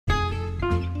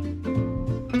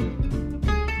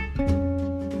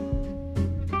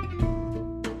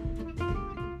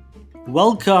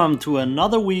Welcome to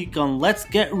another week on Let's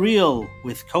Get Real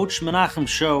with Coach Menachem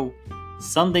Show,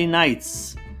 Sunday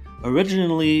nights.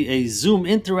 Originally a Zoom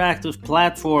interactive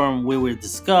platform where we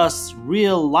discuss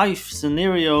real life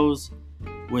scenarios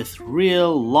with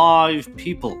real live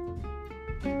people.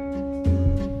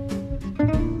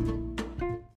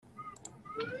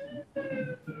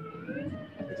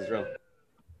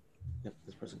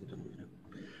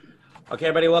 Okay,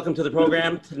 everybody, welcome to the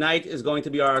program. Tonight is going to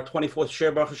be our 24th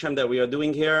Shir Baruch Hashem that we are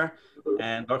doing here.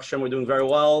 And Baruch Hashem, we're doing very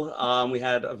well. We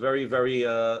had a very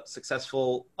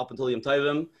successful up until Yom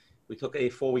Tovim. We took a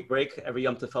 4-week break. Every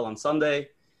Yom Tov fell on Sunday.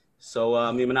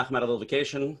 So me and Menachem had a little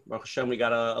vacation. Baruch Hashem, we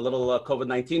got a little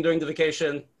COVID-19 during the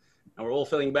vacation. And we're all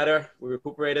feeling better. We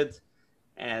recuperated.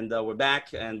 And we're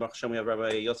back. And Baruch Hashem, we have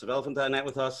Rabbi Yosef Elephant tonight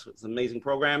with us. It's an amazing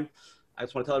program. I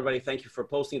just want to tell everybody thank you for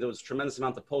posting. There was a tremendous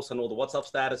amount of posts on all the WhatsApp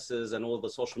statuses and all the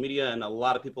social media, and a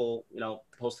lot of people,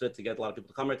 posted it to get a lot of people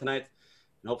to come here tonight.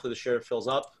 And hopefully the share fills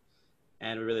up,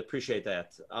 and we really appreciate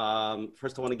that.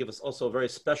 First, I want to give us also a very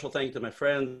special thank you to my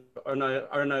friend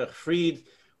Arna Fried,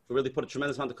 who really put a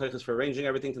tremendous amount of koiches for arranging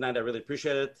everything tonight. I really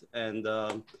appreciate it, and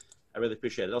I really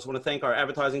appreciate it. I also want to thank our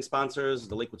advertising sponsors,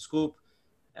 the Liquid Scoop,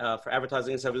 for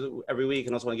advertising us every week,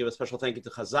 and also want to give a special thank you to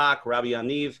Chazak, Rabbi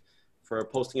Yaniv, for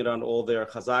posting it on all their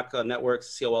Chazak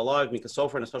networks, COL Live, Mika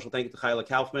Sofer, and a special thank you to Chayla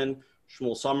Kaufman,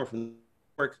 Shmuel Sommer from the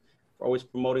network, for always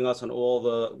promoting us on all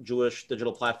the Jewish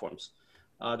digital platforms.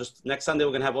 Just next Sunday, we're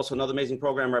going to have also another amazing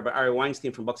program. Rabbi Ari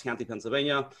Weinstein from Bucks County,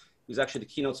 Pennsylvania, who's actually the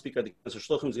keynote speaker at the Knesset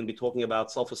Shluchim. He's going to be talking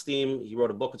about self-esteem. He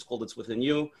wrote a book. It's called It's Within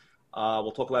You.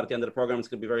 We'll talk about it at the end of the program. It's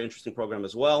going to be a very interesting program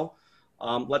as well.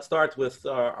 Let's start with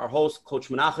our host, Coach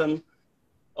Menachem.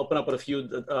 Open up with a few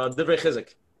Divrei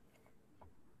Chizuk.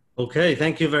 Okay,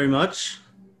 thank you very much.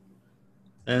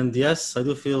 And yes, I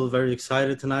do feel very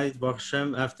excited tonight, Baruch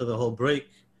Hashem, after the whole break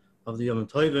of the Yom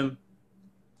Tovim.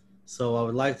 So I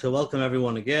would like to welcome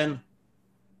everyone again.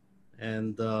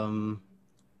 And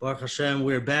Baruch Hashem,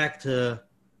 we're back to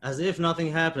as if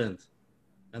nothing happened.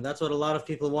 And that's what a lot of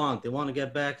people want. They want to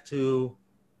get back to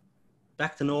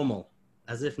normal,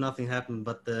 as if nothing happened,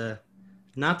 but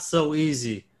not so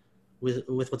easy. With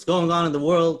what's going on in the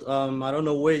world, I don't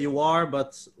know where you are,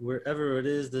 but wherever it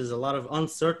is, there's a lot of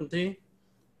uncertainty.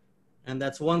 And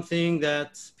that's one thing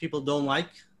that people don't like.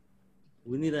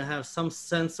 We need to have some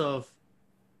sense of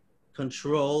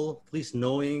control, at least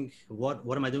knowing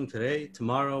what am I doing today,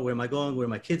 tomorrow, where am I going, where are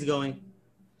my kids going.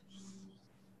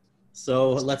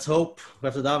 So let's hope,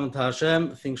 after daven to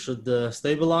Hashem, things should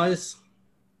stabilize.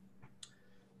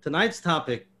 Tonight's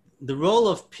topic, the role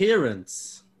of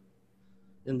parents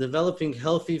in developing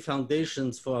healthy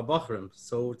foundations for our Bachrim.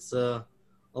 So it's a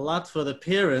lot for the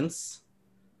parents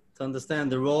to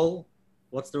understand the role.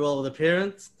 What's the role of the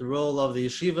parent, the role of the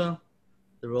yeshiva,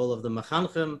 the role of the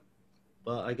Mechanchim.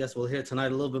 But I guess we'll hear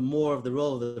tonight a little bit more of the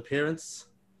role of the parents.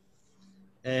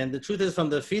 And the truth is,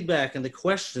 from the feedback and the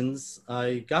questions,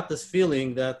 I got this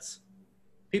feeling that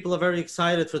people are very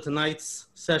excited for tonight's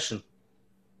session,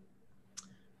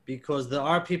 because there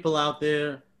are people out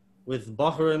there with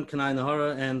Bachurim, Kanai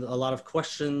Nahara, and a lot of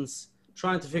questions,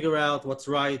 trying to figure out what's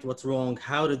right, what's wrong,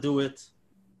 how to do it.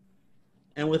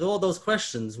 And with all those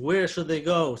questions, where should they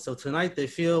go? So tonight they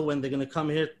feel when they're going to come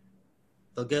here,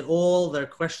 they'll get all their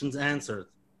questions answered.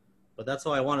 But that's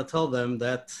why I want to tell them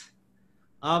that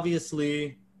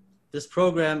obviously this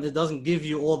program, it doesn't give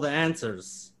you all the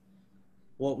answers.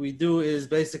 What we do is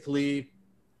basically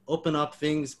open up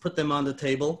things, put them on the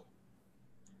table,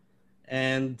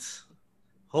 and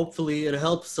hopefully it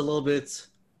helps a little bit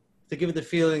to give it the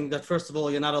feeling that, first of all,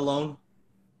 you're not alone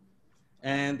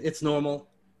and it's normal.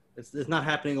 It's not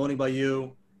happening only by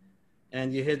you.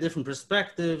 And you hear different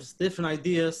perspectives, different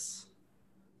ideas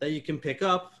that you can pick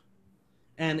up.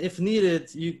 And if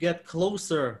needed, you get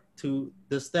closer to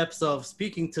the steps of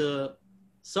speaking to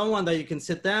someone that you can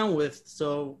sit down with,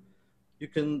 so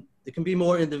it can be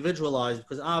more individualized,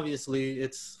 because obviously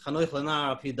it's Chanoich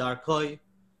Lenar Api Darkoi,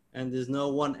 and there's no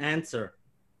one answer.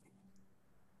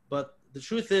 But the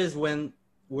truth is, when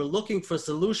we're looking for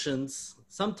solutions,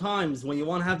 sometimes when you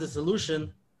want to have the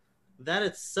solution, that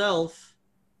itself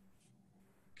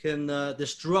can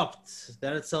disrupt,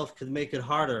 that itself can make it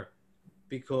harder.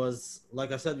 Because,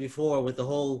 like I said before, with the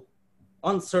whole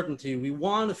uncertainty, we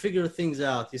want to figure things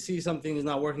out. You see something is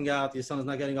not working out, your son is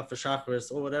not getting up for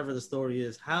Shacharis, or whatever the story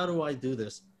is. How do I do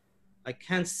this? I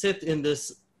can't sit in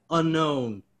this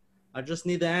unknown. I just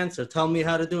need the answer. Tell me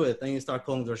how to do it. Then you start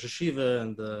calling the Rosh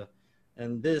Hashiva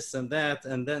and this and that.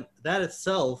 And then that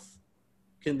itself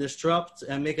can disrupt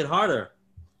and make it harder.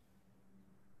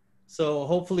 So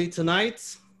hopefully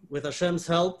tonight, with Hashem's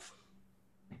help,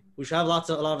 We should have a lot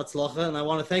of atzlacha, and I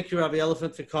want to thank you, Rabbi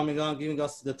Elephant, for coming on, giving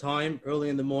us the time early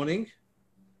in the morning,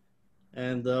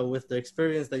 and with the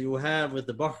experience that you have with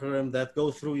the Bachurim that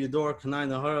go through your door,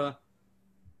 Kanai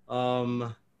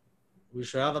Nahara. We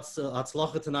should have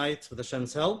atzlacha tonight with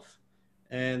Hashem's help,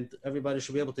 and everybody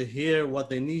should be able to hear what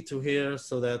they need to hear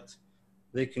so that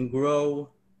they can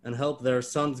grow and help their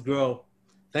sons grow.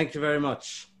 Thank you very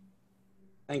much.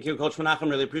 Thank you, Coach Menachem.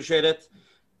 Really appreciate it.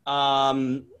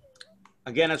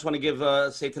 Again, I just want to give,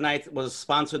 say tonight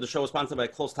the show was sponsored by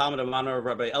Close Talmud in honor of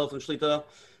Rabbi Elephant Shlita.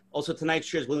 Also tonight's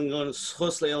shir is willing to go to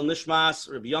Schus Le'el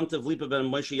Nishmas, Rabbi Yontiv Lipa ben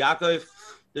Moshe Yaakov.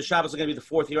 This Shabbos is going to be the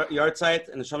fourth yard site,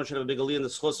 and the Shama should have a big aliyah in the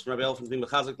Schus from Rabbi Elephant being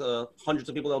Mechazik, hundreds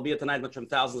of people that will be here tonight, much from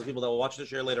thousands of people that will watch this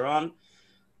shir later on.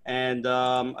 And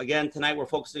again, tonight we're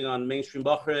focusing on mainstream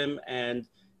Bachurim and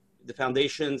the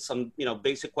foundation, some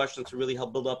basic questions to really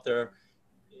help build up their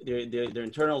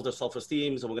internals, their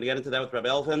self-esteem. So we're going to get into that with Rabbi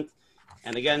Elephant.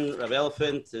 And again, Rabbi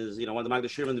Elephant is one of the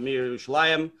Magdashim in the Mir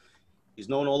Yerushalayim. He's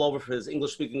known all over for his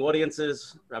English-speaking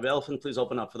audiences. Rabbi Elephant, please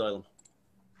open up for the Olam.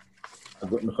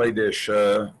 Good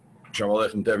Chodesh, Shalom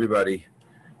Aleichem to everybody.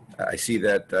 I see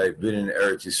that I've been in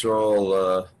Eretz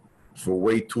Yisrael for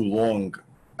way too long.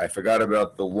 I forgot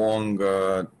about the long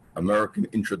American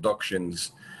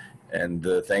introductions and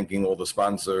thanking all the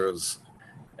sponsors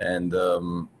and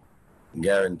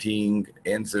guaranteeing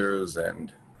answers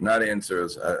and not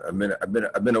answers.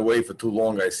 I've been away for too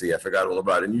long. I see. I forgot all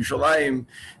about it. In Yerushalayim,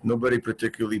 nobody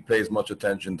particularly pays much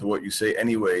attention to what you say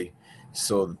anyway.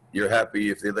 So you're happy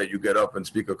if they let you get up and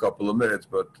speak a couple of minutes.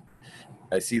 But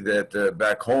I see that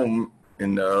back home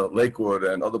in Lakewood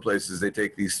and other places, they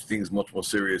take these things much more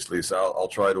seriously. So I'll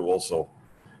try to also.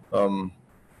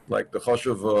 Like the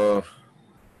Chashuv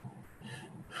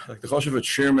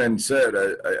chairman said,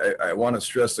 I want to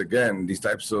stress again, these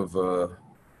types of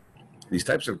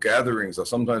gatherings are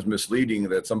sometimes misleading,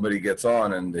 that somebody gets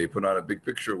on and they put on a big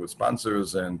picture with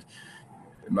sponsors and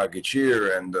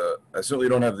Magachir, and I certainly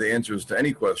don't have the answers to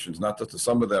any questions, not just to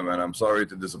some of them, and I'm sorry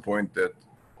to disappoint that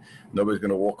nobody's going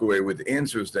to walk away with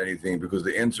answers to anything, because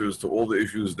the answers to all the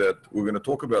issues that we're going to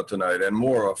talk about tonight and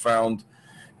more are found.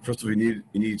 First of all, you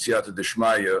need Siyata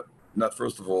Deshmaya, not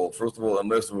first of all, and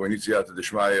last of all, we need Siyata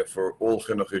Deshmaya for all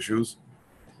chinuch issues.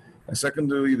 And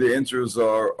secondly, the answers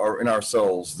are in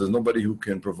ourselves. There's nobody who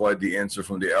can provide the answer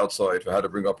from the outside for how to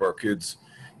bring up our kids.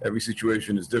 Every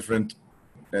situation is different,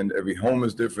 and every home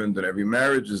is different, and every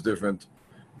marriage is different.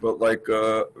 But like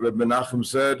Reb Menachem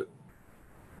said,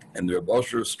 and Reb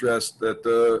Asher stressed, that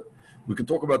we can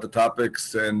talk about the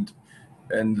topics and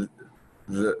the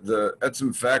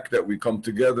etzem fact that we come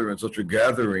together in such a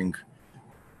gathering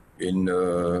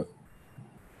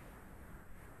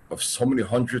of so many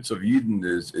hundreds of Yidden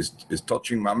is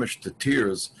touching mamish to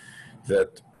tears,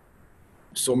 that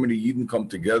so many Yidden come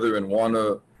together and want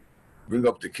to bring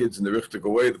up the kids in the richtige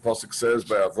way. The pasuk says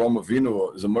by Avram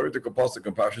Avinu, is a meritic pasuk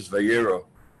in Parshas Vayera.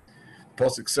 The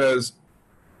pasuk says,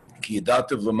 "Ki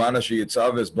yidativ l'mana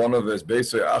sheyitzav es bonav es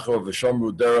beisei achav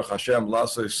v'shomru derech Hashem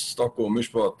lasei stoko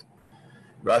mishpat."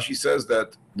 Rashi says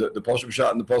that the pasuk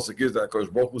shot in the pasuk is that Kosh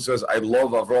Baruch Hu says, "I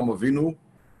love Avram Avinu."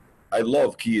 I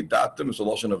love ki yidatim. It's a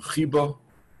lashon of chiba.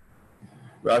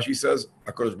 Rashi says,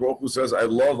 HaKadosh Baruch Hu says, I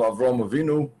love Avram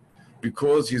Avinu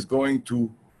because he's going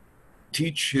to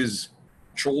teach his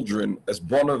children as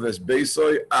bonav as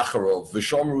beisai acharov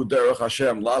v'shomru derech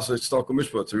Hashem lasei tzedakah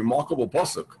mishpat. It's a remarkable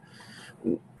pasuk.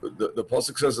 The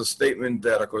pasuk says a statement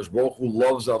that HaKadosh Baruch Hu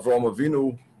loves Avram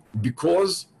Avinu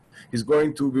because he's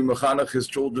going to be mechanech his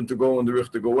children to go in the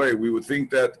richtige way. We would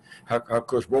think that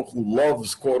HaKadosh Baruch Hu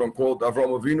loves, quote unquote,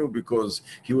 Avram Avinu because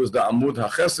he was the Amud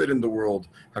HaChesed in the world.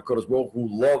 HaKadosh Baruch Hu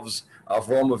loves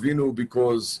Avram Avinu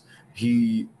because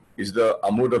he is the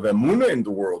Amud of Emunah in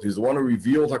the world. He's the one who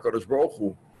revealed HaKadosh Baruch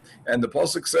Hu. And the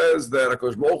pasuk says that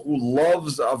HaKadosh Baruch Hu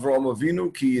loves Avram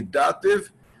Avinu ki yidativ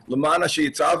l'mana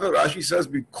sheyitzaveh. Rashi says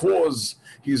because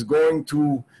he's going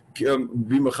to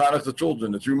be mechanech the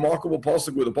children. It's a remarkable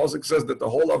pasuk where the pasuk says that the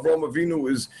whole Avram Avinu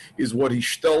is what he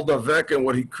shtel davek and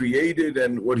what he created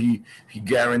and what he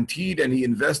guaranteed and he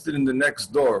invested in the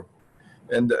next door.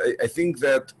 And I think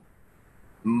that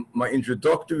my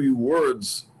introductory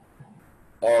words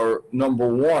are, number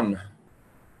one,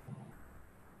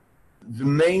 the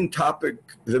main topic,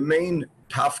 the main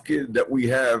tafkid that we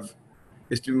have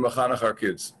is to be mechanech our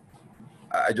kids.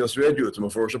 I just read you, it's a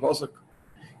mefurish pasuk.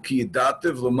 Ki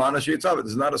yidativ l'mana sheyitzaveh.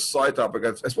 This is not a side topic.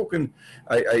 I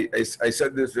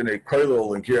said this in a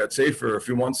kollel in Kiryat Sefer a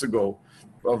few months ago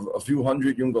of a few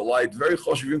hundred Yunga Light, very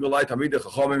choshev Yunga Light, Hamidei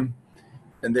Chachamim,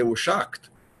 and they were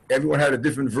shocked. everyone had a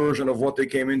different version of what they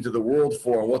came into the world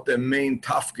for and what their main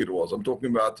tafkid was. I'm talking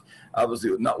about,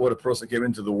 obviously, not what a person came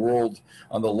into the world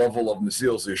on the level of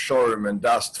Mesilas Yesharim and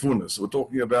Das Tfunas. We're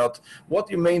talking about what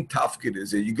your main tafkid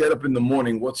is. You get up in the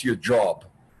morning, what's your job?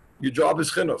 Your job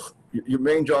is chinuch. Your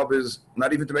main job is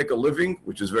not even to make a living,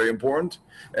 which is very important,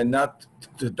 and not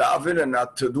to daven and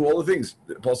not to do all the things.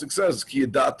 The Pasuk says, Ki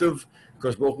yadativ,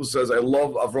 because Baruch Hu says, I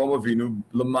love Avraham Avinu,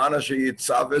 Lamana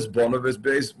she'yitzaves bonav es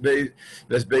beis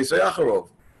hayacharov.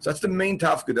 So that's the main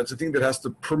tafkid. That's the thing that has to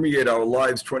permeate our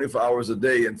lives 24 hours a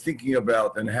day and thinking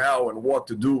about and how and what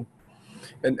to do.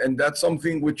 And that's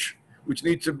something which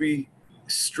needs to be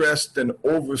stressed and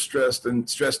overstressed and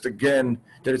stressed again,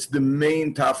 that it's the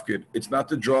main tafkid. It's not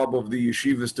the job of the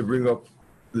yeshivas to bring up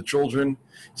the children.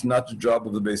 It's not the job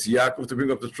of the Beis Yaakov to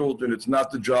bring up the children. It's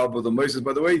not the job of the Moses.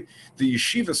 By the way, the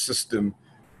yeshiva system,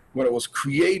 when it was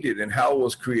created and how it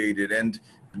was created, and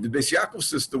the Beis Yaakov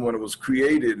system, when it was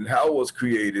created and how it was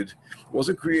created,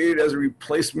 wasn't created as a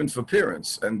replacement for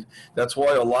parents. And that's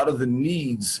why a lot of the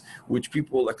needs which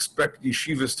people expect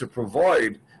yeshivas to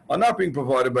provide are not being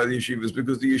provided by the yeshivas,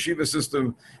 because the yeshiva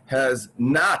system has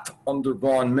not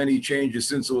undergone many changes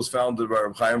since it was founded by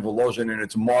Reb Chaim Volozhin in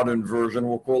its modern version,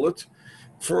 we'll call it,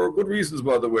 for good reasons,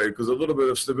 by the way, because a little bit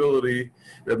of stability.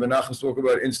 Rebbe Nachum spoke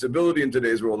about instability in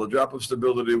today's world. The drop of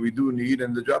stability we do need,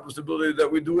 and the drop of stability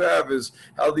that we do have is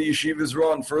how the yeshivas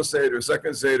run: first Seder,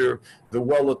 second Seder, the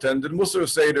well-attended Musar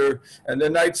Seder, and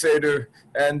the night Seder,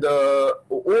 and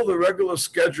all the regular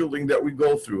scheduling that we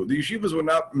go through. The yeshivas were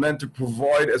not meant to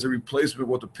provide as a replacement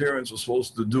what the parents were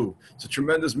supposed to do. It's a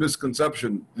tremendous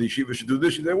misconception. The yeshiva should do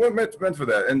this. They weren't meant for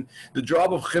that. And the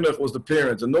job of chinuch was the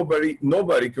parents, and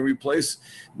nobody can replace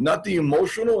not the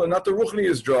emotional and not the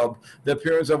ruchnius job that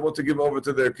parents have what to give over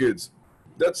to their kids.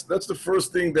 That's the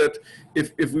first thing, that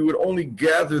if we would only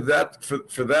gather that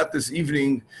for that this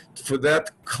evening, for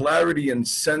that clarity and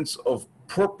sense of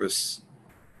purpose.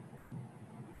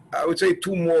 I would say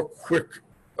two more quick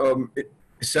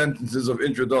sentences of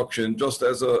introduction, just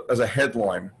as a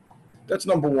headline. That's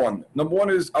number one. Number one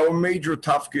is our major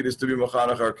tafkid is to be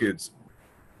mechanech our kids,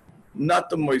 not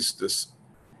the moistus.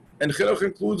 And chinuch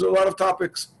includes a lot of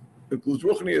topics. It includes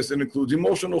ruchnius, it includes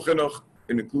emotional chinuch,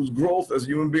 it includes growth as a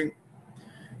human being.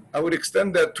 I would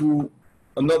extend that to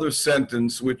another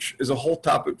sentence, which is a whole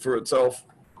topic for itself.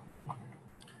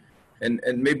 And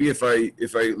maybe if I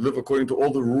live according to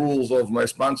all the rules of my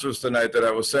sponsors tonight that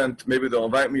I was sent, maybe they'll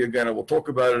invite me again and we'll talk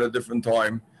about it at a different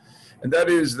time. And that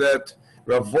is that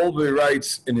Rav Wolbe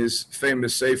writes in his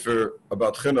famous sefer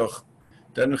about chinuch,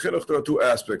 that in chinuch there are two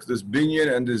aspects: there's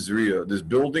binyan and there's zriya, there's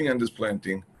building and there's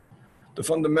planting. The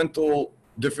fundamental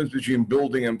difference between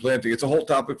building and planting, it's a whole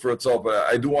topic for itself, but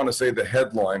I do want to say the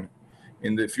headline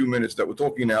in the few minutes that we're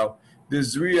talking now.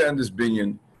 There's zriya and there's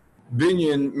binyan.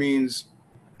 Binyan means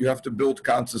you have to build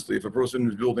constantly. If a person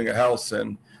is building a house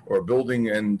or a building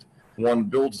and one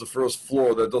builds the first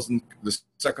floor, the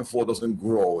second floor doesn't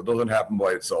grow. It doesn't happen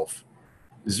by itself.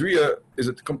 Zriya is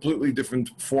a completely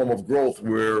different form of growth,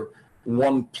 where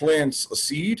one plants a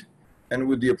seed, and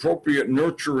with the appropriate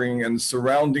nurturing and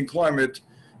surrounding climate,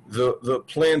 the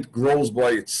plant grows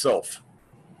by itself.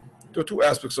 There are two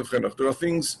aspects of chinuch. There are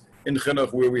things in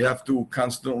chinuch where we have to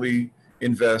constantly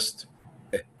invest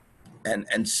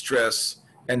and stress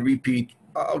and repeat.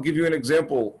 I'll give you an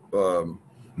example.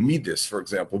 Midas, for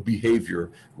example, behavior.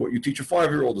 What you teach a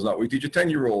 5-year-old is not what you teach a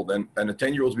 10-year-old, and a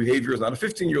 10-year-old's behavior is not a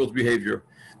 15-year-old's behavior.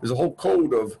 There's a whole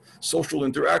code of social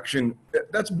interaction.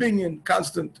 That's binyan,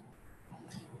 constant.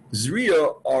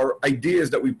 Zriya are ideas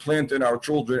that we plant in our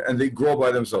children, and they grow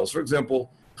by themselves. For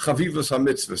example, chavivas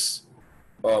hamitzvahs.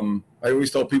 I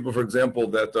always tell people, for example,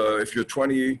 that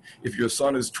if your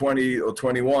son is 20 or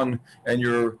 21, and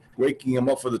you're waking him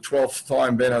up for the 12th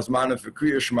time, ben hazman for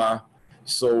Kriya Shema,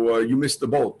 so you missed the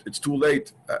boat. It's too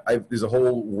late. There's a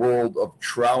whole world of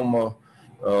trauma,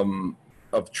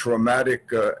 of traumatic,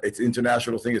 it's an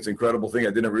international thing, it's an incredible thing.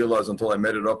 I didn't realize until I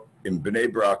met it up in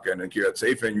Bnei Brak and in Kiryat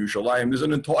Sefer and Yerushalayim. There's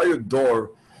an entire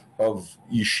door of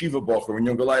yeshiva bacher in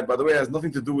Yongalayim. By the way, it has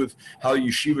nothing to do with how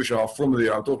yeshiva shah from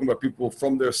there. I'm talking about people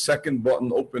from their second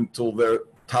button open till their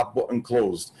top button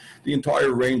closed. The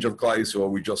entire range of Klal Yisrael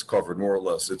we just covered, more or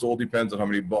less. It all depends on how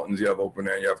many buttons you have open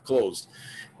and you have closed.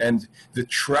 And the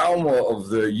trauma of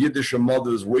the Yiddish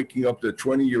mothers waking up their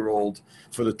 20-year-old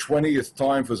for the 20th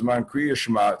time for Zman Kriya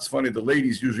Shema. It's funny, the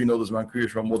ladies usually know the Zman Kriya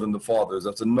Shema more than the fathers.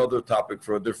 That's another topic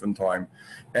for a different time.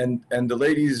 And the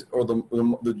ladies, or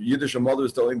the Yiddish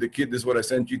mothers telling the kid, this is what I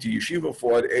sent you to yeshiva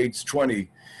for at age 20.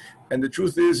 And the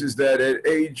truth is that at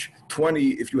age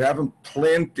 20, if you haven't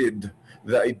planted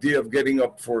the idea of getting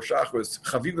up for Shachris,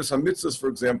 Chavivas HaMitzvahs, for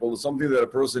example, is something that a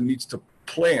person needs to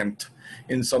plant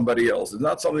in somebody else. It's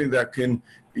not something that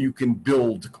you can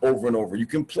build over and over. You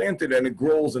can plant it and it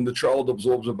grows and the child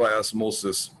absorbs it by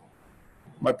osmosis.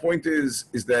 My point is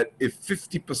that if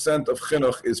 50% of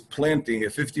chinuch is planting,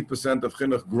 if 50% of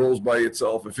chinuch grows by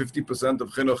itself, if 50% of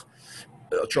chinuch,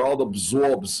 a child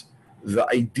absorbs the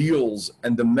ideals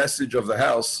and the message of the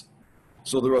house,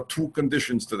 so there are two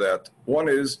conditions to that. One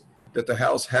is that the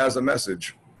house has a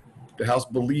message. The house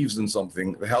believes in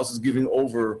something. The house is giving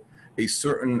over a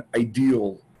certain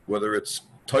ideal, whether it's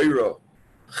Torah,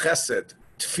 Chesed,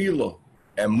 Tefillah,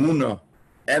 Emunah,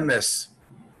 Emes,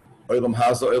 Olam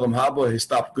Haza, Olam Haba,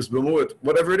 Histapkus B'mu'et,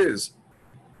 whatever it is.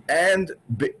 And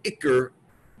Be'ikr,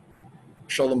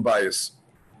 Shalom Bayis.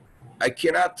 I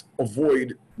cannot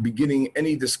avoid beginning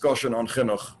any discussion on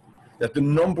chinuch that the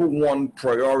number one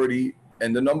priority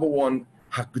and the number one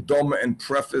hakdama and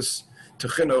preface to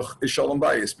chinuch is Shalom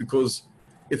Bayis, because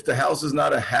if the house is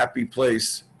not a happy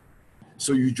place,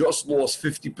 so you just lost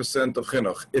 50% of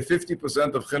chinuch. If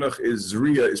 50% of chinuch is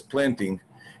zriya, is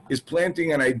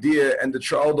planting an idea and the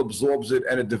child absorbs it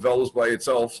and it develops by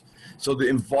itself. So the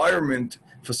environment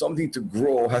for something to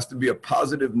grow has to be a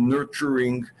positive,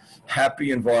 nurturing,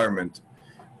 happy environment.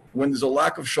 When there's a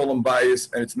lack of Shalom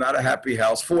Bayis and it's not a happy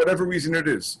house, for whatever reason it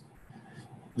is,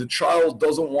 the child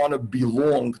doesn't want to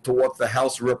belong to what the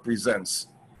house represents.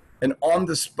 And on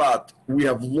the spot, we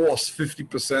have lost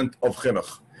 50% of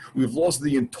chinuch. We've lost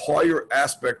the entire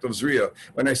aspect of Zriya.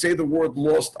 When I say the word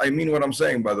lost, I mean what I'm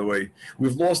saying, by the way.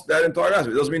 We've lost that entire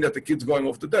aspect. It doesn't mean that the kid's going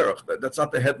off the derech. That's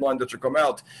not the headline that should come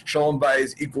out. Shalom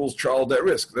Bayis equals child at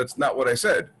risk. That's not what I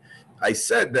said. I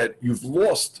said that we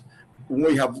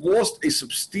have lost a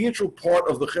substantial part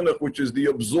of the chinuch, which is the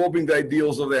absorbing the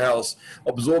ideals of the house,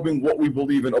 absorbing what we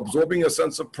believe in, absorbing a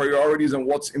sense of priorities and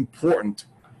what's important.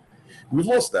 We've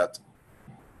lost that.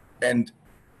 And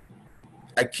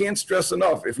I can't stress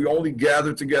enough, if we only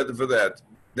gather together for that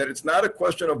it's not a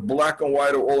question of black and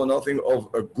white or all or nothing of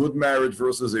a good marriage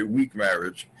versus a weak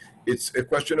marriage. It's a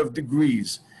question of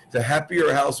degrees. The happier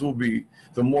a house will be,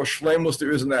 the more shleimus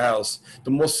there is in the house,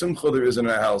 the more simcha there is in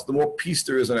the house, the more peace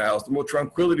there is in the house, the more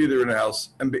tranquility there is in the house.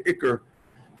 And be'ikr,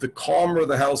 the calmer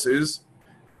the house is,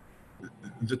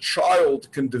 the child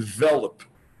can develop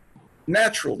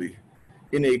naturally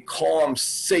in a calm,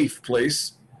 safe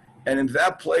place. And in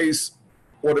that place,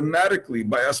 automatically,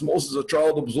 by osmosis, a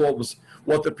child absorbs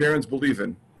what the parents believe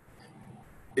in.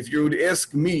 If you would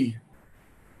ask me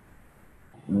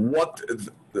what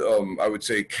I would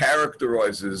say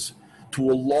characterizes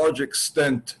to a large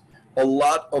extent a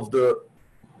lot of the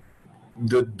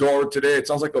door today, it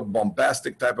sounds like a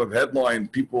bombastic type of headline.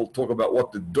 People talk about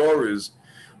what the door is,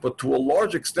 but to a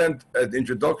large extent, as the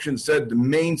introduction said, the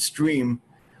mainstream,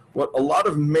 what a lot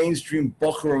of mainstream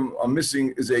Bachurim are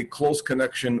missing is a close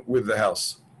connection with the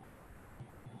house.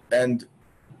 And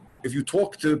if you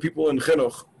talk to people in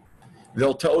chinuch,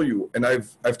 they'll tell you, and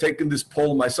I've taken this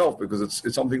poll myself because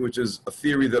it's something which is a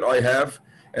theory that I have,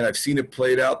 and I've seen it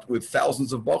played out with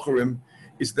thousands of Bachurim,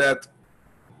 is that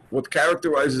what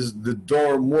characterizes the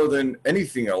door more than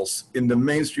anything else in the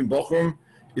mainstream Bachurim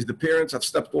is the parents have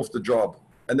stepped off the job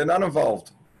and they're not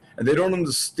involved, and they don't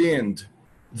understand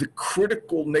the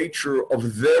critical nature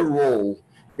of their role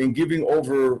in giving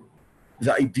over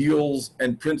the ideals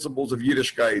and principles of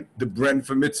Yiddishkeit, the bren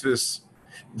for mitzvahs,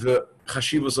 the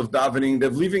chashivas of davening. They're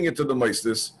leaving it to the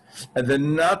meisters, and they're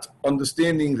not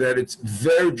understanding that it's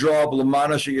their job,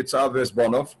 l'mana sheyitzav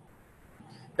esbanov,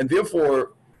 and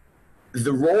therefore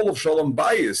the role of Shalom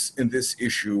Bayis in this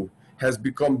issue has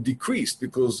become decreased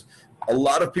because a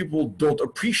lot of people don't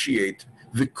appreciate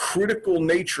the critical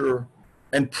nature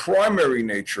and primary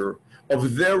nature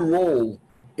of their role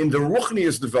in the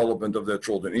ruchnius development of their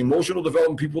children. Emotional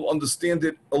development, people understand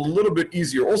it a little bit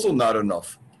easier. Also not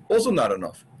enough.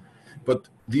 But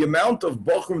the amount of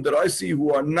Bachurim that I see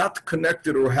who are not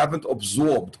connected or haven't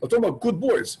absorbed, I'm talking about good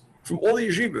boys from all the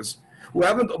yeshivas, who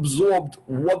haven't absorbed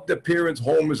what their parents'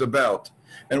 home is about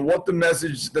and what the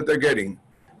message that they're getting.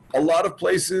 A lot of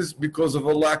places, because of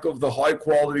a lack of the high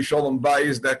quality Shalom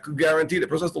Bayis that could guarantee, the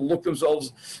person has to look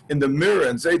themselves in the mirror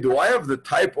and say, do I have the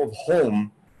type of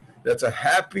home that's a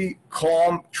happy,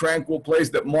 calm, tranquil place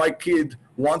that my kid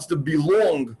wants to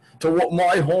belong to what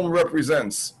my home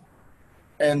represents?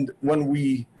 And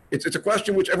when it's a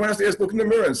question which everyone has to ask, look in the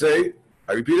mirror and say,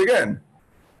 I repeat again,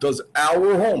 does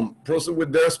our home, person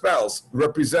with their spouse,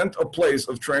 represent a place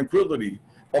of tranquility,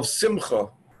 of simcha,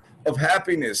 of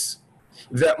happiness,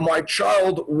 that my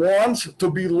child wants to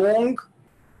belong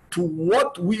to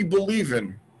what we believe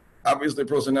in? Obviously, a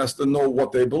person has to know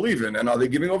what they believe in, and are they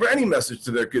giving over any message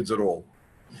to their kids at all?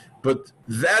 But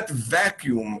that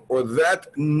vacuum or that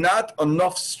not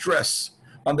enough stress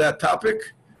on that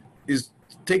topic is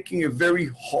taking a very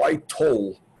high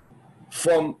toll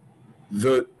from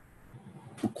the,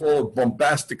 we call it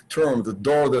bombastic term, the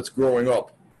door that's growing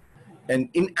up. And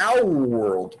in our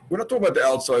world, we're not talking about the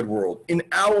outside world. In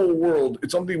our world,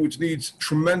 it's something which needs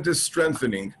tremendous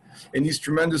strengthening. It needs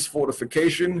tremendous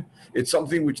fortification. It's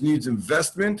something which needs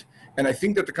investment. And I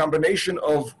think that the combination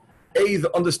of,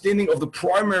 the understanding of the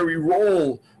primary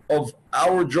role of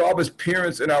our job as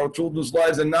parents in our children's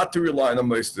lives, and not to rely on the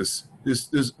meisters.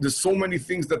 There's so many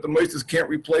things that the meisters can't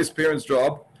replace parents'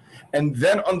 job. And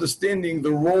then understanding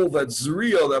the role that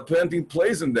Zriya, that parenting,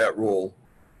 plays in that role.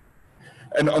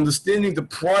 And understanding the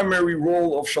primary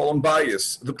role of Shalom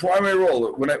Bayis, the primary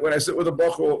role. When I sit with a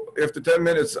bachur, after 10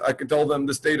 minutes, I can tell them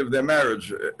the state of their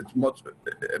marriage.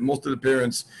 Most of the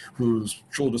parents whose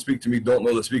children speak to me don't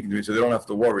know they're speaking to me, so they don't have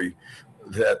to worry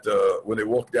that when they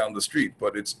walk down the street.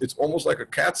 But it's almost like a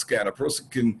CAT scan. A person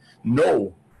can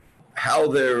know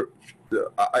how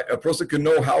a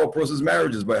person's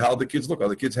marriage is by how the kids look. Are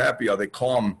the kids happy? Are they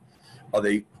calm? Are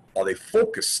they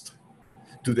focused?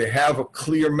 Do they have a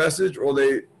clear message, or are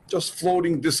they just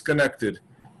floating disconnected?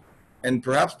 And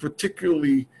perhaps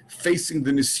particularly facing the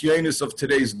nisyonis of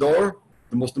today's door,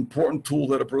 the most important tool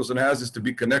that a person has is to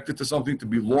be connected to something, to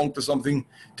belong to something,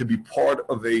 to be part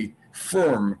of a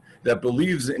firm that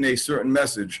believes in a certain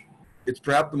message. It's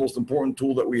perhaps the most important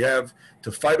tool that we have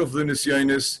to fight off the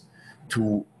nisyonis,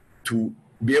 to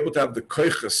be able to have the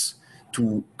koiches,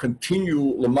 to continue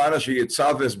l'mana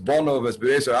sheyitzav es bonov es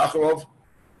b'yeiser acharov.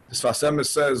 The Sfas Emes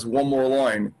says one more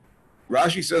line.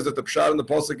 Rashi says that the pshat in the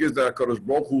pasuk is that HaKadosh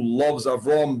Baruch Hu loves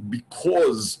Avram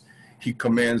because he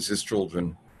commands his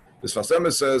children. The Sfas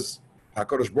Emes says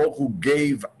HaKadosh Baruch Hu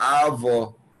gave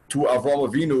Ava to Avram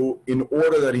Avinu in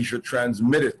order that he should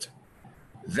transmit it.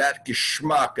 That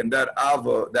geshmak and that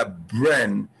Ava, that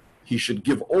bren, he should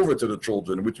give over to the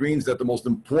children, which means that the most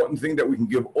important thing that we can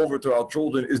give over to our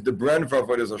children is the bren for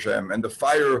Avodas Hashem and the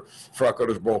fire for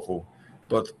HaKadosh Baruch Hu.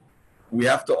 But we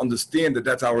have to understand that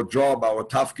that's our job, our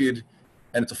tafkid,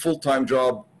 and it's a full-time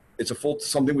job. It's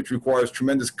something which requires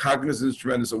tremendous cognizance,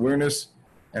 tremendous awareness,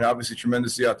 and obviously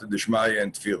tremendous siyata d'shmaya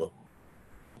and tefillah.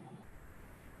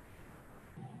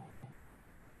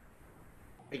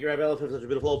 Thank you, Rabbi Ella, for such a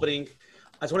beautiful opening.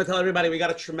 I just want to tell everybody we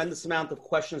got a tremendous amount of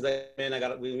questions that came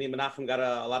in. Me and Menachem got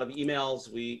a lot of emails.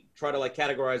 We try to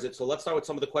categorize it. So let's start with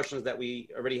some of the questions that we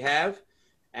already have.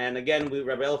 And again,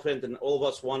 Rabbi Elephant and all of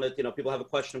us wanted, people have a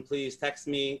question, please text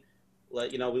me.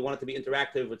 We want it to be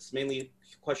interactive. It's mainly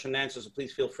question and answer, so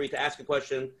please feel free to ask a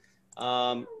question.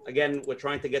 Again, we're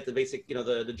trying to get the basic,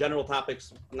 the general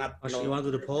topics. You want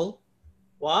to do the poll?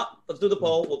 What? Let's do the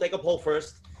poll. We'll take a poll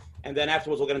first, and then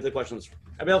afterwards we'll get into the questions.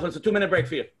 Rabbi Elephant, it's a 2-minute break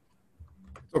for you.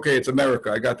 Okay, it's America.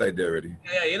 I got the idea already.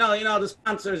 Yeah, the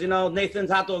sponsors,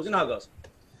 Nathan's Hot Dogs, how it goes.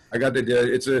 I got the idea.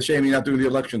 It's a shame you're not doing the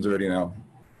elections already now.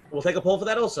 We'll take a poll for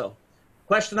that also.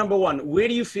 Question number 1. Where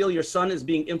do you feel your son is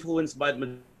being influenced by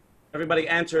the... Everybody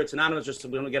answer. It's anonymous, just so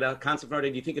we don't get a concept already.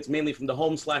 Do you think it's mainly from the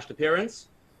home / the parents?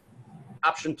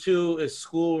 Option 2 is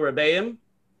school rebbeim.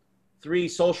 3,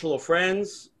 social or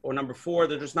friends. Or number 4,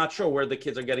 they're just not sure where the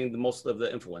kids are getting the most of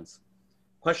the influence.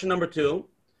 Question number 2.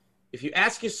 If you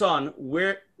ask your son,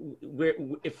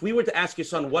 if we were to ask your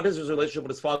son, what is his relationship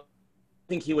with his father, I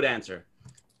think he would answer.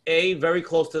 A, very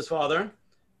close to his father.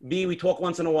 B, we talk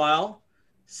once in a while.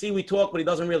 C, we talk, but he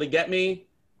doesn't really get me.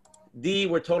 D,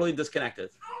 we're totally disconnected.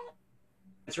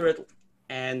 Answer it,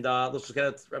 and let's just get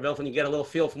it. Rabbi Elfan, you get a little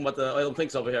feel from what the oil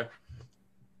thinks over here.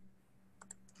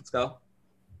 Let's go.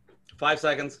 5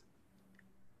 seconds.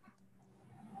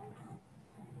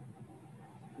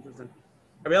 Interesting.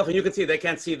 Rabbi Elfan, you can see, they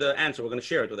can't see the answer. We're going to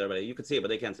share it with everybody. You can see it, but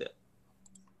they can't see it.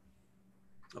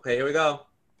 Okay, here we go.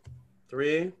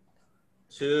 3,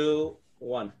 2,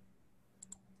 1.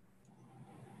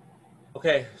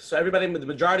 Okay, so everybody, the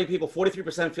majority of people,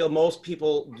 43% feel, most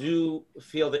people do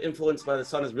feel the influence by the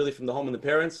son is really from the home and the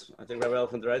parents. I think Rabbi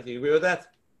Elephant, right? Do you agree with that?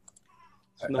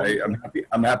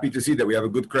 I'm happy to see that we have a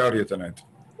good crowd here tonight.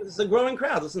 This is a growing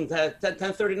crowd. Listen,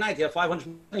 10:30 night, you have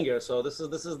 500 here. So this is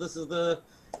the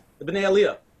B'nai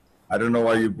Aliyah. I don't know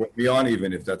why you brought me on,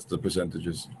 even if that's the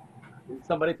percentages.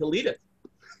 Somebody to lead it.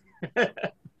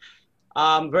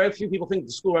 Very few people think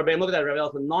the school Rebbeim. Look at that, Rabbi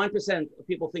Elfan. 9% of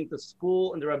people think the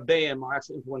school and the Rebbeim are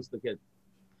actually influencing the kid.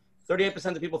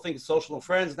 38% of people think it's social and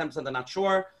friends. 10% are not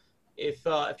sure. If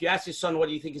you ask your son what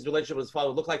do you think his relationship with his father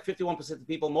would look like, 51% of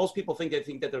people, most people think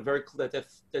that they're very that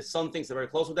their son thinks they're very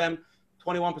close with them.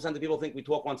 21% of people think we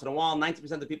talk once in a while.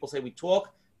 90% of people say we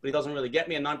talk, but he doesn't really get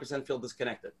me, and 9% feel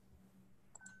disconnected.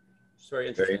 It's very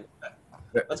interesting.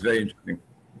 That's very interesting.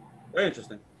 Very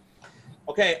interesting.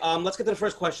 Okay, let's get to the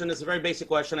first question. It's a very basic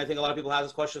question. I think a lot of people have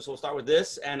this question, so we'll start with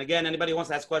this. And again, anybody who wants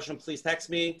to ask a question, please text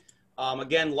me.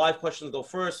 Again, live questions go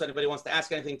first. So anybody wants to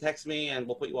ask anything, text me, and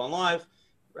we'll put you on live.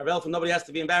 Rabbi Elfin, nobody has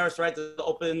to be embarrassed, right? The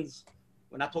opens.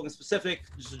 We're not talking specific,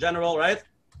 just general, right?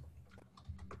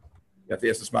 You have to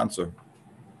ask the sponsor.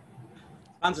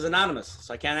 Sponsor's anonymous,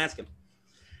 so I can't ask him.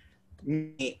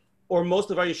 Me or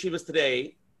most of our yeshivas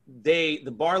today, the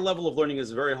bar level of learning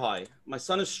is very high. My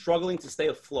son is struggling to stay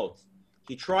afloat.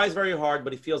 He tries very hard,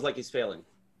 but he feels like he's failing.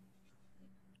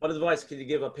 What advice could you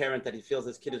give a parent that he feels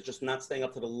his kid is just not staying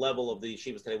up to the level of the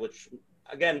yeshivas today, which,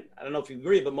 again, I don't know if you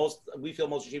agree, but we feel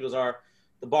most yeshivas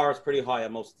the bar is pretty high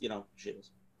on most,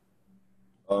 yeshivas.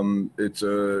 It's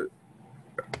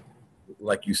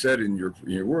like you said in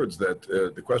your words, that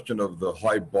the question of the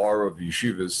high bar of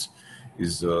yeshivas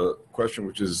is a question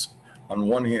which is, on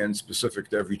one hand, specific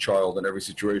to every child and every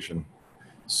situation.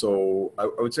 So I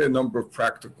would say a number of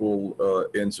practical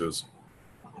answers.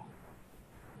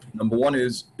 Number one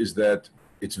is that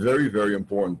it's very, very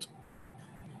important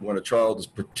when a child is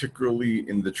particularly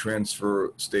in the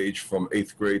transfer stage from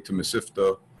 8th grade to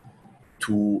Mesivta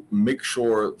to make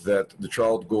sure that the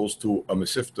child goes to a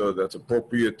Mesivta that's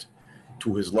appropriate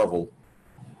to his level,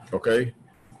 okay?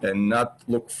 And not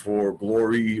look for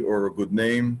glory or a good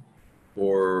name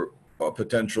or a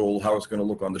potential how it's going to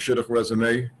look on the shidduch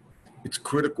resume. It's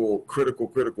critical.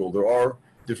 There are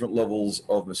different levels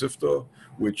of Mesivta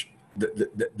which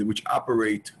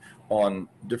operate on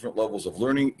different levels of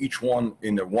learning, each one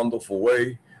in a wonderful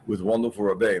way with wonderful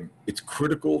rabbeim. It's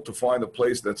critical to find a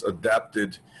place that's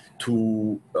adapted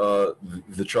to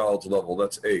the child's level.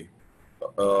 That's A.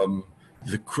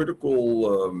 The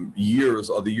critical years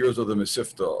are the years of the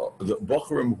Mesivta. The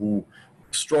Bachurim who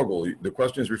struggle, the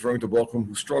question is referring to Bachurim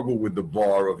who struggle with the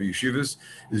bar of yeshivas,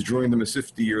 is during the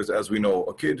Mesivta years, as we know.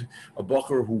 A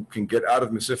Bachur who can get out of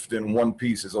Mesivta in one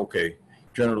piece is okay,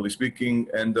 generally speaking,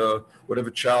 and whatever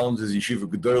challenges Yeshiva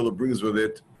Gedolah brings with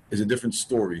it is a different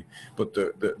story. But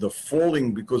the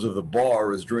falling because of the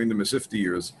bar is during the Mesivta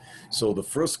years. So the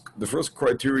first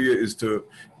criteria is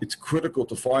it's critical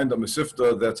to find a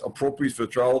Mesivta that's appropriate for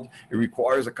the child. It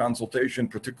requires a consultation,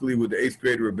 particularly with the 8th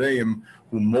grade Rebbeim,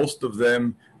 who most of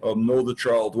them know the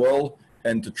child well,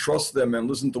 and to trust them and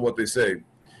listen to what they say.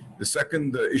 The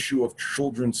second issue of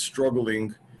children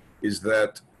struggling is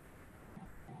that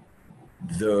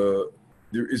there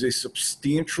is a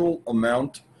substantial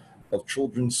amount of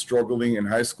children struggling in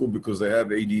high school because they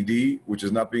have ADD, which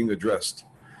is not being addressed.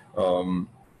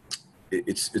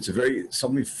 It's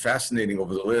something fascinating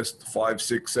over the last 5,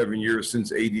 6, 7 years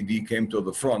since ADD came to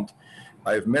the front.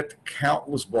 I've met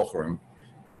countless Bachurim,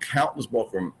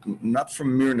 not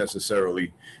from Mir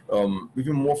necessarily,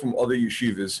 even more from other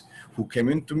yeshivas, who came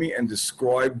into me and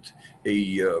described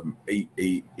a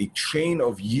chain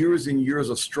of years and years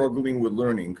of struggling with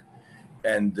learning.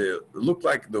 And it looked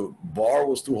like the bar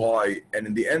was too high. And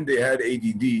in the end, they had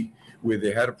ADD, where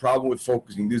they had a problem with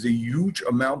focusing. There's a huge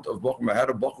amount of Bachurim. I had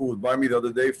a Bachur who was by me the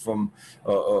other day from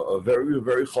a very,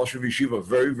 very chashuv yeshiva, a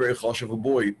very, very chashuv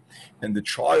boy. And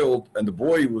the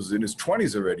boy was in his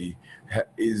 20s already,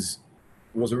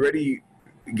 was already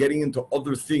getting into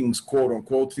other things, quote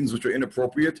unquote, things which are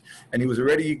inappropriate, and he was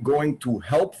already going to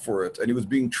help for it, and he was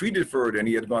being treated for it, and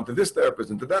he had gone to this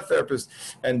therapist and to that therapist,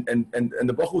 and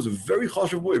the Bachur was a very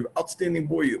chashuv boy, outstanding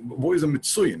boy. Boy is a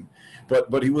mitzuyin,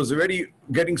 but he was already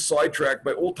getting sidetracked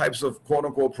by all types of quote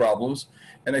unquote problems.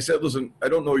 And I said, listen, I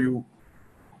don't know you.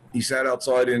 He sat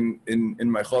outside in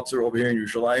my chutzner over here in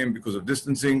Yerushalayim because of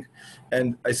distancing.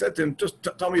 And I said to him, just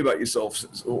tell me about yourself.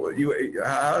 So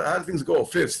how do things go?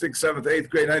 5th, 6th, 7th, 8th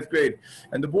grade, 9th grade.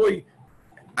 And the boy,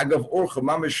 Agav Orcha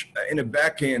Mamish, in a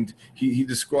backhand, he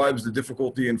describes the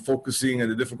difficulty in focusing and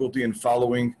the difficulty in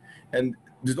following. And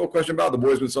there's no question about it. The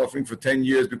boy's been suffering for 10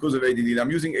 years because of ADD. And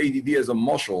I'm using ADD as a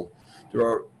muscle. There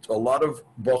are a lot of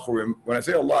Bachurim. When I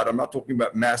say a lot, I'm not talking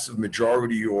about massive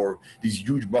majority or these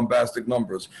huge bombastic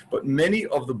numbers, but many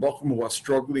of the Bachurim who are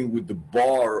struggling with the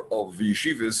bar of the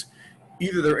yeshivas,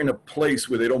 either they're in a place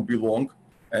where they don't belong,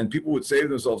 and people would save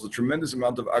themselves a tremendous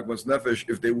amount of agmas nefesh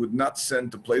if they would not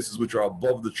send to places which are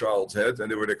above the child's head,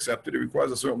 and they would accept it. It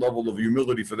requires a certain level of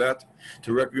humility for that,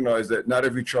 to recognize that not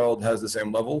every child has the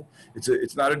same level.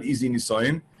 It's not an easy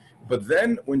nisayon. But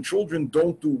then when children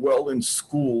don't do well in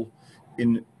school,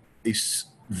 in a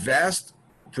vast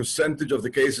percentage of the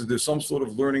cases, there's some sort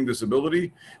of learning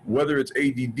disability, whether it's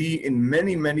ADD in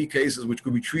many, many cases, which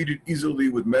could be treated easily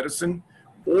with medicine,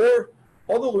 or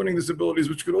other learning disabilities,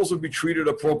 which could also be treated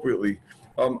appropriately.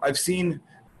 I've seen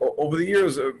over the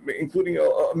years, including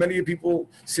many people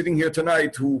sitting here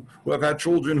tonight who have had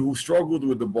children who struggled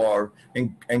with the bar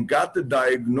and got the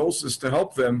diagnosis to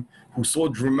help them, who saw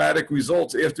dramatic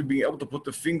results after being able to put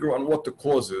the finger on what the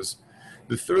cause is.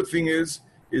 The third thing is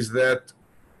that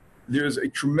there's a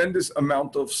tremendous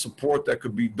amount of support that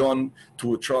could be done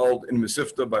to a child in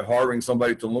Mesivta by hiring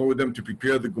somebody to learn with them to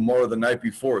prepare the Gemara the night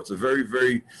before. It's a very,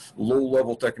 very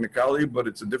low-level technicality, but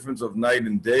it's a difference of night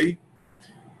and day.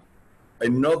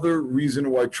 Another reason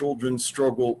why children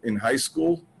struggle in high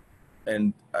school,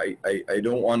 and I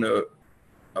don't want to,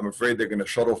 I'm afraid they're going to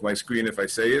shut off my screen if I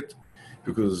say it,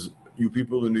 because you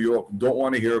people in New York don't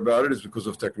want to hear about it, is because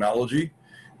of technology.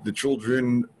 The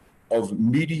children of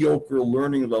mediocre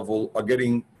learning level are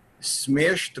getting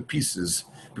smashed to pieces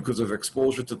because of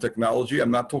exposure to technology.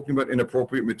 I'm not talking about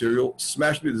inappropriate material.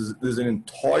 Smashed. There's an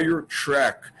entire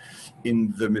track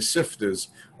in the Mesiftas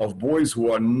of boys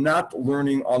who are not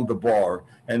learning on the bar,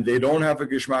 and they don't have a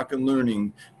geschmack in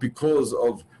learning because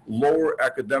of lower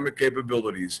academic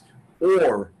capabilities,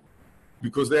 or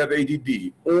because they have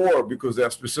ADD, or because they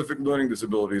have specific learning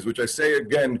disabilities, which I say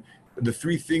again, the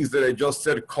three things that I just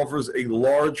said covers a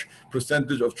large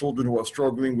percentage of children who are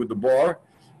struggling with the bar.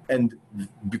 And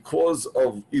because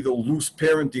of either loose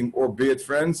parenting or bad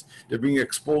friends, they're being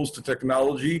exposed to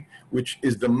technology, which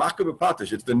is the makah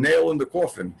b'patish. It's the nail in the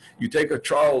coffin. You take a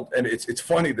child, and it's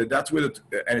funny that's where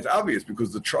and it's obvious,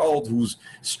 because the child who's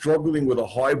struggling with a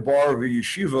high bar of a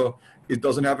yeshiva, it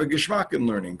doesn't have a geschmack in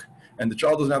learning. And the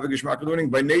child doesn't have a geschmack in learning,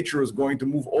 by nature is going to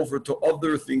move over to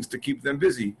other things to keep them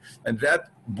busy. And that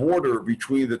border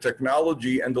between the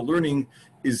technology and the learning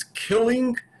is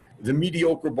killing the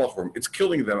mediocre Bachram. It's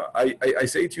killing them. I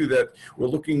say to you that we're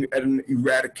looking at an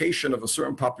eradication of a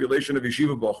certain population of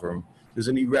yeshiva Bachram. There's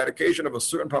an eradication of a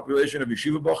certain population of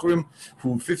yeshiva Bachrim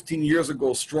who 15 years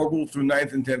ago struggled through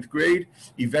 9th and 10th grade.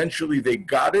 Eventually they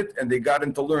got it, and they got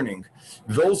into learning.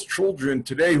 Those children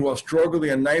today who are struggling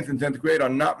in 9th and 10th grade are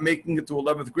not making it to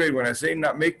 11th grade. When I say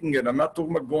not making it, I'm not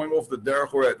talking about going off the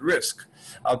derech or at risk.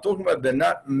 I'm talking about they're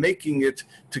not making it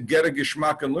to get a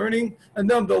geschmack in learning, and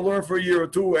then they'll learn for a year or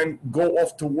two and go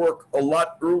off to work a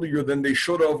lot earlier than they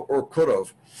should have or could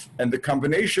have. And the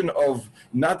combination of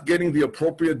not getting the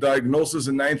appropriate diagnosis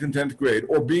in 9th and 10th grade,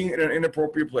 or being in an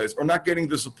inappropriate place, or not getting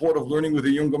the support of learning with a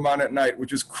younger man at night,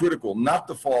 which is critical, not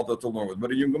the father to learn with,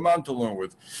 but a younger man to learn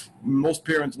with. Most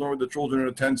parents learn with the children in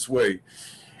a tense way.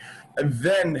 And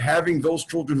then having those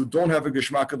children who don't have a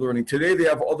geschmack of learning, today they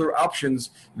have other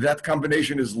options. That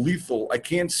combination is lethal. I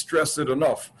can't stress it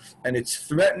enough. And it's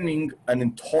threatening an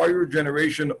entire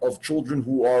generation of children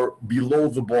who are below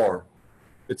the bar.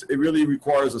 It really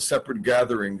requires a separate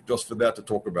gathering just for that to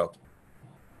talk about.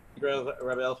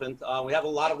 Rabbi Elephant. We have a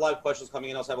lot of live questions coming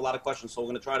in. I also have a lot of questions, so we're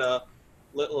going to try to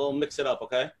little mix it up,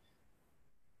 okay?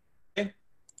 Okay.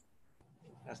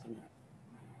 Ask them.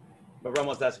 But Ron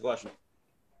wants to ask a question.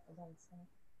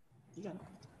 Yeah.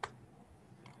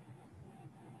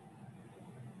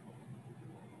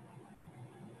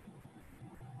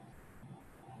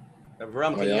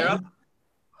 Ram, can you hear us?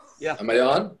 Yeah. Am I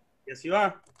on? Yes, you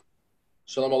are.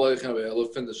 Shalom Aleichem, Rabbi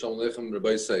Elephant, Shalom Aleichem,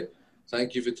 Rabbi Say.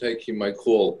 Thank you for taking my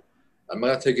call. I'm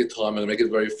going to take your time. I'm going to make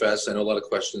it very fast. I know a lot of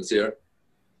questions here.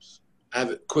 I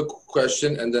have a quick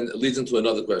question, and then it leads into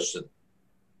another question.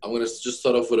 I'm going to just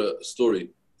start off with a story,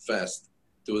 fast.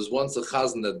 There was once a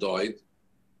chazan that died,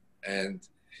 and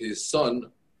his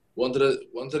son wanted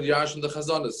to yash in the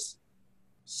chazanas.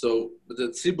 So the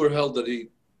tzibur held that he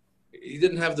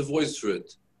didn't have the voice for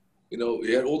it. You know,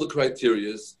 he had all the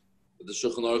criterias that the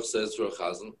Shulchan Aruch says for a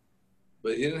chazan,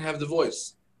 but he didn't have the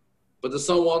voice. But the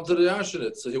son wanted to yash in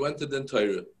it, so he went to the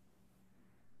Torah.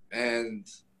 And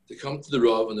they come to the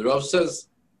Rav, and the Rav says,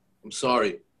 I'm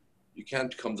sorry, you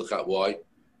can't come to Chat. Why?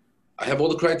 I have all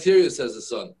the criteria, says the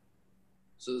son.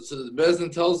 So the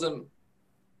Bezdin tells him,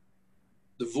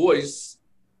 the voice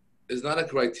is not a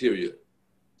criteria.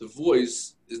 The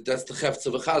voice that's the cheftz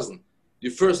of a chazan. You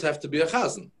first have to be a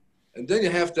chazan, and then you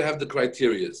have to have the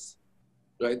criterias,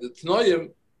 right? The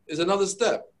tnoyim is another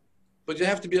step, but you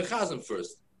have to be a chazan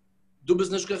first. Du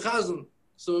bist nicht chazan.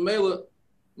 So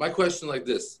my question like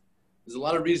this: there's a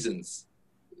lot of reasons.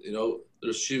 You know, the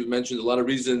Rashiv mentioned a lot of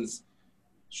reasons,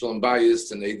 shalom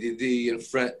bayis and ADD and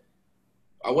friend.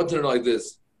 I want to know like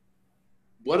this: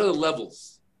 what are the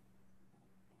levels?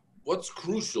 What's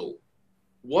crucial?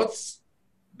 What's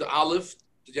the aleph?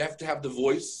 That you have to have the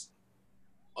voice,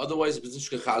 otherwise it's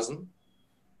nicht chazan.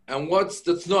 And what's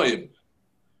the tnoim?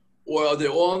 Or are they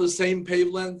all on the same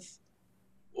pave length,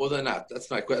 or they're not?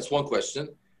 That's one question,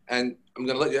 and I'm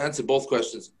going to let you answer both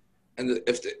questions. And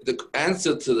if the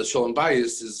answer to the shalom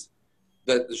bayis is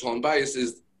that the shalom bayis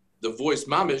is the voice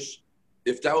mamish,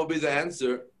 if that would be the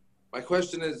answer, my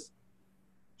question is,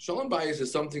 Shalom Bayis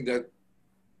is something that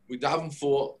we daven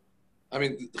for. I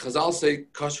mean, Chazal say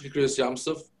Kasher Kriyas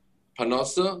Yamsuf,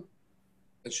 Panasa,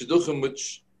 and Shidduchim,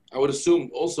 which I would assume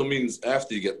also means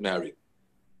after you get married.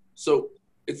 So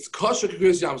it's Kasher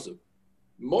Kriyas Yamsuf.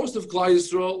 Most of Klal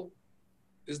Yisrael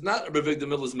is not a Rebbe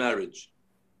Miller's marriage.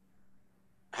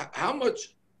 How much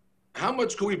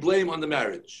can we blame on the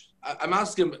marriage? I'm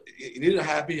asking him, you need a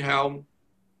happy home.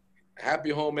 A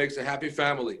happy home makes a happy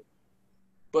family.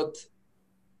 But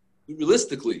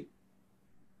realistically,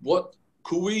 what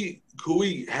could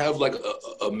we have like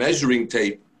a measuring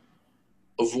tape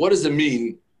of what does it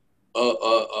mean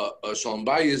a Shalom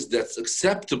Bayis that's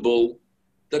acceptable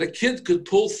that a kid could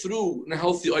pull through in a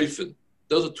healthy oifen?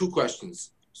 Those are two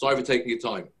questions. Sorry for taking your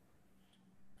time.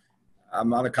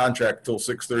 I'm on a contract till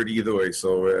 6:30 either way, so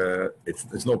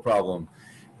it's no problem.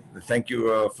 Thank you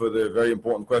for the very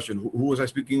important question. Who was I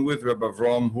speaking with? Rabbi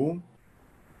Avram who?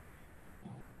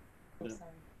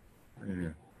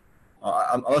 Yeah.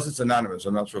 Unless it's anonymous,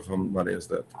 I'm not sure if somebody is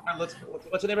that.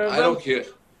 What's the name of it?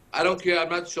 I don't care. I'm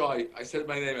not shy. I said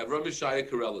my name. Avram Yishaya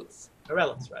Karelitz.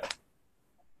 Karelitz, right.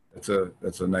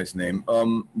 That's a nice name.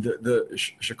 The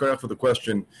Shakar for the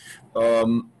question.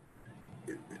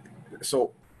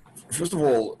 So, first of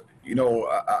all,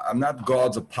 I'm not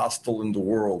God's apostle in the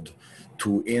world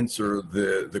to answer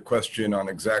the question on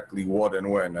exactly what and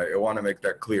when. I want to make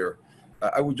that clear.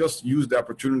 I would just use the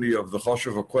opportunity of the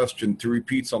Choshev question to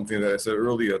repeat something that I said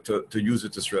earlier to use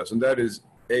it to stress, and that is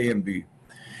A and B.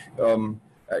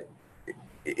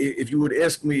 If you would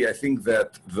ask me, I think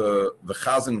that the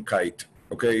Chazankite,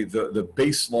 okay, the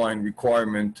baseline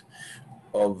requirement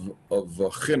of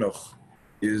chinuch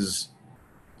is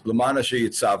L'mana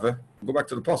sheyitzaveh. Go back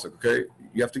to the pasuk, okay?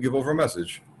 You have to give over a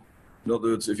message. In other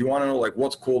words, if you want to know like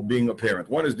what's called being a parent,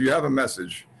 one is, do you have a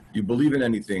message? Do you believe in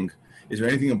anything? Is there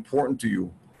anything important to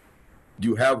you? Do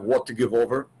you have what to give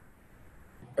over?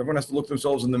 Everyone has to look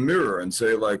themselves in the mirror and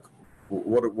say, like,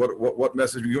 what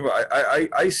message do you give over?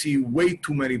 I see way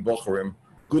too many bochurim,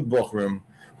 good bochurim,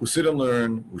 who sit and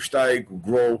learn, who steig, who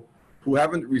grow, who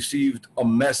haven't received a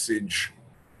message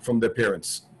from their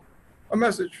parents. A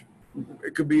message.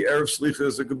 It could be Erev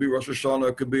Slichas, it could be Rosh Hashanah,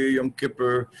 it could be Yom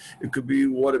Kippur, it could be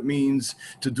what it means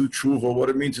to do tshuva, what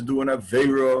it means to do an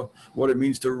Aveira, what it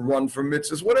means to run for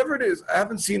mitzvahs, whatever it is. I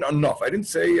haven't seen enough.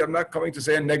 I'm not coming to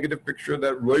say a negative picture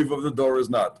that Roiv of the door is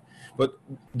not. But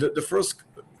the first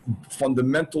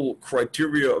fundamental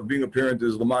criteria of being a parent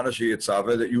is L'mana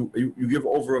sheyitzaveh, that you give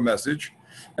over a message.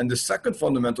 And the second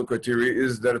fundamental criteria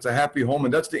is that it's a happy home,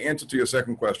 and that's the answer to your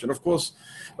second question. Of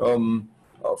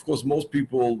course, most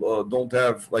people don't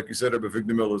have, like you said, Rabbi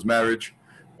Avigdor Miller's marriage.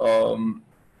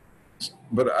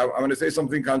 But I'm going to say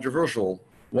something controversial.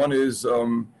 One is,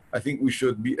 I think we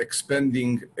should be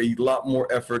expending a lot more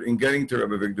effort in getting to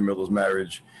Rabbi Avigdor Miller's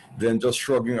marriage than just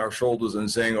shrugging our shoulders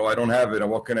and saying, oh, I don't have it, and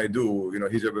what can I do?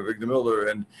 He's Rabbi Avigdor Miller.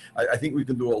 And I think we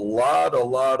can do a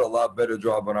lot better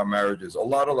job on our marriages, a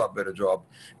lot better job,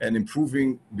 and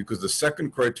improving, because the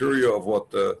second criteria of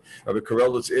what Rabbi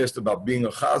Karelitz asked about being a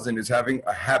chazan is having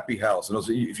a happy house. And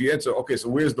also, if you answer, okay, so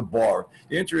where's the bar?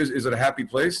 The answer is it a happy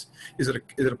place? Is it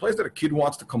a place that a kid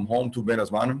wants to come home to ben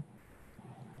azmanim?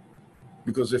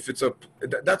 Because if it's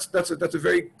that's a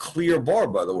very clear bar,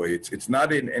 by the way. It's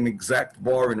not an exact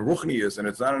bar in Ruchnius, and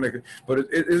it's not but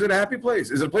is it a happy place?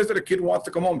 Is it a place that a kid wants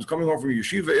to come home? He's coming home from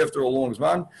yeshiva after a long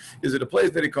zman. Is it a place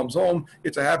that he comes home?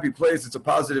 It's a happy place. It's a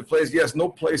positive place. Yes, no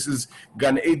place is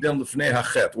gan eden lefnei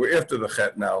hachet. We're after the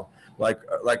chet now, like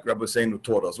Rabbi Seinu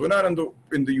taught us. We're not in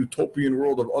the utopian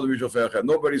world of other Yisrael.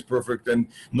 Nobody's perfect, and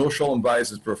no Shalom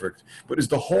Bayis is perfect. But is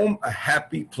the home a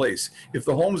happy place? If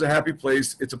the home's a happy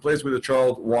place, it's a place where the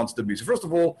child wants to be. So first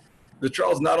of all, the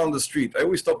child's not on the street. I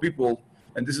always tell people,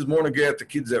 and this is more negayat to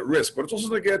kids at risk, but it's also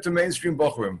negayat to mainstream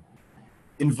Bachurim.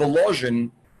 In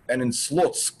Volozhin and in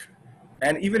Slutsk,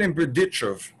 and even in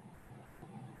Berdichev,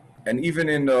 and even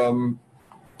in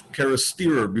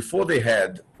Kerastira, before they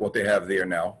had what they have there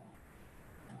now,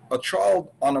 a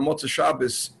child on a Motzei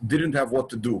Shabbos didn't have what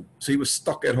to do. So he was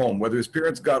stuck at home, whether his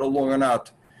parents got along or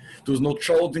not. There was no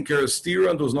child in Kerastira,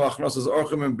 and there was no Achnasas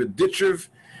Archim in Berdichev,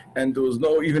 and there was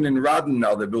no, even in Radin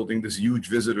now, they're building this huge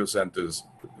visitor centers,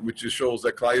 which just shows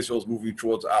that Klal Yisrael is moving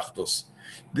towards Achdus.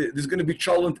 There's going to be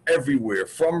chalent everywhere,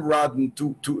 from Radin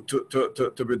to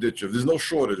Berdichev. There's no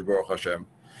shortage, Baruch Hashem.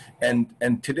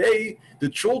 And today, the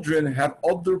children have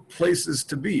other places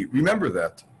to be. Remember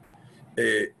that.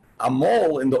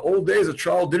 Amol, in the old days, a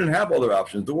child didn't have other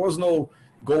options. There was no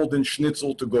Golden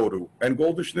Schnitzel to go to. And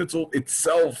Golden Schnitzel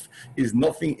itself is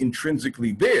nothing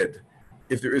intrinsically bad,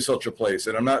 if there is such a place.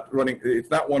 And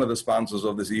it's not one of the sponsors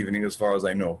of this evening as far as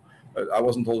I know. I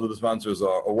wasn't told who the sponsors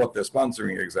are or what they're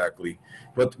sponsoring exactly.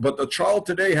 But a child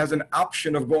today has an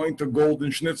option of going to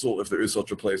Golden Schnitzel if there is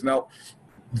such a place. Now,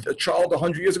 a child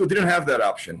 100 years ago didn't have that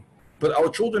option. But our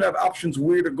children have options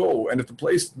where to go. And if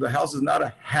the house is not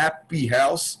a happy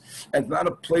house, and not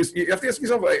a place, you have to ask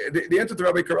yourself, the answer to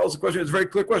Rabbi Karel's question is a very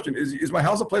clear question. Is my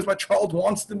house a place my child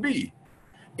wants to be?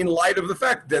 In light of the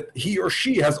fact that he or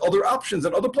she has other options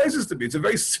and other places to be. It's a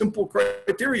very simple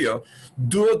criteria.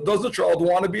 Does the child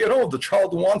want to be at home? If the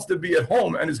child wants to be at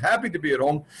home and is happy to be at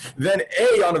home, then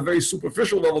A, on a very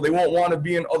superficial level, they won't want to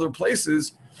be in other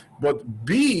places. But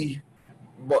B,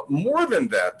 but more than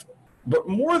that, the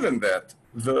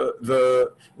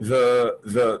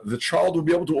child will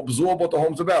be able to absorb what the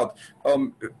home's about.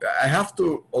 I have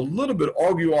to a little bit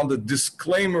argue on the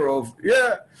disclaimer of,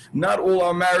 not all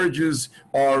our marriages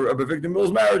are Victor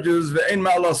Mills marriages. There's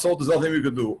nothing we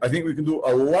could do. I think we can do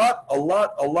a lot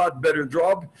better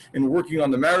job in working on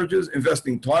the marriages,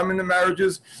 investing time in the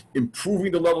marriages,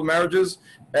 improving the level of marriages.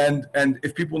 And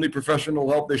if people need professional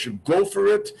help, they should go for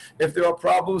it. If there are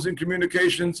problems in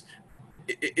communications,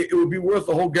 it would be worth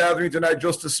the whole gathering tonight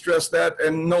just to stress that,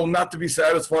 and no, not to be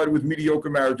satisfied with mediocre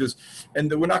marriages.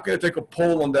 And we're not going to take a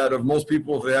poll on that of most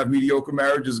people if they have mediocre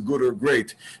marriages, good or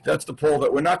great. That's the poll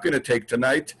that we're not going to take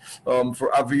tonight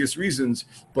for obvious reasons.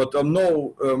 But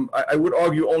I would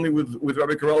argue only with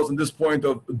Rabbi Karel's in this point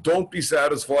of don't be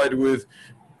satisfied with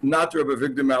not Rabbi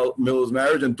Victor Miller's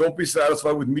marriage, and don't be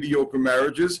satisfied with mediocre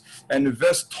marriages, and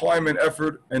invest time and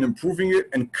effort in improving it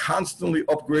and constantly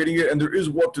upgrading it. And there is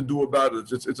what to do about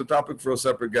it. It's a topic for a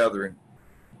separate gathering.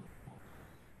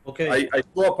 Okay. I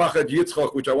saw Pachad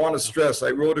Yitzchak, which I want to stress. I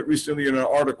wrote it recently in an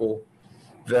article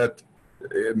that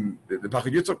the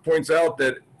Pachad Yitzchak points out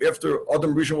that after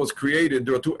Adam Rishon was created,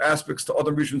 there are two aspects to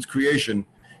Adam Rishon's creation.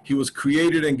 He was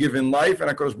created and given life,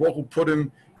 and HaKadosh Baruch Hu put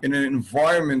him in an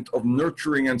environment of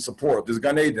nurturing and support. There's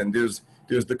Gan Eden, there's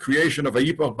the creation of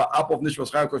Vayipach Ba'apav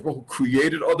Nishmas Chaim. HaKadosh Baruch Hu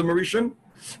created Adam Rishon,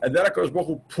 and then HaKadosh Baruch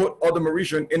Hu put Adam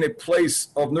Rishon in a place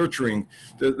of nurturing.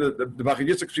 The Pachad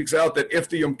Yitzchak speaks out that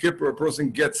after Yom Kippur, a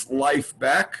person gets life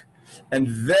back, and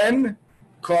then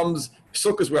comes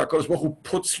Sukkot, where HaKadosh Baruch Hu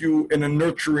puts you in a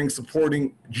nurturing,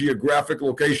 supporting geographic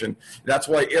location. That's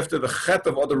why after the Chet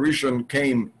of Adam Rishon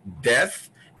came death,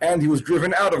 and he was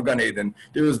driven out of Gan Eden.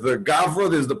 There's the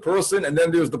Gavra, there's the person, and then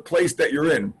there's the place that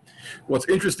you're in. What's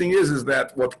interesting is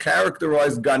that what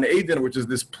characterized Gan Eden, which is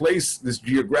this place, this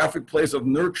geographic place of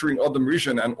nurturing Adam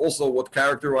Rishon, and also what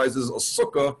characterizes a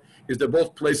Sukkah, is they're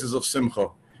both places of Simcha.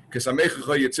 The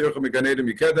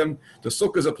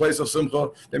Sukkah is a place of Simcha.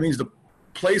 That means the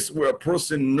place where a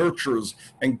person nurtures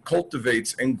and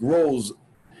cultivates and grows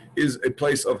is a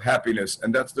place of happiness,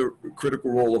 and that's the critical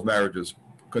role of marriages.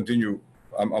 Continue.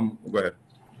 Go ahead.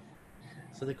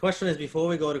 So the question is, before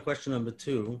we go to question number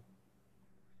 2,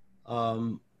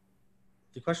 the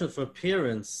question for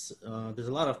parents, there's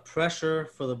a lot of pressure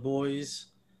for the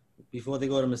boys before they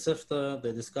go to Mesivta.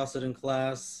 They discuss it in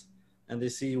class, and they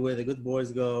see where the good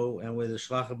boys go and where the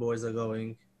shvacha boys are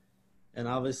going. And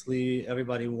obviously,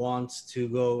 everybody wants to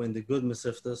go in the good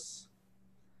Mesivtas,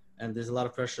 and there's a lot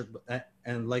of pressure.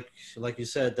 And like you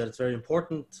said, that it's very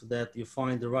important that you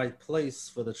find the right place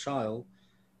for the child.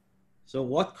 So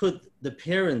what could the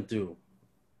parent do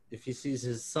if he sees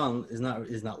his son is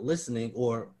not listening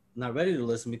or not ready to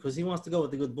listen because he wants to go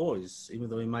with the good boys, even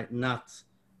though he might not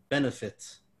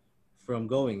benefit from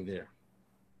going there?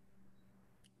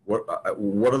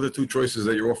 What are the two choices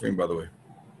that you're offering, by the way?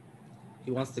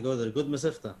 He wants to go to the good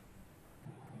Mesivta.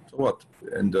 So what?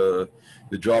 And the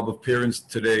job of parents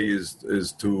today is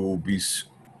to be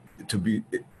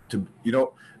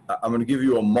I'm going to give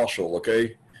you a mashal,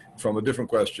 okay, from a different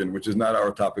question, which is not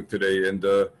our topic today. And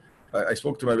I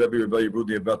spoke to my Rebbe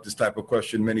Yehudi about this type of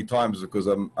question many times because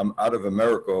I'm out of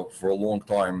America for a long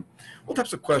time. All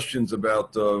types of questions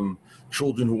about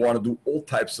children who want to do all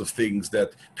types of things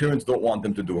that parents don't want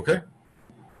them to do, okay?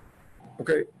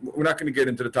 Okay, we're not going to get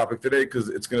into the topic today because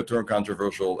it's going to turn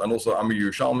controversial. And also, I'm a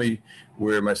Yerushalmi,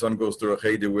 where my son goes to a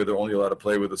cheder where they're only allowed to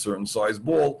play with a certain size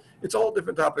ball. It's a whole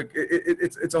different topic.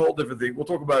 It's a whole different thing. We'll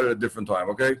talk about it at a different time,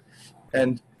 okay?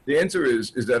 And the answer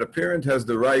is that a parent has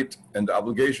the right and the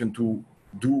obligation to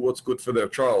do what's good for their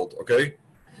child, okay?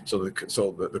 So the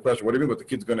question, what do you mean, but the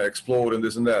kid's going to explode and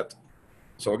this and that?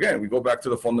 So again, we go back to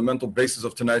the fundamental basis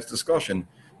of tonight's discussion.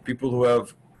 People who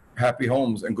have happy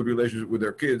homes and good relationships with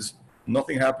their kids,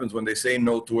 nothing happens when they say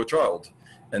no to a child.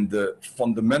 And the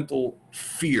fundamental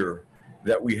fear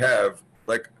that we have,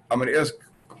 like I'm going to ask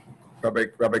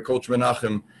Rabbi Coach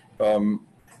Menachem,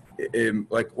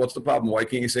 like, what's the problem? Why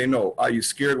can't you say no? Are you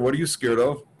scared? What are you scared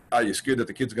of? Are you scared that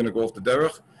the kid's going to go off the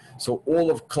derech? So all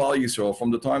of Klal Yisrael,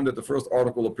 from the time that the first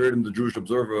article appeared in the Jewish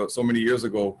Observer so many years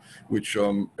ago, which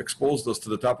exposed us to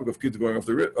the topic of kids going off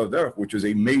the derech, which is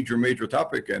a major, major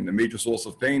topic and a major source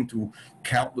of pain to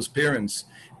countless parents,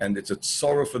 and it's a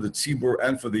sorrow for the tzibur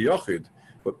and for the yachid.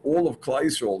 But all of Klal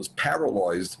Yisrael is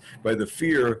paralyzed by the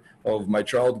fear of my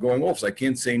child going off. So I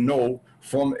can't say no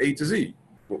from A to Z.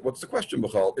 What's the question,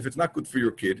 Michal? If it's not good for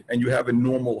your kid and you have a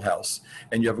normal house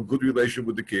and you have a good relationship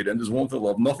with the kid and there's warmth and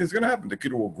love, nothing's going to happen. The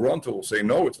kid will grunt or will say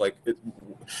no. It's like the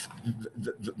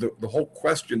whole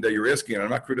question that you're asking, and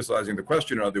I'm not criticizing the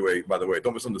question in other way, by the way,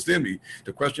 don't misunderstand me.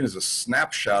 The question is a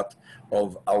snapshot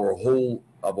of our whole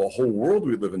world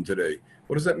we live in today.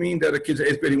 What does that mean that a kid's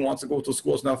 8th grade, he wants to go to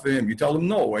school, it's not for him? You tell him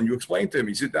no, and you explain to him,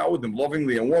 you sit down with him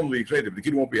lovingly and warmly, explain to him, the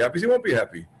kid won't be happy, he won't be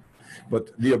happy.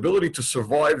 But the ability to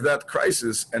survive that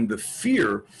crisis and the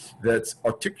fear that's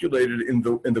articulated in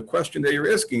the question that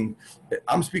you're asking,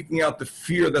 I'm speaking out the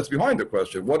fear that's behind the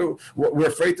question. We're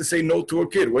afraid to say no to a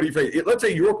kid. What are you afraid? Let's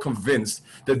say you're convinced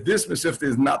that this Mesivta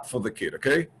is not for the kid,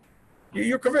 okay?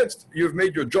 You're convinced. You've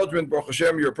made your judgment, Baruch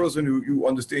Hashem. You're a person who you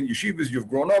understand yeshivas. You've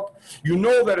grown up. You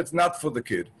know that it's not for the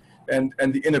kid. And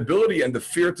the inability and the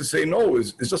fear to say no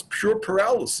is just pure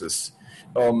paralysis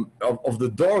of the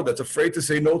door that's afraid to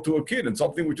say no to a kid and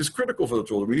something which is critical for the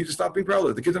children. We need to stop being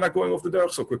paralyzed. The kids are not going off the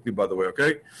derech so quickly, by the way,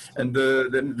 okay? And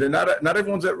they're not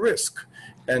everyone's at risk.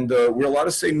 And we're allowed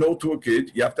to say no to a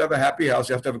kid. You have to have a happy house.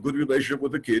 You have to have a good relationship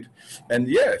with the kid. And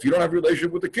yeah, if you don't have a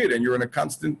relationship with the kid and you're in a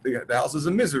constant, the house is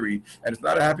a misery and it's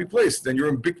not a happy place, then you're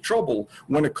in big trouble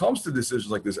when it comes to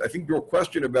decisions like this. I think your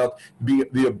question about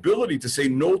the ability to say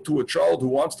no to a child who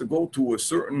wants to go to a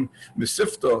certain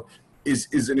mesivta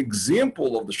is an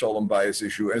example of the shalom bias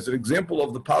issue, as an example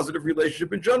of the positive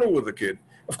relationship in general with the kid.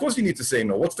 Of course you need to say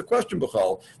no. What's the question,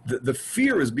 Bechal? The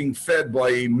fear is being fed by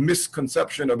a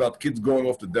misconception about kids going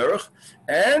off the derech,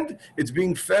 and it's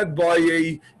being fed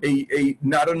by a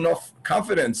not enough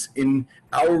confidence in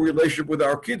our relationship with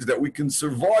our kids that we can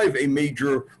survive a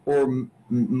major or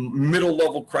middle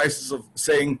level crisis of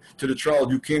saying to the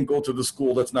child, you can't go to the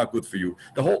school, that's not good for you.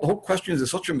 The whole question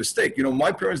is such a mistake. You know,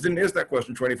 my parents didn't ask that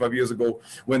question 25 years ago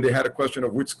when they had a question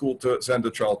of which school to send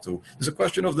a child to. There's a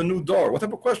question of the new door. What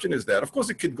type of question is that? Of course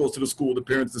the kid goes to the school, the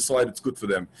parents decide it's good for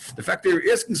them. The fact they're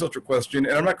asking such a question,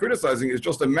 and I'm not criticizing, is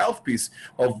just a mouthpiece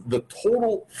of the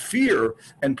total fear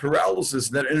and paralysis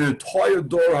that an entire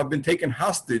door have been taken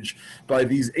hostage by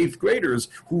these 8th graders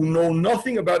who know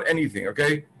nothing about anything,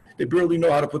 okay? They barely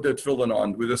know how to put their tefillin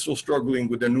on. They're still struggling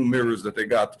with their new mirrors that they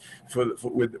got with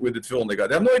the tefillin they got.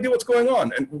 They have no idea what's going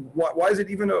on. And why is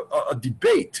it even a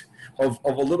debate of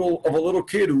a little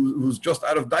kid who's just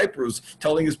out of diapers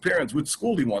telling his parents which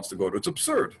school he wants to go to? It's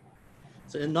absurd.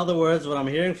 So in other words, what I'm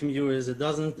hearing from you is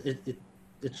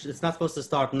it's not supposed to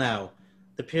start now.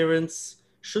 The parents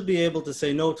should be able to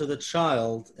say no to the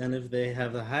child, and if they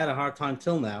have had a hard time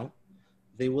till now,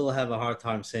 they will have a hard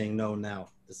time saying no now.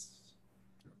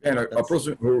 And a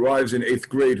person who arrives in 8th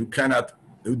grade who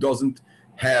doesn't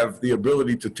have the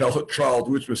ability to tell a child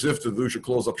which mesivta to do should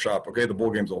close up shop. Okay, the ball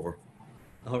game's over.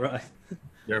 All right.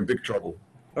 They're in big trouble.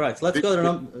 All right, so let's go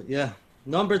to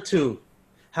number 2.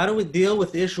 How do we deal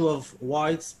with the issue of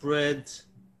widespread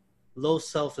low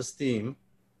self-esteem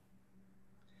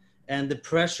and the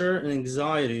pressure and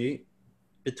anxiety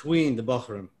between the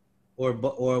Bachrim or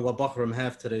what Bachrim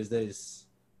have today's days?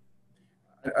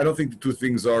 I don't think the two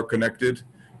things are connected.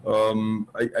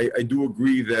 I do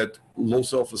agree that low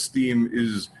self-esteem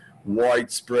is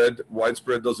widespread.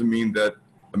 Widespread doesn't mean that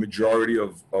a majority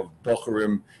of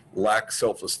Bachurim lack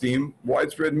self-esteem.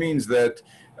 Widespread means that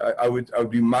I would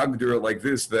be magdir like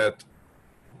this, that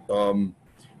the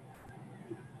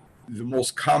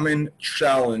most common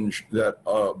challenge that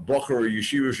a Bachur or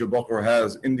yeshiva Bachur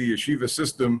has in the yeshiva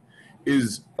system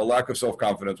is a lack of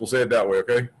self-confidence. We'll say it that way,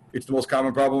 okay? It's the most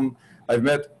common problem.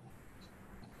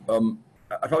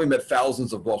 I probably met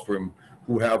thousands of Bachurim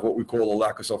who have what we call a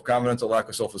lack of self-confidence, a lack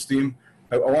of self-esteem.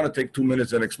 I want to take 2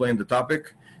 minutes and explain the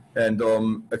topic and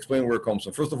explain where it comes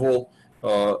from. First of all,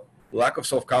 lack of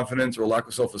self-confidence or lack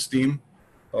of self-esteem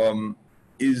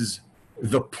is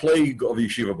the plague of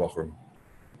yeshiva Bachurim.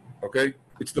 Okay?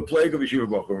 It's the plague of yeshiva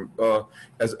Bachurim.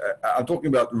 As I'm talking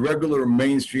about regular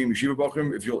mainstream yeshiva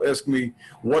Bachurim, if you'll ask me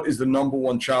what is the number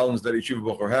one challenge that yeshiva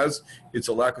Bachur has, it's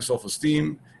a lack of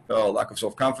self-esteem, lack of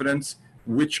self-confidence,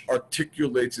 which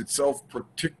articulates itself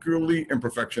particularly in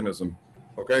perfectionism.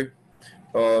 Okay?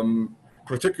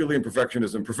 Particularly in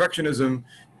perfectionism. Perfectionism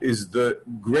is the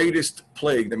greatest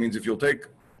plague. That means if you'll take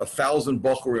 1,000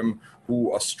 Bachurim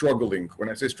who are struggling, when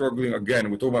I say struggling,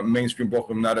 again, we're talking about mainstream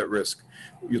Bachurim not at risk.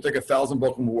 You take 1,000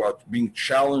 Bachurim who are being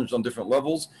challenged on different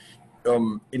levels.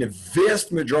 in a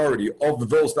vast majority of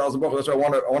those 1,000 bachur, that's why I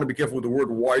want to be careful with the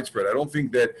word widespread. I don't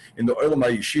think that in the Olam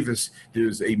HaYeshivas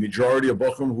there's a majority of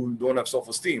bachrim who don't have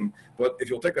self-esteem. But if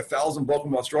you'll take 1,000 bachrim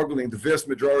who are struggling, the vast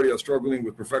majority are struggling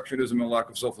with perfectionism and lack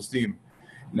of self-esteem.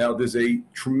 Now, there's a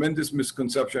tremendous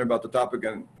misconception about the topic,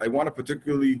 and I want to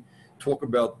particularly talk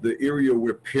about the area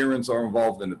where parents are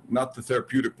involved in it, not the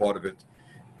therapeutic part of it.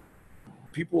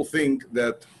 People think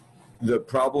that the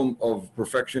problem of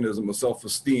perfectionism or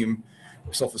self-esteem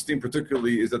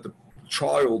particularly, is that the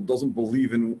child doesn't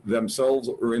believe in themselves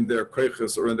or in their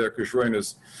koiches or in their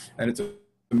kishroinus, and it's a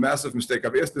massive mistake.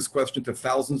 I've asked this question to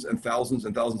thousands and thousands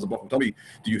and thousands of bachrim. Tell me,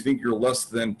 do you think you're less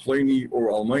than Pliny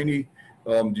or Almaini?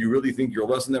 Do you really think you're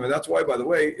less than them? And that's why, by the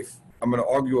way, if I'm going to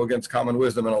argue against common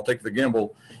wisdom, and I'll take the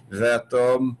gamble, that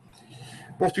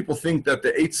most people think that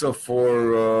the eitzah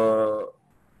for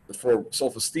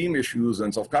self-esteem issues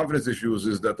and self-confidence issues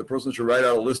is that the person should write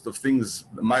out a list of things,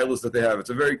 milas that they have. It's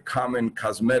a very common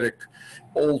cosmetic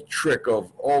old trick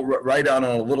of write down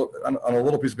on a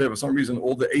little piece of paper. For some reason,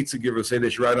 all the eitzah givers say they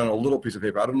should write on a little piece of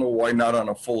paper. I don't know why not on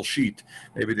a full sheet.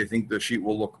 Maybe they think the sheet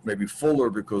will look maybe fuller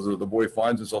because the boy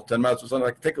finds himself 10 minutes or something.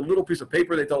 Like, take a little piece of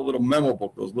paper. They tell a little memo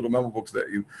book. Those little memo books that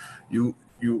you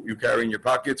carry in your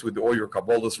pockets with all your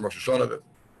kabbalas from Rosh Hashanah. That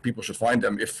people should find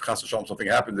them. If Chas Hashem something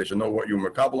happens, they should know what you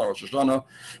merkabel on Rosh Hashanah,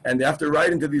 and they have to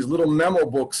write into these little memo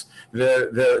books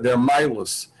their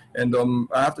milas. And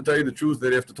I have to tell you the truth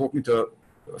that after talking to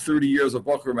 30 years of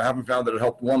bachrim, I haven't found that it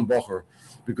helped one bachur,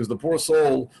 because the poor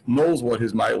soul knows what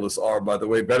his milas are, by the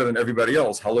way, better than everybody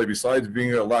else. Halay, besides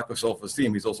being a lack of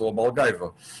self-esteem, he's also a bal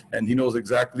gaiva, and he knows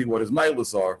exactly what his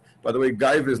milas are. By the way,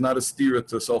 gaiva is not a steer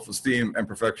to self-esteem and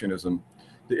perfectionism.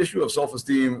 The issue of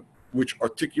self-esteem, which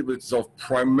articulates itself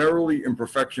primarily in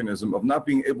perfectionism, of not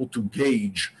being able to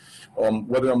gauge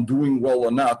whether I'm doing well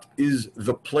or not, is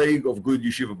the plague of good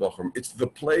yeshiva bachrim. It's the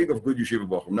plague of good yeshiva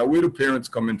bachrim. Now, where do parents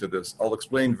come into this? I'll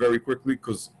explain very quickly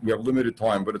because we have limited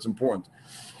time, but it's important.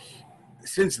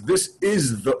 Since this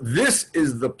is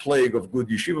the plague of good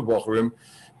yeshiva bachrim,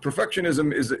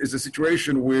 perfectionism is a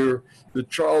situation where the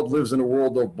child lives in a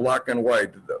world of black and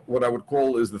white. What I would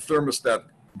call is the thermostat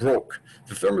broke.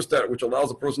 The thermostat, which allows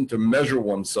a person to measure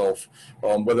oneself,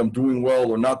 whether I'm doing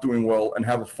well or not doing well, and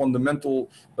have a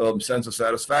fundamental sense of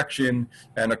satisfaction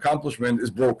and accomplishment, is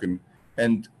broken.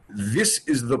 And this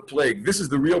is the plague. This is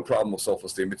the real problem of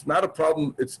self-esteem. It's not a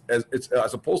problem. It's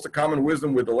as opposed to common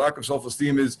wisdom, where the lack of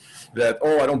self-esteem is that,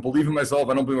 oh, I don't believe in myself.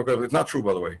 I don't believe in myself. It's not true,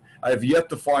 by the way. I have yet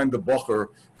to find the bacher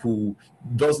who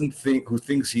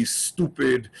thinks he's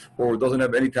stupid or doesn't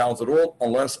have any talents at all,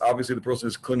 unless obviously the person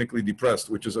is clinically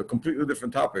depressed, which is a completely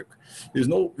different topic. There's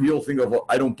no real thing of,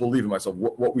 I don't believe in myself.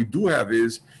 What we do have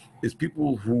is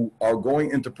people who are going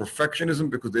into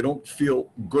perfectionism because they don't feel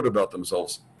good about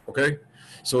themselves. Okay?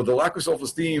 So the lack of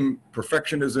self-esteem,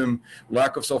 perfectionism,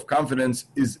 lack of self-confidence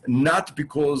is not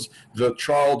because the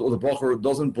child or the bacher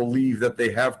doesn't believe that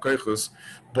they have koiches,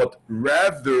 but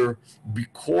rather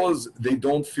because they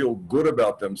don't feel good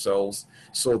about themselves.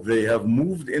 So they have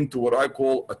moved into what I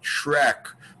call a track,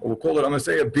 or we'll call it, I'm going to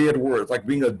say a bad word, like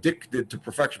being addicted to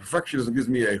perfection. Perfectionism gives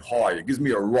me a high, it gives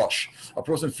me a rush. A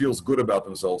person feels good about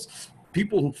themselves.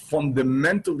 People who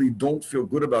fundamentally don't feel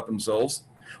good about themselves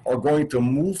are going to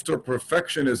move to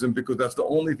perfectionism because that's the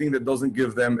only thing that doesn't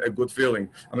give them a good feeling.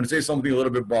 I'm going to say something a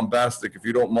little bit bombastic, if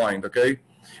you don't mind, okay?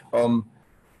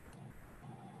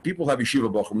 People have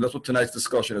yeshiva bachrim. That's what tonight's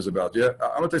discussion is about, yeah?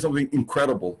 I'm going to tell you something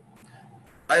incredible.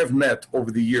 I have met,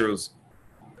 over the years,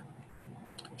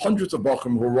 hundreds of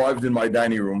bachrim who arrived in my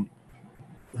dining room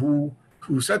who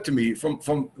said to me,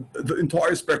 from the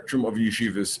entire spectrum of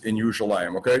yeshivas in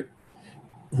Yerushalayim, okay?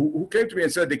 Who came to me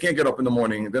and said they can't get up in the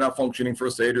morning, they're not functioning for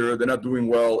a seder, they're not doing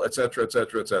well, etc.,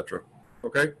 etc., etc.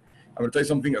 Okay? I'm going to tell you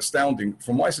something astounding.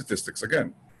 From my statistics,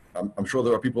 again, I'm sure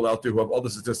there are people out there who have other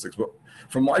statistics, but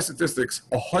from my statistics,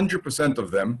 100%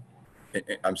 of them,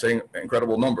 I'm saying an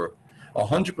incredible number,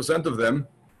 100% of them,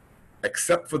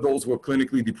 except for those who are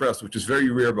clinically depressed, which is very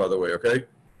rare, by the way, okay?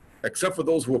 Except for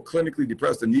those who are clinically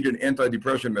depressed and needed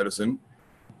anti-depression medicine,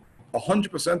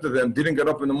 100% of them didn't get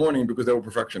up in the morning because they were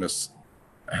perfectionists.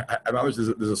 There's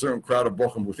a certain crowd of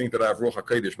bochum who think that I have Ruach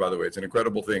HaKodesh, by the way. It's an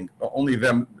incredible thing. Only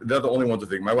them, they're the only ones who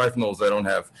think. My wife knows I don't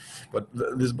have. But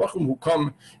there's bochum who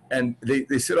come and they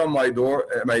sit on my door,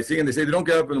 my thing, and they say they don't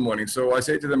get up in the morning. So I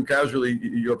say to them casually,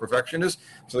 you're a perfectionist?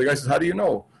 So the guy says, how do you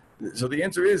know? So the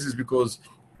answer is because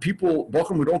people,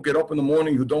 bochum who don't get up in the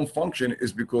morning, who don't function,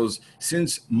 is because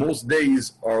since most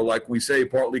days are, like we say,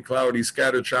 partly cloudy,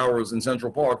 scattered showers in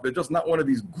Central Park, they're just not one of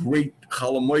these great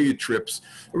Chalamoyed trips.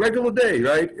 A regular day,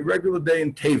 right? A regular day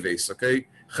in Teves, okay?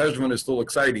 Cheshvan is still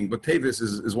exciting, but Tevis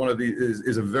is one of the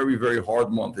is a very, very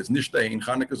hard month. It's Nishtein,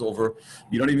 Chanukah is over.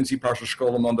 You don't even see Parsha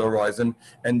Shkolim on the horizon.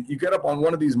 And you get up on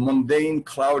one of these mundane,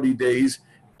 cloudy days,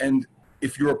 and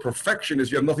if you're a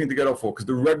perfectionist, you have nothing to get up for because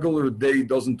the regular day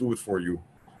doesn't do it for you.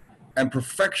 And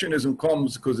perfectionism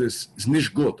comes because it's nish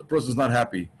good. The person's not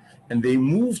happy. And they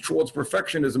move towards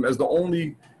perfectionism as the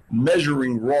only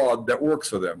measuring rod that works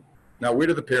for them. Now, where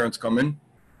do the parents come in?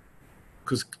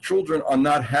 Because children are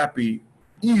not happy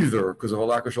either because of a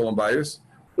lack of shalom bias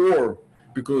or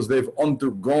because they've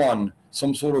undergone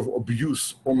some sort of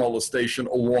abuse or molestation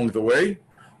along the way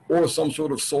or some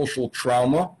sort of social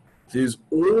trauma. There's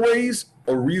always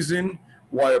a reason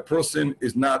why a person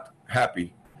is not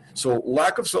happy. So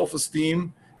lack of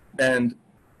self-esteem and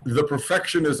the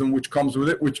perfectionism which comes with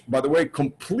it, which, by the way,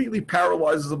 completely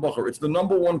paralyzes a bacher. It's the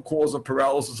number one cause of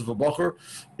paralysis of a bacher.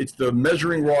 It's the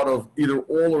measuring rod of either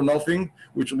all or nothing,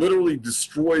 which literally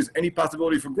destroys any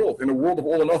possibility for growth. In a world of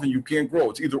all or nothing, you can't grow.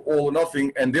 It's either all or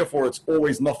nothing, and therefore it's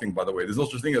always nothing, by the way. There's no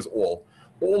such thing as all.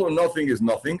 All or nothing is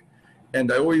nothing. And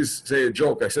I always say a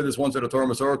joke. I said this once at a Torah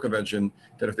Masorah convention,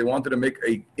 that if they wanted to make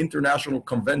an international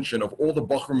convention of all the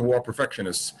Bachrim who are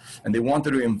perfectionists, and they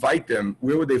wanted to invite them,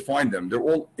 where would they find them? They're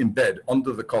all in bed,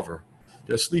 under the cover.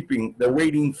 They're sleeping. They're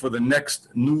waiting for the next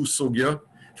new sugya,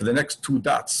 for the next two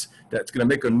dots. That's going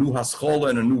to make a new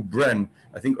haskola and a new bren.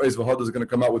 I think Oz Vahad is going to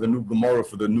come out with a new Gemara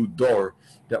for the new door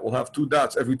that will have two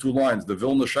dots every two lines. The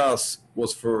Vilna Shas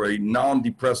was for a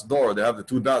non-depressed door. They have the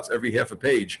two dots every half a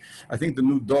page. I think the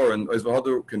new door, and Oz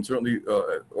Vahad can certainly,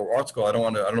 or Art School, I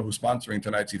don't know who's sponsoring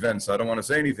tonight's event, so I don't want to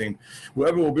say anything.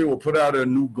 Whoever will be will put out a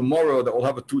new Gemara that will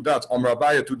have a two dots. Amr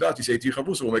Abaya, two dots. You say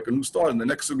Tichavusa, we'll make a new star. And the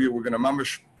next sugya, we're going to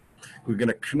mamish. We're going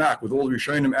to knack with all the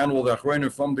Rishonim and all the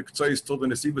Achronim from the K'tzais till the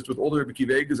Nesibis with all the Rebbe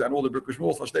Kiva Eges and all the Birkush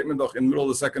Shmuel for statement in the middle of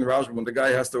the second Rashba when the guy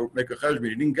has to make a cheshbon.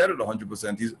 He didn't get it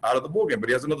 100%. He's out of the ballgame, but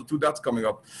he has another two dots coming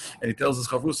up. And he tells his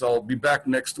Chavrus, I'll be back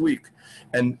next week.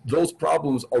 And those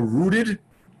problems are rooted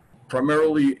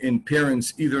primarily in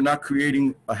parents either not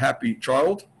creating a happy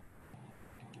child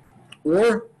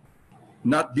or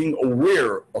not being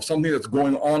aware of something that's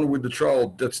going on with the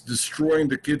child that's destroying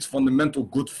the kid's fundamental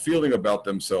good feeling about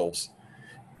themselves.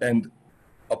 And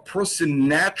a person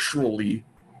naturally,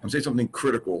 I'm saying something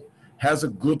critical, has a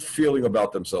good feeling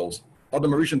about themselves. Adam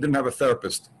Arishan didn't have a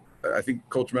therapist. I think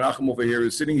Coach Menachem over here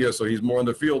is sitting here, so he's more in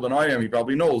the field than I am. He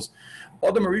probably knows.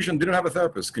 Adam Arishan didn't have a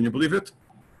therapist. Can you believe it?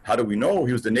 How do we know?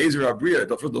 He was the Nezer Abriya. It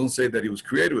doesn't say that he was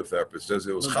created with a therapist. It says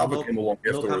it was Chava came along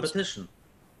afterwards. No competition.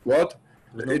 What?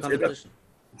 No competition.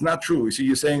 It's not true. You see,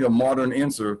 you're saying a modern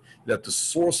answer that the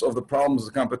source of the problem is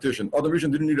the competition. Other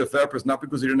Rishon didn't need a therapist, not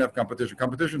because he didn't have competition.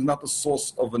 Competition is not the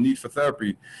source of the need for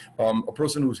therapy. A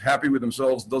person who's happy with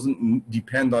themselves doesn't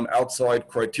depend on outside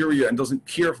criteria and doesn't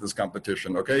care for this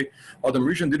competition, okay? Adam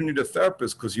Rishon didn't need a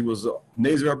therapist because he was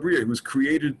Nezer Abriya, who was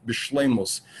created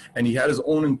b'shleimus, and he had his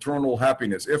own internal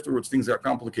happiness. Afterwards, things got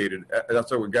complicated.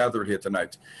 That's why we're gathered here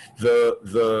tonight.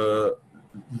 The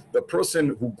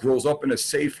person who grows up in a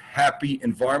safe, happy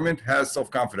environment has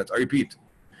self-confidence. I repeat,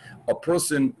 a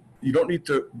person, you don't need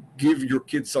to give your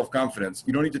kids self-confidence.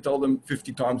 You don't need to tell them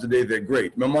 50 times a day they're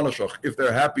great. If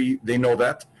they're happy, they know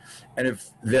that. And if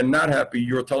they're not happy,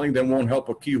 you're telling them won't help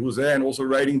a ki who's there and also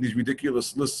writing these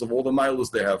ridiculous lists of all the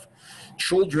miles they have.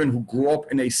 Children who grow up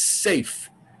in a safe,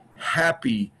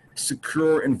 happy,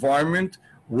 secure environment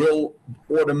will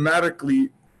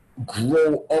automatically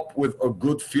grow up with a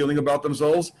good feeling about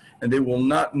themselves, and they will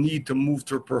not need to move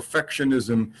to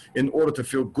perfectionism in order to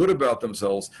feel good about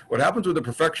themselves. What happens with the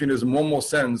perfectionism, one more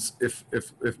sense, if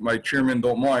my chairman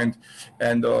don't mind,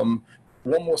 and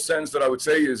one more sense that I would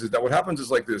say is that what happens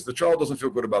is like this: the child doesn't feel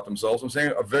good about themselves. I'm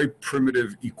saying a very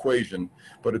primitive equation,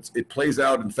 but it plays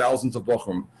out in thousands of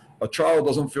bachrim. A child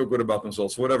doesn't feel good about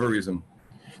themselves for whatever reason.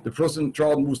 The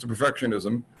child moves to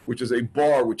perfectionism, which is a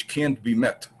bar which can't be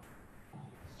met.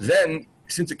 Then,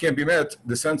 since it can't be met,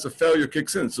 the sense of failure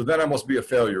kicks in. So then I must be a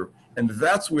failure. And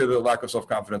that's where the lack of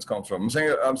self-confidence comes from.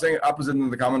 I'm saying opposite in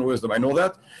the common wisdom. I know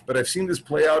that, but I've seen this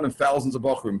play out in thousands of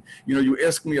bachrim. You know, you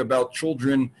ask me about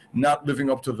children not living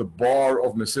up to the bar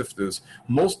of mesiftas.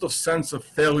 Most of sense of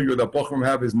failure that bachrim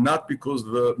have is not because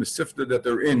the mesifta that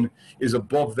they're in is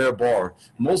above their bar.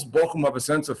 Most bachrim have a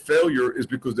sense of failure is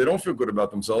because they don't feel good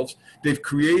about themselves. They've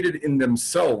created in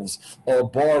themselves a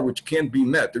bar which can't be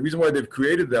met. The reason why they've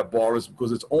created that bar is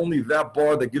because it's only that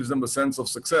bar that gives them a sense of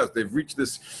success. They've reached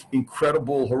this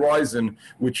incredible horizon,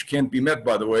 which can't be met,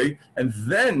 by the way. And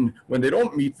then when they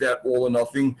don't meet that all or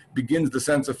nothing, begins the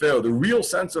sense of failure. The real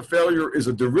sense of failure is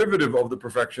a derivative of the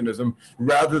perfectionism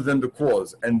rather than the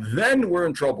cause. And then we're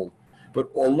in trouble. But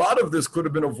a lot of this could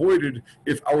have been avoided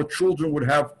if our children would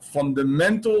have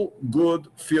fundamental good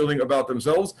feeling about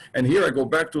themselves. And here I go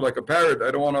back to like a parrot.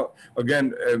 I don't want to,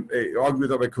 again, argue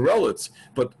with Rabbi Karelitz,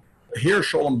 but here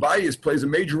Shalom Bayis plays a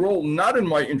major role, not in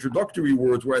my introductory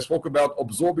words where I spoke about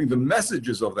absorbing the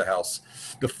messages of the house,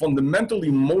 the fundamental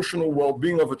emotional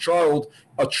well-being of a child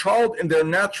in their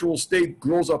natural state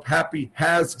grows up happy,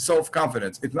 has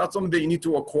self-confidence. It's not something that you need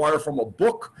to acquire from a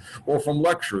book or from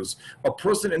lectures. A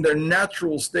person in their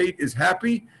natural state is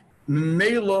happy.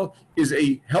 Mela is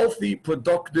a healthy,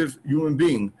 productive human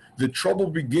being. The trouble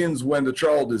begins when the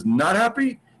child is not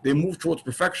happy. They move towards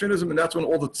perfectionism, and that's when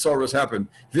all the tsaras happen.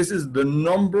 This is the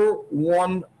number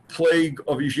one plague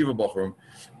of Yeshiva Bochurim.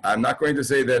 I'm not going to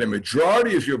say that a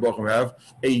majority of Yeshiva Bochurim have.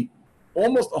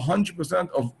 Almost 100%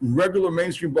 of regular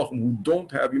mainstream Bochurim who don't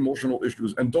have emotional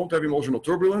issues and don't have emotional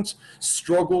turbulence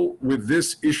struggle with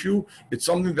this issue. It's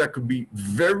something that could be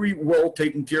very well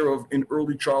taken care of in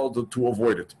early childhood to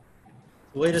avoid it.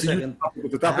 Wait a second.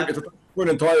 It's a topic for an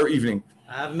entire evening.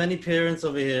 I have many parents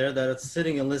over here that are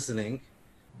sitting and listening.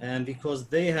 And because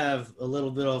they have a little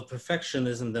bit of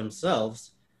perfectionism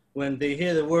themselves, when they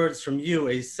hear the words from you,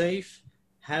 a safe,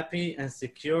 happy, and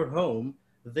secure home,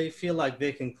 they feel like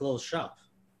they can close shop.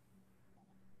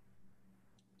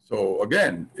 So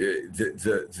again,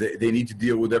 they need to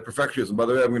deal with their perfectionism. By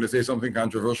the way, I'm going to say something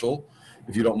controversial,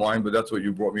 if you don't mind, but that's what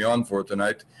you brought me on for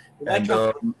tonight. And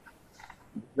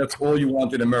that's all you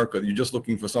want in America. You're just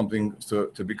looking for something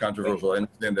to be controversial. I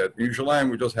understand that. In Yerushalayim,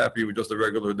 we're just happy with just a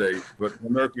regular day. But in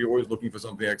America, you're always looking for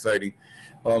something exciting.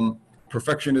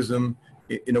 Perfectionism,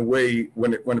 in a way,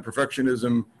 when a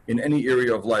perfectionism in any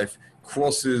area of life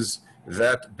crosses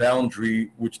that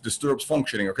boundary which disturbs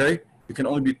functioning, okay? It can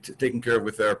only be taken care of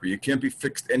with therapy. It can't be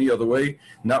fixed any other way,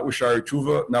 not with Shari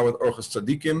Tshuva, not with Orchas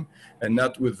Tzadikim, and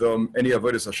not with any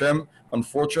Avodas Hashem.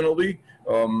 Unfortunately,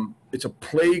 it's a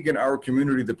plague in our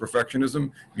community, the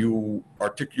perfectionism. You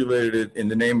articulated it in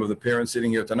the name of the parents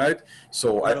sitting here tonight.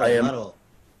 So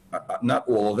not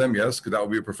all of them, yes, because that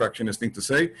would be a perfectionist thing to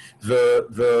say.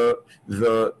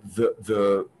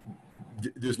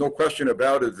 There's no question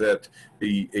about it that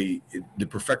the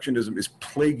perfectionism is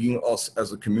plaguing us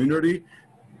as a community.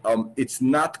 It's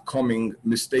not coming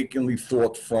mistakenly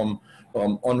thought from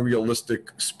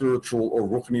unrealistic spiritual or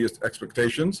ruchniist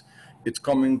expectations. It's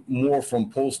coming more from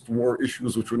post-war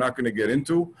issues, which we're not going to get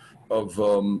into, of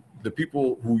the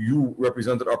people who you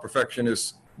represented are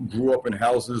perfectionists grew up in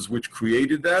houses which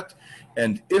created that.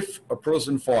 And if a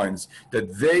person finds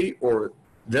that they or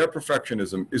their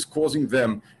perfectionism is causing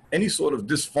them any sort of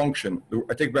dysfunction,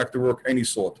 I take back the word any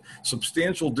sort,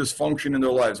 substantial dysfunction in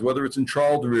their lives, whether it's in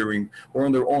child rearing or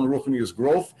in their own ruchnius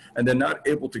growth, and they're not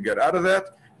able to get out of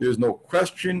that, there's no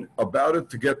question about it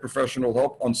to get professional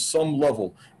help on some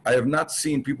level. I have not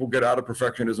seen people get out of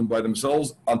perfectionism by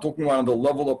themselves. I'm talking about on the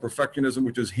level of perfectionism,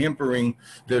 which is hampering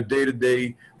their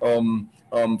day-to-day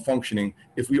functioning.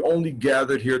 If we only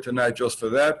gathered here tonight just for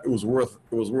that, it was worth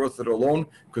it alone,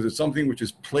 because it's something which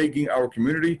is plaguing our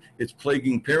community. It's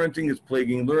plaguing parenting. It's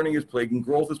plaguing learning. It's plaguing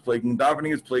growth. It's plaguing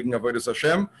davening. It's plaguing avodas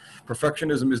Hashem.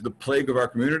 Perfectionism is the plague of our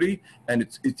community, and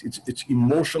it's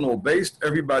emotional based.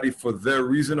 Everybody for their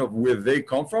reason of where they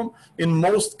come from. In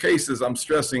most cases, I'm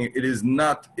stressing, it is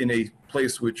not in a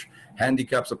place which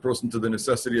handicaps a person to the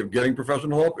necessity of getting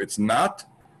professional help. It's not,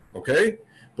 okay?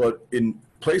 But in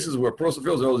places where a person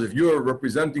feels, if you're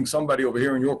representing somebody over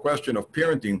here in your question of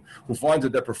parenting who finds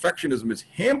that perfectionism is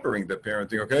hampering their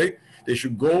parenting, okay, they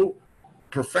should go.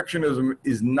 Perfectionism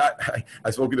is not,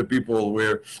 I've spoken to people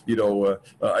where,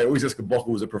 I always ask a Bach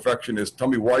who's a perfectionist, tell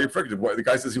me why you're perfectionist. Why? The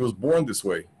guy says he was born this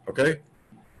way, okay?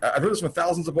 I've heard this from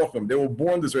thousands of Bachim. They were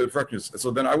born this way, the perfectionists.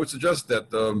 So then I would suggest that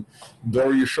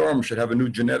Dor Yesharm should have a new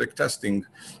genetic testing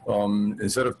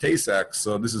instead of Tay-Sachs.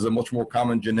 This is a much more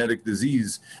common genetic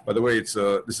disease. By the way, this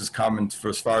is common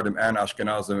for Sephardim and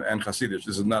Ashkenazim and Hasidish.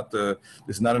 This is not an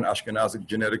Ashkenazic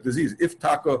genetic disease. If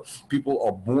Taka people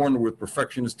are born with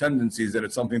perfectionist tendencies, then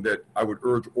it's something that I would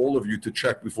urge all of you to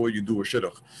check before you do a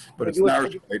shidduch. But it's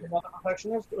not.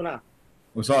 Perfectionist or not?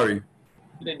 I'm sorry.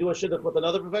 Did they do a shidduch with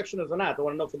another perfectionist or not? I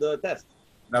want to know for the test.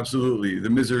 Absolutely, the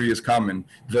misery is common.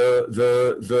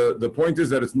 The point is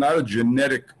that it's not a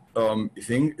genetic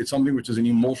thing. It's something which is an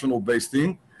emotional based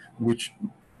thing, which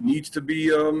needs to be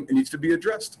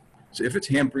addressed. So if it's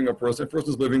hampering a person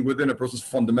is living within, a person's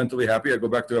fundamentally happy. I go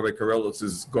back to Rabbi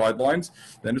Karelitz's guidelines.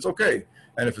 Then it's okay.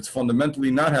 And if it's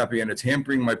fundamentally not happy and it's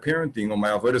hampering my parenting or my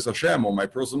avodas Hashem or my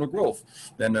personal growth,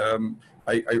 then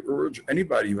I urge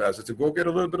anybody who has it to go get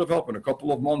a little bit of help. In a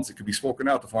couple of months, it could be spoken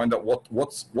out to find out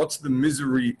what's the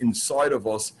misery inside of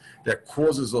us that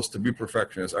causes us to be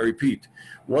perfectionists. I repeat,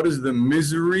 what is the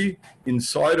misery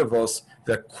inside of us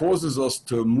that causes us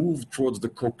to move towards the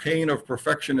cocaine of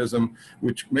perfectionism,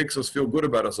 which makes us feel good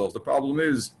about ourselves? The problem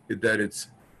is that it's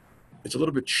a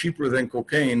little bit cheaper than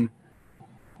cocaine,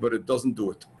 but it doesn't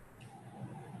do it.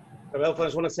 I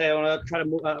just want to say, I want to try to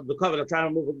move the cover. I'm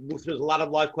trying to move through. There's a lot of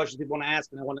live questions people want to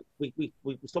ask, and I want to, we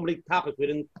so many topics we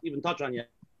didn't even touch on yet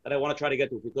that I want to try to get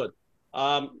to if we could.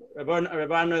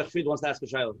 Rabbi Fried wants to ask a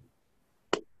shayla.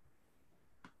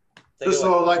 First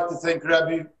of all, I would like to thank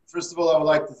Rabbi. First of all, I would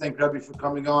like to thank Rabbi for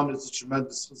coming on. It's a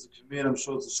tremendous chizuk for me, and I'm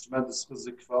sure it's a tremendous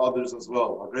chizuk for others as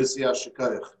well.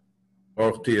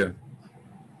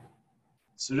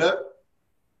 So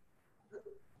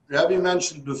Rabbi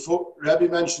mentioned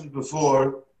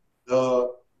before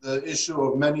the issue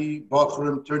of many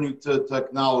Bachurim turning to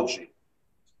technology.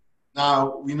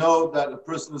 Now, we know that a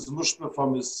person is mushpa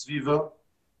from his sviva,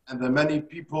 and there are many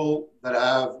people that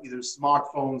have either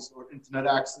smartphones or internet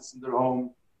access in their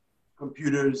home,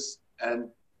 computers, and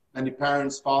many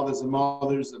parents, fathers and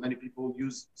mothers, and many people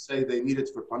say they need it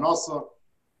for panasa,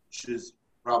 which is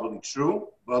probably true,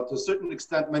 but to a certain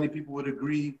extent, many people would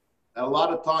agree that a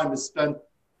lot of time is spent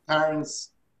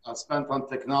on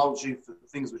technology for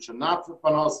things which are not for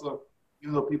panasa,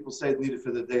 even though people say they need it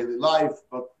for their daily life,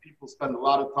 but people spend a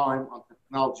lot of time on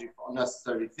technology for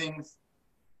unnecessary things.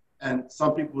 And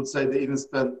some people would say they even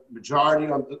spend majority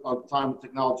of the time with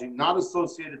technology not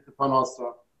associated to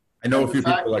panasa. I know a few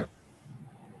people like.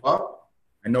 What?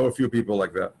 I know a few people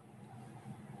like that.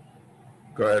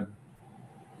 Go ahead.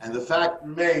 And the fact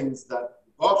remains that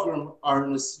Bachurim are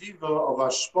in a sviva of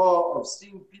ashpa, of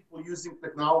seeing people using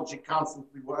technology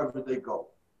constantly wherever they go.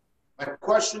 My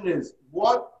question is,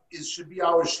 should be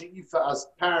our she'ifa as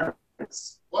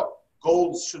parents? What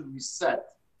goals should we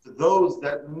set for those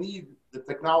that need the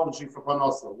technology for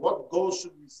panasa? What goals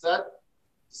should we set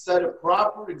to set a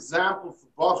proper example for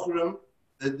Bachurim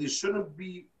that they shouldn't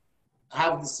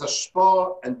have this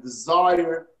ashpa and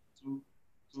desire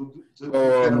to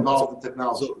get involved in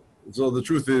technology? So the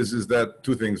truth is that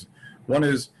two things. One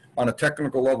is on a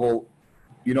technical level,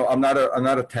 I'm not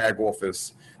a tag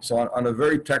office. So on a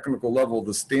very technical level,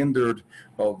 the standard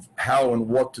of how and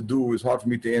what to do is hard for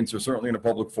me to answer, certainly in a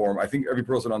public forum. I think every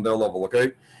person on their level,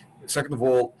 okay? Second of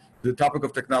all, the topic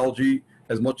of technology,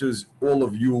 as much as all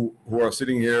of you who are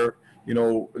sitting here,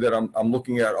 that I'm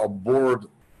looking at are bored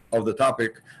of the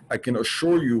topic, I can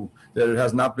assure you that it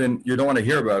has not been, you don't want to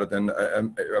hear about it. And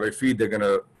Rabbi Fried,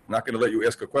 they're not going to let you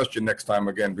ask a question next time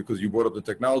again because you brought up the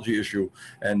technology issue.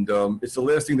 And it's the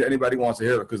last thing that anybody wants to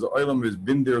hear because the Olam has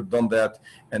been there, done that,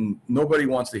 and nobody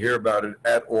wants to hear about it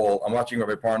at all. I'm watching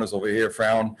Rabbi Parnas over here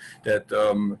frown that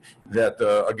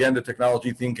again, the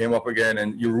technology thing came up again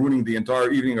and you're ruining the entire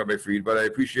evening, Rabbi Fried. But I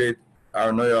appreciate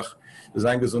our Noach,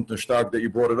 Sein Gesund und Stark, that you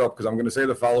brought it up because I'm going to say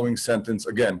the following sentence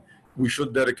again. We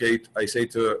should dedicate, I say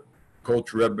to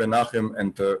Coach Reb Menachem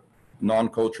and to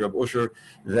non-coach Reb Usher,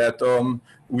 that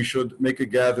we should make a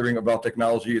gathering about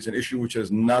technology. It's an issue which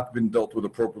has not been dealt with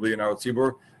appropriately in our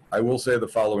tzibur. I will say the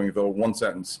following, though, one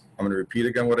sentence. I'm going to repeat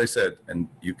again what I said, and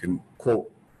you can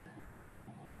quote.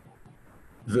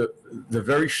 The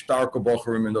very stark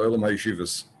Bachurim in the Olam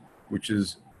HaYeshivas, which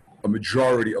is a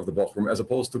majority of the Bachurim, as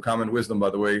opposed to common wisdom, by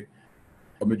the way,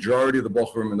 a majority of the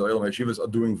Bachurim in the Olam HaYeshivas are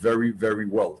doing very, very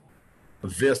well. A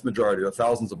vast majority, the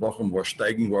thousands of Bachrim who are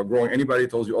steiging, who are growing. Anybody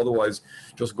tells you otherwise,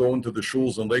 just go into the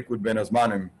shuls in Lakewood Ben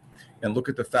Azmanim and look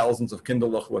at the thousands of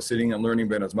Kinderlach who are sitting and learning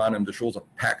Ben Azmanim. The shuls are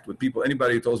packed with people.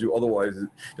 Anybody who tells you otherwise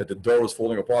that the door is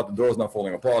falling apart, the door is not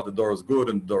falling apart, the door is good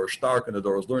and the door is stark and the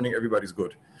door is learning, everybody's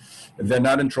good. And they're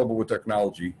not in trouble with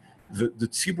technology. The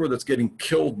tzibur that's getting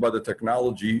killed by the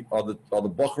technology are the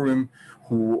Bachrim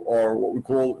who are what we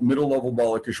call middle-level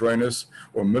Bala Kishreines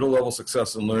or middle-level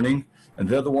success in learning. And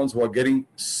they're the ones who are getting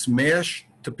smashed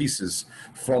to pieces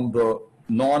from the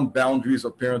non-boundaries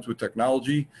of parents with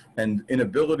technology and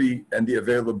inability and the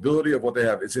availability of what they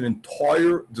have. It's an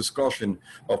entire discussion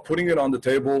of putting it on the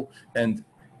table. And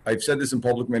I've said this in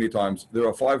public many times. There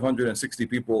are 560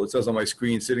 people, it says on my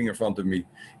screen, sitting in front of me.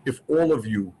 If all of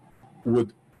you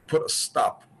would put a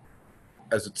stop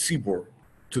as a tzibur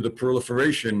to the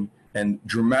proliferation and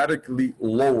dramatically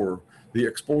lower the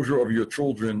exposure of your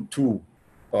children to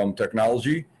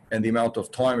technology and the amount of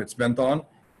time it's spent on.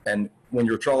 And when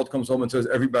your child comes home and says,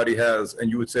 everybody has, and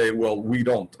you would say, well, we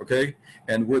don't, okay?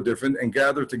 And we're different, and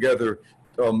gather together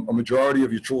a majority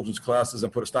of your children's classes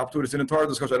and put a stop to it. It's an entire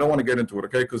discussion. I don't want to get into it,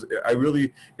 okay? Because I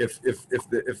really, if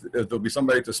there'll be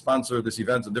somebody to sponsor this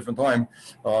event at a different time,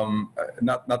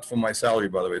 not for my salary,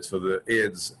 by the way, it's for the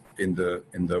ads in the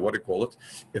what do you call it?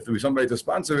 If there be somebody to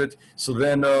sponsor it, so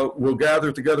then we'll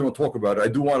gather together and talk about it. I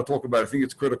do want to talk about it. I think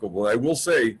it's critical, but I will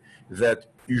say that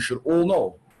you should all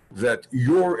know that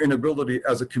your inability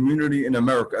as a community in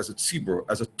America, as a tzibur,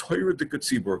 as a Torah dikat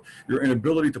tzibur, your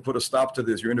inability to put a stop to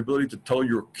this, your inability to tell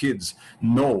your kids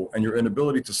no, and your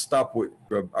inability to stop what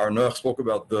Arnach spoke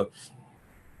about, the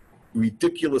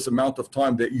ridiculous amount of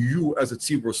time that you as a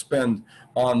tzibur spend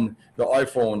on the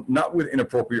iPhone, not with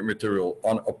inappropriate material,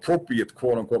 on appropriate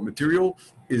quote-unquote material,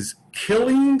 is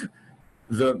killing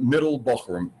the middle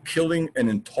Bachram, killing an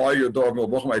entire Dar middle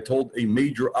Bachram. I told a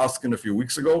major askin a few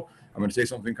weeks ago, I'm going to say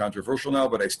something controversial now,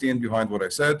 but I stand behind what I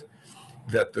said,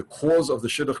 that the cause of the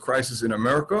shidduch crisis in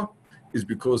America is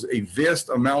because a vast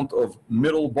amount of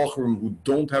middle Bachram who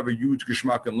don't have a huge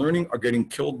geschmack in learning are getting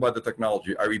killed by the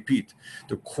technology. I repeat,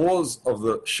 the cause of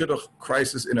the shidduch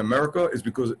crisis in America is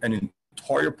because an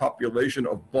entire population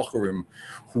of Bachrim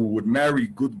who would marry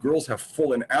good girls have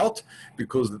fallen out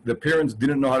because the parents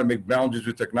didn't know how to make boundaries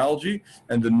with technology,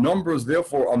 and the numbers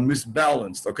therefore are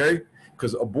misbalanced, okay?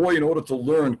 Because a boy, in order to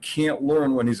learn, can't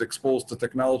learn when he's exposed to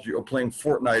technology or playing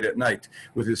Fortnite at night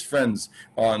with his friends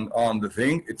on the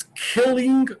thing. It's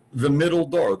killing the middle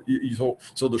door.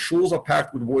 So the shuls are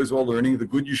packed with boys who are learning. The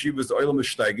good yeshivas, the oilam is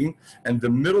steiging. And the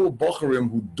middle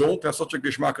bacharim who don't have such a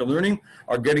geschmack of learning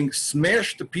are getting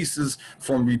smashed to pieces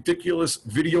from ridiculous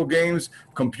video games,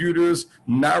 computers,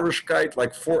 narishkeit,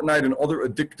 like Fortnite and other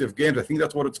addictive games. I think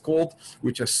that's what it's called,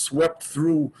 which has swept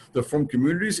through the frum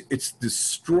communities. It's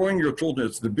destroying your children.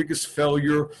 It's the biggest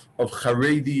failure of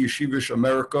Haredi Yeshivish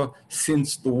America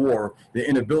since the war, the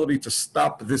inability to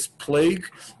stop this plague,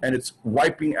 and it's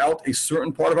wiping out a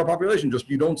certain part of our population. Just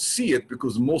you don't see it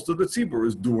because most of the tzibur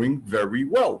is doing very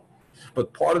well.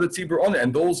 But part of the tzibur on it,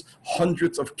 and those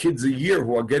hundreds of kids a year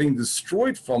who are getting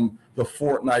destroyed from the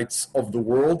Fortnites of the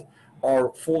world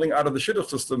are falling out of the shidduch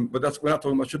system, but we're not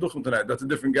talking about shidduchim tonight. That's a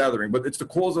different gathering. But it's the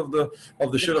cause of the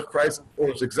shidduch crisis, or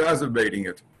it's exacerbating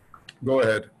it. Go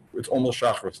ahead. It's almost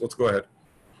Shachris. Let's go ahead.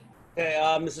 Okay,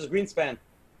 Mrs. Greenspan.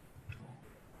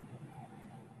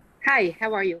 Hi,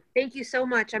 how are you? Thank you so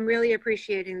much. I'm really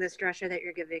appreciating this drasha that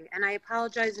you're giving. And I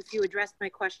apologize if you addressed my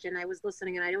question. I was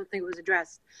listening and I don't think it was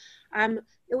addressed.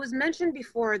 It was mentioned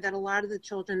before that a lot of the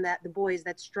children, the boys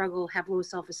that struggle have low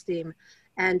self-esteem.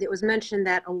 And it was mentioned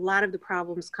that a lot of the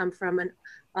problems come from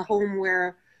a home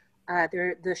where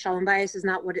the shalom bayis is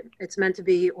not what it's meant to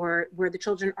be, or where the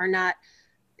children are not,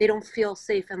 they don't feel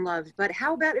safe and loved. But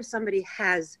how about if somebody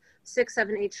has 6,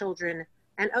 7, 8 children,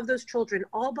 and of those children,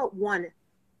 all but one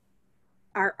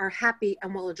are happy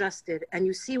and well-adjusted, and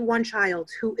you see one child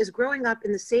who is growing up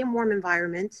in the same warm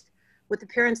environment with the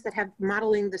parents that have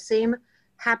modeling the same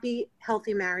happy,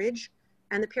 healthy marriage,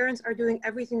 and the parents are doing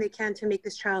everything they can to make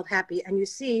this child happy, and you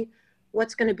see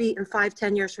what's going to be in 5,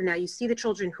 10 years from now. You see the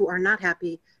children who are not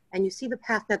happy, and you see the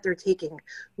path that they're taking.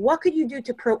 What could you do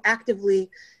to proactively,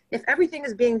 if everything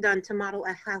is being done to model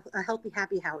a healthy,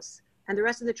 happy house, and the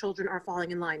rest of the children are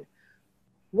falling in line,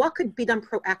 what could be done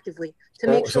proactively to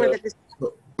make sure that this...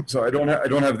 So I don't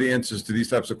have the answers to these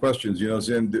types of questions. You know,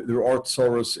 Zin, there are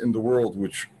tsaras in the world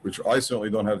which I certainly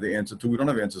don't have the answer to. We don't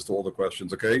have answers to all the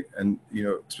questions, okay? And you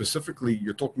know, specifically,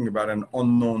 you're talking about an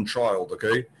unknown child,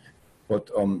 okay? But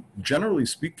generally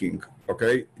speaking,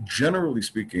 okay,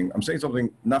 I'm saying something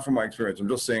not from my experience. I'm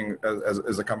just saying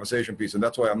as a conversation piece, and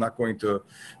that's why I'm not going to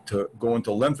go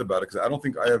into length about it, because I don't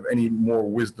think I have any more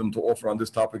wisdom to offer on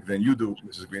this topic than you do,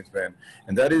 Mrs. Greenspan.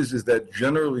 And that is that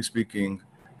generally speaking,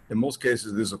 in most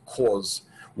cases, there's a cause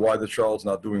why the child's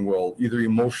not doing well, either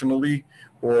emotionally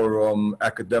or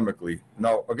academically.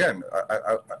 Now, again,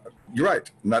 you're right.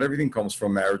 Not everything comes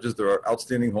from marriages. There are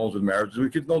outstanding homes with marriages where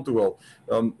kids don't do well.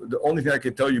 The only thing I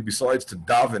can tell you, besides to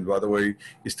daven, by the way,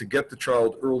 is to get the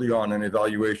child early on an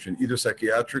evaluation, either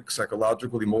psychiatric,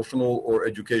 psychological, emotional, or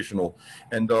educational.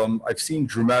 And I've seen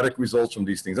dramatic results from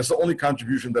these things. That's the only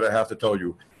contribution that I have to tell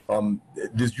you.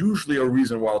 There's usually a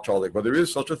reason why a child, but there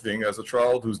is such a thing as a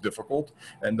child who's difficult,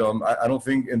 and I don't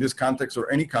think in this context or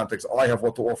any context I have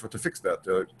what to offer to fix that.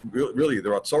 Really,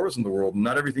 there are tsaras in the world, and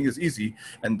not everything is easy,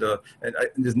 and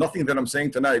there's nothing that I'm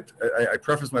saying tonight. I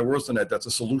preface my words tonight that's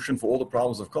a solution for all the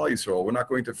problems of Klal Yisrael. We're not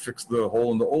going to fix the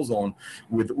hole in the ozone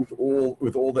with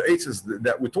all the aces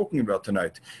that we're talking about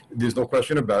tonight. There's no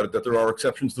question about it that there are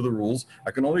exceptions to the rules.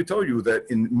 I can only tell you that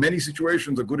in many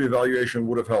situations a good evaluation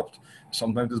would have helped.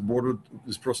 Sometimes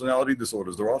there's personality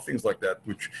disorders. There are things like that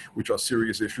which are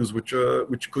serious issues which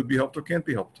could be helped or can't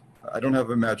be helped. I don't have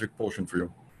a magic potion for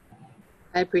you.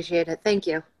 I appreciate it. Thank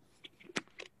you.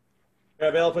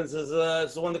 Rabbi Elephants, this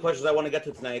is one of the questions I want to get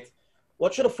to tonight.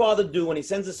 What should a father do when he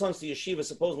sends his sons to yeshiva,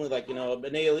 supposedly like, you know,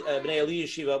 B'nai Eli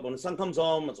yeshiva, when his son comes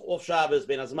home, it's off Shabbos,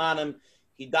 Ben Azmanim,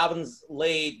 he davens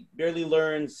late, barely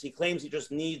learns, he claims he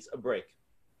just needs a break.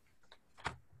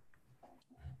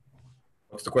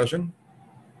 What's the question?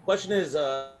 Question is,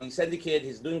 he sent the kid,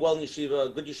 he's doing well in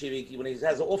yeshiva, good yeshiva. When he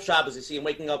has an off Shabbos, you see him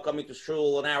waking up, coming to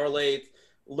shul an hour late,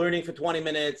 learning for 20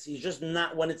 minutes. He's just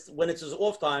not, when it's his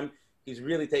off time, he's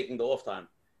really taking the off time.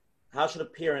 How should a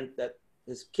parent that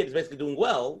his kid is basically doing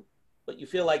well, but you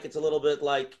feel like it's a little bit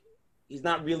like he's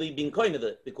not really being kind of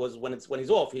it, because when he's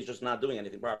off, he's just not doing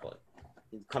anything properly.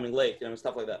 He's coming late, you know,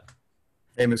 stuff like that.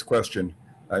 Famous question.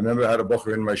 I remember I had a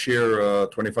bocher in my shir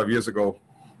 25 years ago.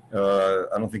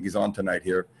 I don't think he's on tonight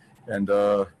here. And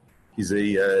he's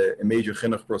a major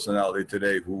chinuch personality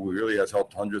today who really has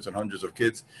helped hundreds and hundreds of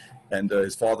kids. And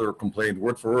his father complained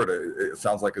word for word. It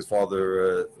sounds like his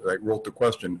father wrote the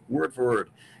question word for word.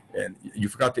 And you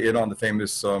forgot to add on the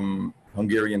famous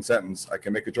Hungarian sentence. I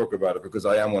can make a joke about it because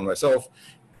I am one myself.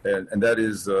 And that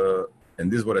is,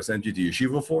 and this is what I sent you to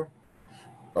yeshiva for.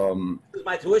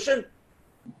 My tuition?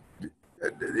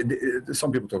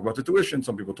 Some people talk about the tuition,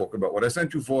 some people talk about what I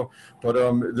sent you for, but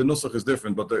the nusach is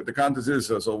different. But the context is,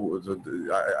 I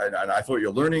thought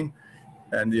you're learning,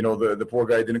 and you know, the poor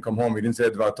guy didn't come home, he didn't say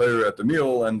Dvar Torah at the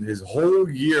meal, and his whole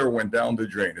year went down the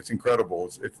drain. It's incredible.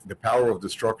 It's the power of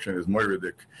destruction is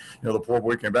moiridik. You know, the poor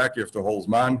boy came back after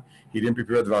Holzman, he didn't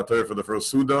prepare Dvar Torah for the first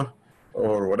Suda,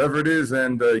 or whatever it is,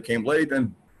 and he came late,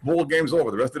 and ball game's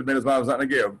over. The rest of the Ben Azman was not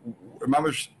negay.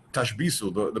 Mamish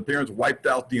Tashbisu, the parents wiped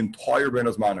out the entire Ben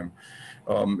Azmanim.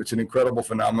 It's an incredible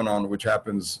phenomenon which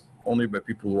happens only by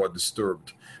people who are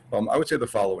disturbed. I would say the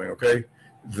following, okay?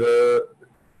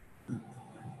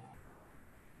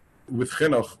 With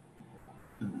chinuch,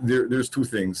 there's two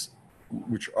things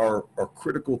which are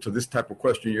critical to this type of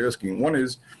question you're asking. One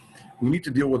is we need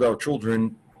to deal with our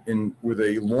children with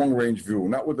a long-range view,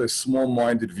 not with a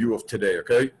small-minded view of today,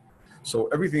 okay? So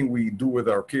everything we do with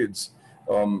our kids,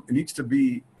 it needs to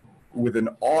be with an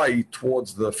eye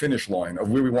towards the finish line of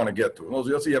where we want to get to.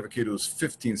 Let's say you have a kid who's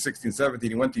 15, 16, 17,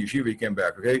 he went to yeshiva, he came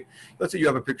back, okay? Let's say you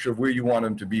have a picture of where you want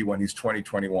him to be when he's 20,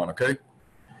 21, okay?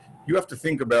 You have to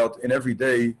think about in every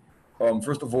day,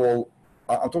 first of all,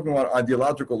 I'm talking about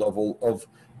ideological level of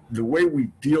the way we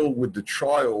deal with the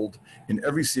child in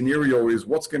every scenario is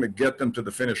what's going to get them to the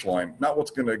finish line, not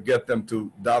what's going to get them to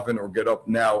daven or get up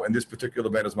now in this particular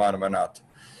Ben Azmanim or not.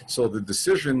 So the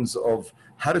decisions of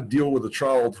how to deal with a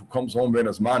child who comes home Ben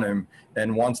Azmanim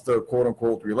and wants to quote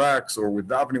unquote relax or with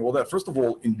davening, all that. First of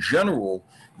all, in general,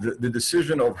 the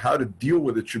decision of how to deal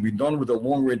with it should be done with a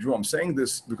long range view. I'm saying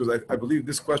this because I believe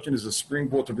this question is a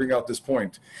springboard to bring out this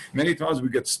point. Many times we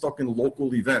get stuck in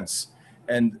local events.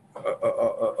 And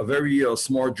a very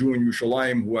smart Jew in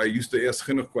Yerushalayim, who I used to ask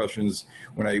chinuch questions,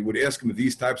 when I would ask him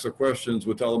these types of questions,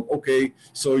 would tell him, okay,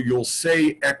 so you'll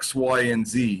say X, Y, and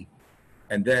Z,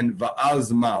 and then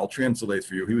va'azma, I'll translate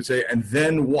for you. He would say, and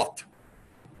then what?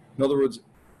 In other words,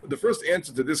 the first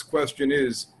answer to this question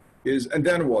is and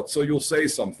then what? So you'll say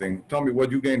something. Tell me what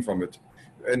you gain from it.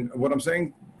 And what I'm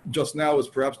saying just now is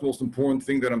perhaps the most important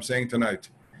thing that I'm saying tonight.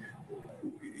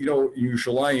 You know, in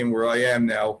Yerushalayim, where I am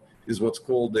now, is what's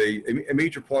called a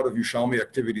major part of Yerushalmi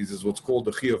activities is what's called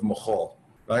the Chiyuv Machal,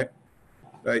 right?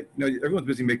 Right? You know, everyone's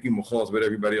busy making machals about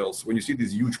everybody else. When you see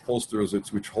these huge posters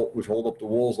which hold up the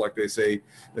walls, like they say,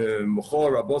 Machal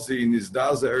Rabasi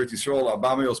Nizdaza Eretz Yisrael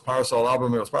Abameos Parasal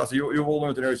Abameos Parasal. You've all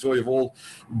learned in Eretz Yisrael. You've all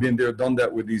been there, done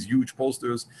that with these huge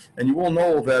posters, and you all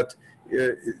know that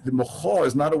the Machal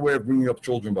is not a way of bringing up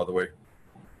children, by the way.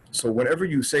 So whenever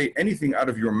you say anything out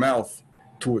of your mouth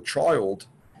to a child,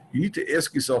 you need to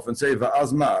ask yourself and say,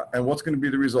 va'azma, and what's going to be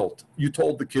the result? You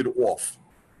told the kid off.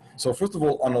 So first of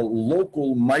all, on a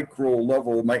local micro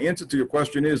level, my answer to your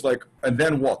question is like, and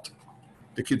then what?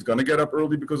 The kid's going to get up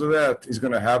early because of that. He's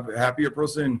going to have a happier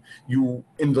person. You,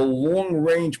 in the long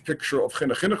range picture of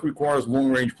chinuch, chinuch requires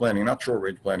long range planning, not short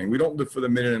range planning. We don't live for the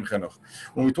minute in chinuch.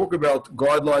 When we talk about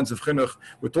guidelines of chinuch,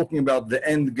 we're talking about the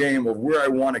end game of where I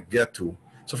want to get to.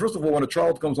 So first of all, when a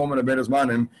child comes home in a Ben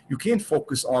Azmanim, you can't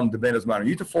focus on the Ben Azmanim.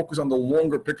 You need to focus on the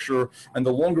longer picture and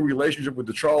the longer relationship with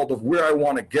the child of where I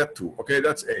want to get to. Okay,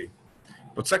 that's A.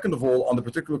 But second of all, on the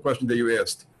particular question that you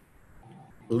asked,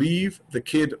 leave the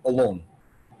kid alone.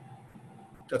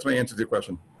 That's my answer to your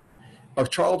question. A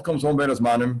child comes home Ben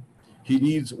Azmanim, he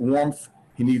needs warmth,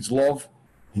 he needs love,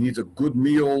 he needs a good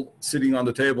meal sitting on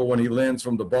the table when he lands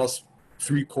from the bus,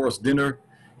 3-course dinner.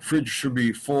 Fridge should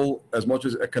be full as much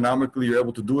as economically you're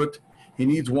able to do it. He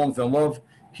needs warmth and love.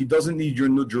 He doesn't need your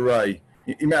nujurai.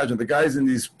 Imagine the guy's in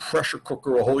these pressure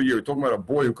cooker a whole year. We're talking about a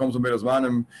boy who comes from Beis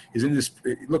Zmanim. He's in this.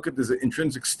 Look at this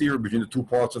intrinsic steer between the two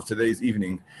parts of today's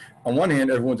evening. On one hand,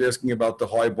 everyone's asking about the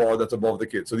high bar that's above the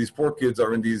kids. So these poor kids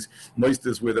are in these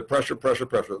moistus where the pressure.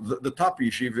 The top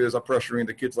yeshivas are pressuring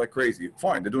the kids like crazy.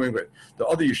 Fine, they're doing great. The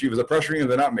other yeshivas are pressuring and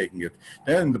they're not making it.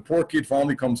 Then the poor kid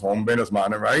finally comes home, Beis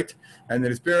Zmanim, right? And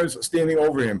then his parents are standing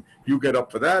over him. You get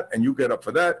up for that, and you get up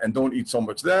for that, and don't eat so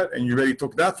much that, and you already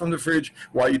took that from the fridge.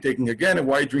 Why are you taking again? And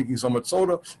why are you drinking so much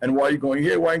soda? And why are you going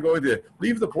here? Why are you going there?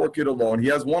 Leave the poor kid alone. He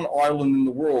has one island in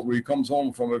the world where he comes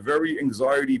home from a very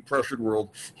anxiety-pressured world.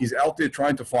 He's out there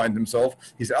trying to find himself.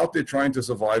 He's out there trying to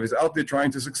survive. He's out there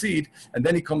trying to succeed. And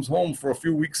then he comes home for a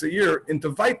few weeks a year into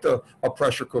Vita, a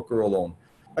pressure cooker alone.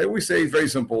 I always say it's very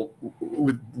simple.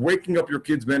 With waking up your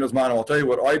kids, Beis Zmanim, I'll tell you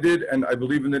what I did, and I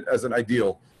believe in it as an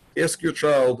ideal. Ask your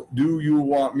child, do you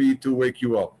want me to wake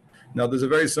you up? Now, there's a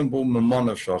very simple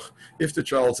mamanashach. If the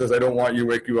child says, I don't want you to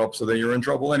wake you up, so then you're in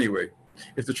trouble anyway.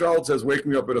 If the child says, wake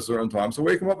me up at a certain time, so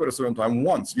wake him up at a certain time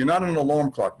once. You're not an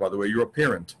alarm clock, by the way. You're a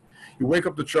parent. You wake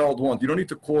up the child once. You don't need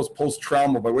to cause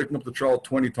post-trauma by waking up the child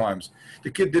 20 times.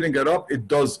 The kid didn't get up. It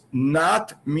does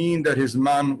not mean that his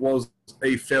man was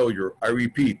a failure. I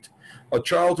repeat. A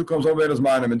child who comes over at his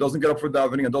man and doesn't get up for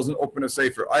davening and doesn't open a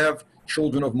sefer. I have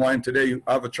children of mine today.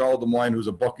 I have a child of mine who's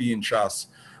a Baki in Shas,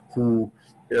 who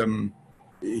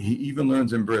he even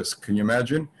learns in brisk. Can you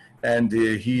imagine? And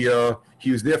he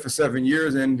was there for 7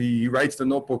 years, and he writes the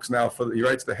notebooks now. He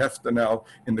writes the hefta now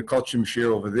in the Kachim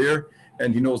shir over there,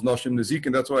 and he knows Nashim Nezik,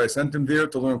 and that's why I sent him there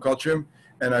to learn Kachim.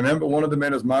 And I remember one of the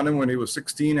Beis Zmanim when he was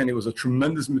 16, and he was a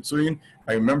tremendous mitzuyin.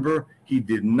 I remember he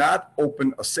did not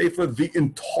open a sefer the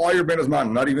entire Beis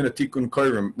Zmanim, not even a Tikkun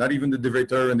Korim, not even the Divrei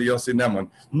Torah and the Yossi Neman,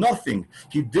 nothing.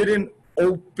 He didn't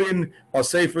open a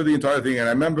sefer the entire thing. And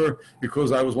I remember,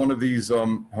 because I was one of these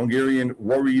Hungarian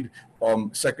worried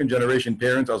second generation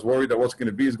parents, I was worried that what's going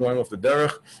to be is going off the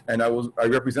derech, and I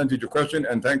represented your question,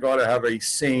 and thank God I have a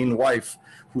sane wife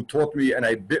who taught me, and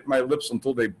I bit my lips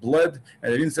until they bled,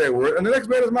 and I didn't say a word. And the next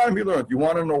Beis Zmanim he learned. You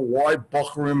want to know why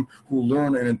Bachurim who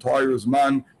learn an entire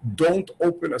Zman don't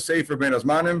open a sefer Beis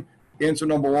Zmanim? Answer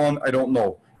number one, I don't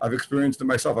know. I've experienced it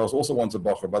myself. I was also once a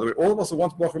Bachur. By the way, all of us are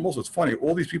once Bachur also. It's funny.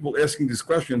 All these people asking these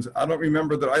questions, I don't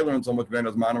remember that I learned so much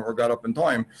Beis Zmanim or got up in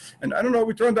time. And I don't know,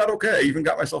 we turned out okay. I even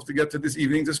got myself to get to this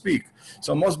evening to speak.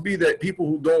 So it must be that people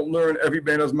who don't learn every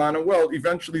Beis Zmanim well,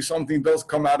 eventually something does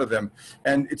come out of them.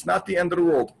 And it's not the end of the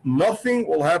world. Nothing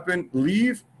will happen.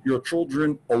 Leave your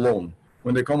children alone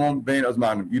when they come home Beis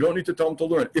Zmanim. You don't need to tell them to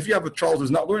learn. If you have a child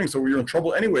who's not learning, so you're in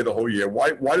trouble anyway the whole year.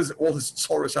 Why does all this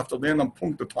tzoros have to land on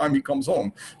Punk the time he comes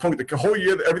home? Punk the whole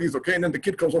year, everything's okay, and then the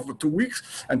kid comes home for 2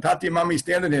 weeks, and Tati and Mommy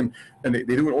standing him, and they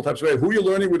do it all types of ways. Who are you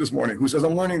learning with this morning? Who says,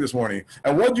 I'm learning this morning?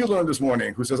 And what did you learn this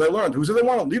morning? Who says, I learned? Who says, I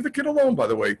want to? Leave the kid alone, by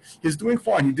the way. He's doing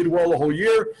fine. He did well the whole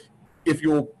year. If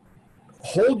you'll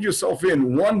hold yourself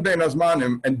in one Beis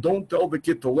Zmanim and don't tell the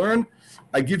kid to learn,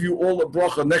 I give you all the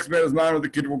bracha. Next Beis Zmanim, the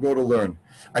kid will go to learn.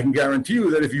 I can guarantee you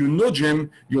that if you nudge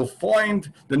him, you'll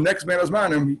find the next Beis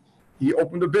Zmanim, he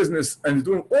opened a business and is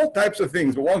doing all types of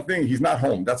things. But one thing, he's not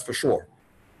home, that's for sure.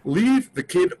 Leave the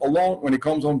kid alone when he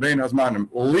comes home Beis Zmanim.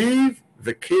 Leave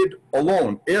the kid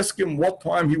alone. Ask him what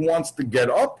time he wants to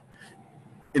get up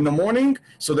in the morning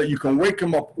so that you can wake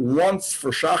him up once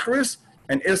for Shacharis,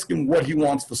 and ask him what he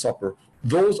wants for supper.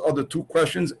 Those are the two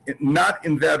questions, not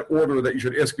in that order that you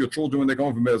should ask your children when they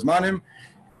come from Beis Zmanim.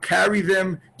 Carry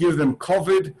them, give them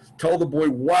covet, tell the boy,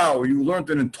 wow, you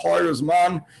learned an entire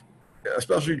Zman,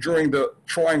 especially during the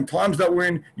trying times that we're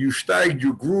in. You steiged,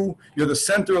 you grew, you're the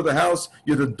center of the house,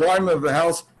 you're the diamond of the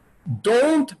house.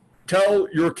 Don't tell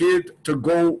your kid to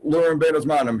go learn Beis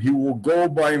Zmanim. He will go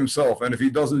by himself, and if he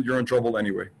doesn't, you're in trouble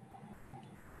anyway.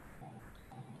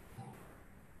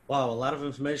 Wow, a lot of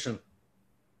information.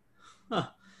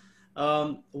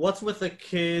 Huh. What's with a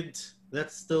kid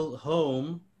that's still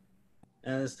home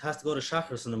and has to go to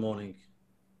Shacharis in the morning,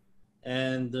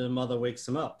 and the mother wakes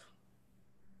him up,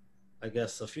 I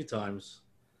guess, a few times?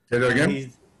 Say that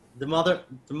again? The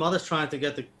mother's trying to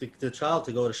get the child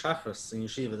to go to Shacharis in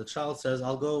Yeshiva. The child says,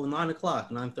 I'll go 9 o'clock,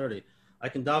 9:30. I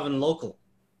can daven local.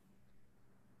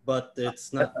 But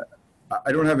it's not...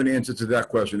 I don't have an answer to that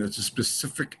question. It's a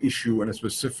specific issue and a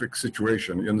specific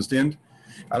situation. You understand?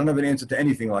 I don't have an answer to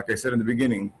anything. Like I said in the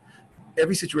beginning,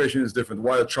 every situation is different.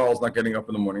 Why a child's not getting up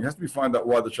in the morning. It has to be found out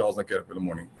why the child's not getting up in the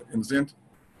morning. You understand?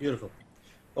 Beautiful.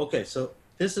 Okay, so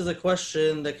this is a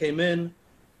question that came in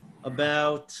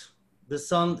about the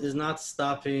son is not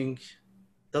stopping,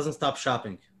 doesn't stop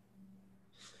shopping.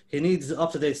 He needs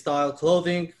up-to-date style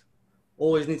clothing,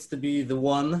 always needs to be the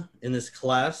one in his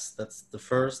class. That's the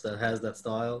first that has that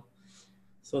style.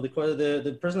 So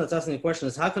the person that's asking the question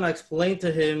is, how can I explain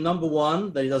to him, number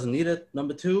one, that he doesn't need it,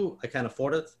 number two, I can't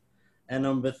afford it, and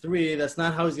number three, that's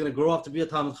not how he's going to grow up to be a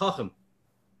Talmid Chacham.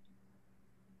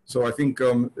 So I think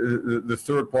the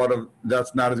third part of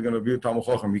that's not going to be a Talmid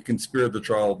Chacham. He can spare the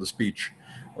child the speech,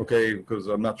 okay? Because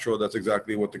I'm not sure that's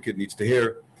exactly what the kid needs to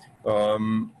hear.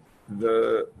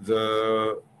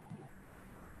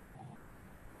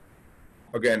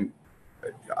 Again,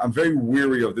 I'm very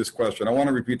weary of this question. I want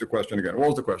to repeat the question again. What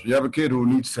was the question? You have a kid who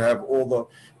needs to have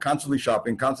constantly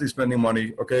shopping, constantly spending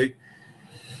money, okay?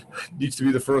 Needs to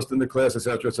be the first in the class,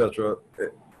 etc., etc.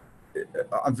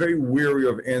 I'm very weary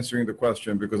of answering the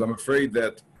question because I'm afraid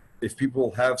that if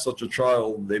people have such a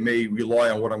child, they may rely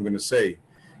on what I'm going to say.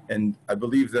 And I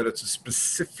believe that it's a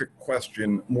specific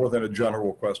question more than a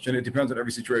general question. It depends on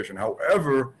every situation.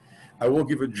 However, I will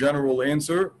give a general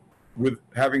answer with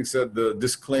having said the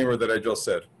disclaimer that I just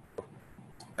said.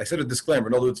 I said a disclaimer.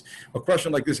 In other words, a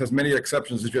question like this has many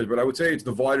exceptions to judge, but I would say it's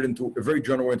divided into a very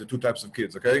general into two types of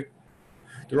kids, okay?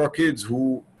 There are kids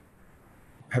who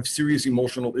have serious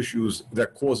emotional issues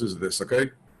that causes this,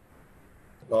 okay?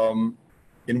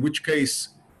 In which case,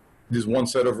 there's one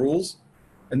set of rules.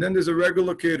 And then there's a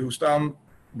regular kid who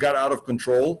got out of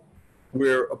control,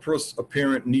 where a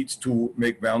parent needs to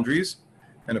make boundaries,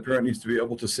 and a parent needs to be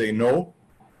able to say no.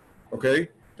 Okay,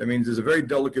 that means there's a very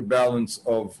delicate balance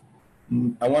of.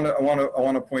 I want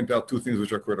to point out two things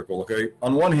which are critical. Okay,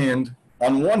 on one hand,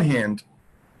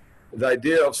 the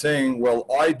idea of saying, "Well,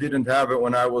 I didn't have it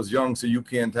when I was young, so you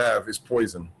can't have," is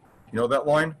poison. You know that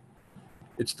line?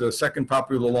 It's the second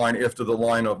popular line after the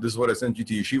line of "This is what I sent you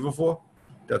to yeshiva for."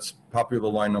 That's popular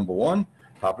line number one.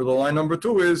 Popular line number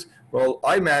two is, "Well,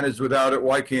 I managed without it.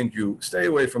 Why can't you?" Stay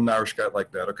away from narishkeit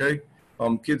like that. Okay,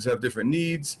 kids have different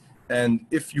needs. And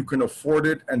if you can afford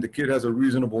it and the kid has a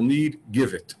reasonable need,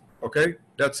 give it, okay?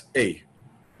 That's A.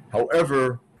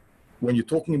 However, when you're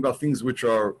talking about things which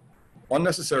are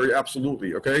unnecessary,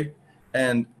 absolutely, okay?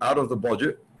 And out of the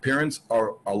budget, parents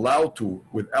are allowed to,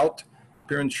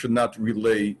 parents should not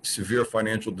relay severe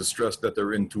financial distress that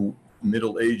they're into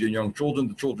middle age and young children.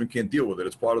 The children can't deal with it.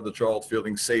 It's part of the child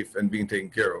feeling safe and being taken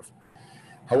care of.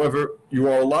 However, you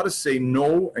are allowed to say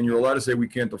no, and you're allowed to say we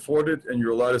can't afford it, and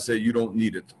you're allowed to say you don't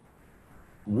need it.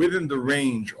 Within the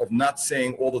range of not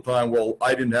saying all the time, well,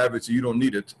 I didn't have it, so you don't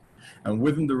need it, and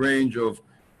within the range of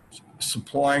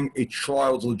supplying a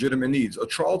child's legitimate needs. A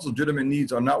child's legitimate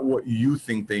needs are not what you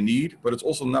think they need, but it's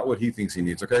also not what he thinks he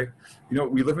needs, okay? You know,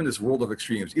 we live in this world of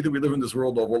extremes. Either we live in this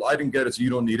world of, well, I didn't get it, so you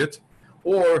don't need it,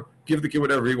 or give the kid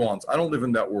whatever he wants. I don't live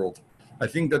in that world. I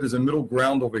think that there's a middle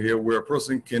ground over here where a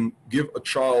person can give a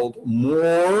child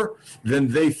more than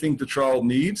they think the child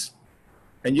needs,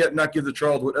 and yet not give the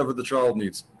child whatever the child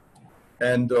needs.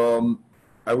 And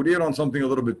I would add on something a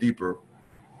little bit deeper.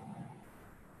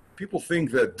 People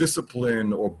think that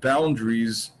discipline or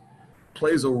boundaries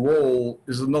plays a role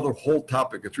is another whole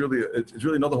topic. It's really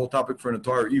another whole topic for an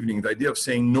entire evening, the idea of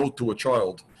saying no to a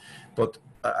child. But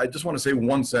I just want to say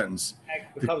one sentence.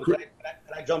 Can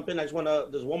I jump in? There's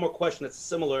one more question that's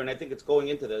similar, and I think it's going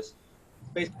into this.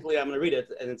 Basically, I'm going to read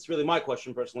it, and it's really my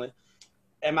question personally.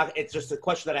 And it's just a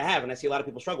question that I have, and I see a lot of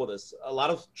people struggle with this. A lot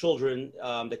of children,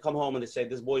 they come home and they say,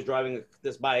 this boy's driving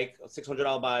this bike, a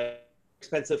 $600 bike,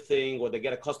 expensive thing, or they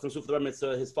get a custom suit for the bar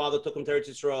mitzvah. His father took him to Eretz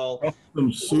Yisrael.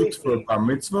 Custom suit for a bar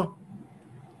mitzvah?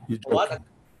 What?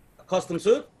 A custom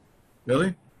suit?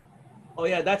 Really? Oh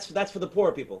yeah, that's for the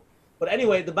poor people. But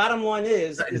anyway, the bottom line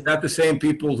is that the same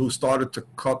people who started to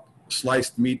cut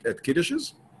sliced meat at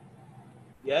Kiddushes?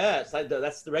 Yeah,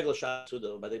 that's the regular shop too,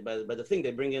 though. By the thing,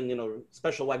 they bring in,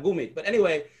 special wagyu meat. But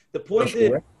anyway, the point is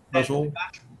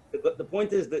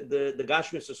that the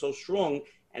gashmis is so strong,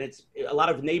 and it's a lot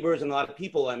of neighbors and a lot of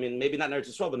people. I mean, maybe not in Eretz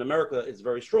Yisrael, but in America, it's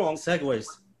very strong. Segways.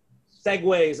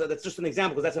 That's just an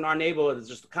example because that's in our neighborhood. It's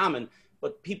just common.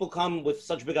 But people come with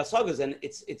such big asagas, and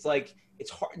it's like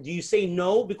it's hard. Do you say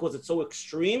no because it's so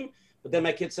extreme? But then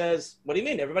my kid says, "What do you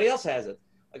mean? Everybody else has it."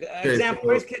 Like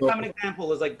common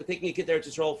example is like taking a kid there to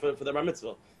Yisrael for the bar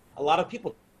mitzvah. A lot of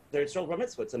people there to Yisrael bar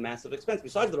mitzvah. It's a massive expense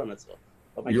besides the bar mitzvah.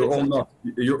 You're all nuts.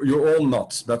 You're all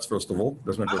nuts. That's first of all.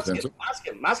 That's my first answer.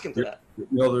 Ask him to that.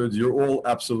 In other words, you're all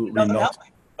absolutely nuts.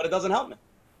 But it doesn't help me.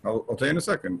 I'll tell you in a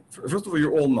second. First of all,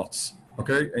 you're all nuts,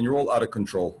 okay? And you're all out of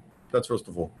control. That's first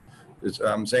of all.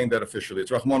 I'm saying that officially.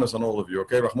 It's Rahmanas on all of you,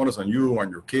 okay? Rahmanas on you, on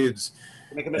your kids.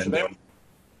 Make a mission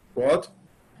what?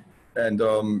 And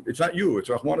it's not you. It's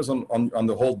Rahmanas on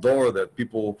the whole door that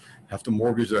people have to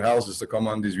mortgage their houses to come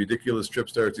on these ridiculous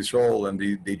trips to Eretz Yisrael, and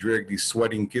they drag these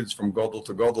sweating kids from Gadol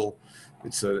to Gadol.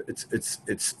 It's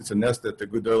a nest that the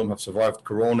good Olam have survived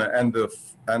Corona and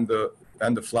the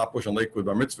and the Flatbush and Lakewood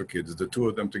Bar Mitzvah kids. The two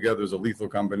of them together is a lethal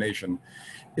combination.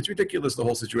 It's ridiculous, the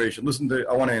whole situation. Listen,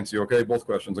 I want to answer you, okay? Both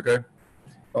questions, okay?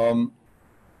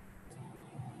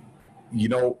 You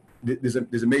know, there's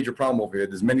a major problem over here.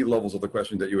 There's many levels of the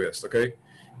question that you asked, okay?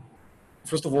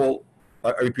 First of all,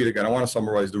 I repeat again, I want to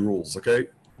summarize the rules, okay?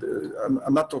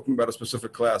 I'm not talking about a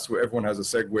specific class where everyone has a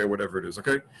segue or whatever it is,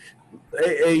 okay?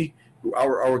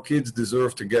 Our kids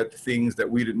deserve to get things that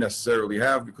we didn't necessarily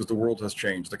have because the world has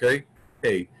changed, okay?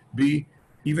 A. B,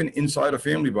 even inside a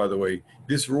family, by the way,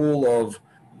 this rule of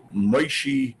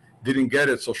Moshe didn't get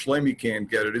it, so Shlomi can't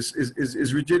get it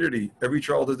is rigidity. Every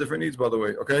child has different needs, by the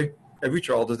way, okay? Every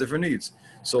child has different needs.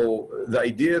 So the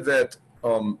idea that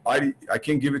I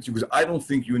can't give it to you because I don't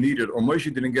think you need it, or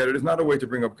Moshe didn't get it, is not a way to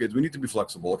bring up kids. We need to be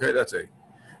flexible, okay? That's A.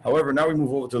 However, now we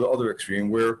move over to the other extreme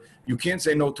where you can't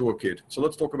say no to a kid. So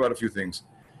let's talk about a few things.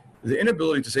 The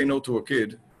inability to say no to a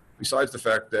kid, besides the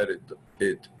fact that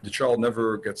the child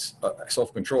never gets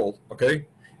self-control, okay?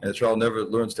 And the child never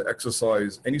learns to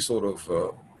exercise any sort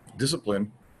of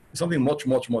discipline, is something much,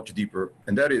 much, much deeper.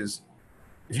 And that is,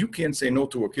 if you can't say no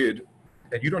to a kid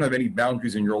and you don't have any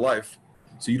boundaries in your life,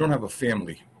 so you don't have a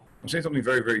family. I'm saying something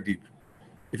very, very deep.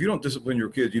 If you don't discipline your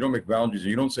kids, you don't make boundaries, and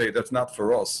you don't say that's not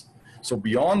for us. So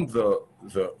beyond the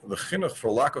chinuch for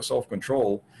lack of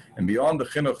self-control, and beyond the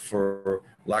chinuch for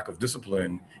lack of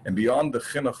discipline, and beyond the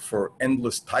chinuch for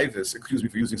endless taivas, excuse me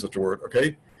for using such a word,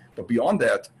 okay? But beyond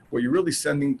that, what you're really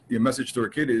sending your message to a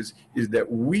kid is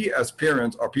that we as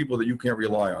parents are people that you can't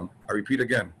rely on. I repeat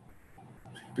again.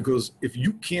 Because if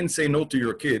you can't say no to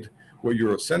your kid, what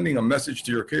you're sending a message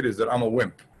to your kid is that I'm a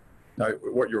wimp. Now,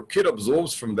 what your kid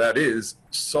absorbs from that is,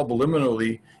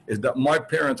 subliminally, is that my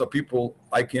parents are people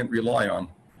I can't rely on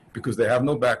because they have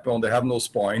no backbone, they have no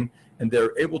spine, and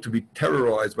they're able to be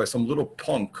terrorized by some little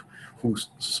punk who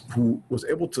was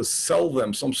able to sell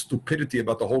them some stupidity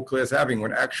about the whole class having,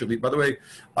 when actually, by the way,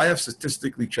 I have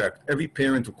statistically checked every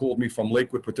parent who called me from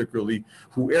Lakewood particularly,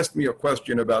 who asked me a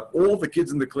question about all the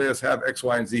kids in the class have X,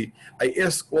 Y, and Z. I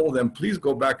asked all of them, please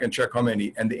go back and check how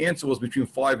many. And the answer was between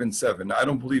 5 and 7. Now, I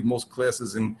don't believe most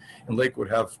classes in Lakewood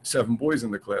have 7 boys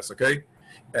in the class, okay?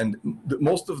 And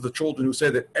most of the children who say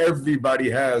that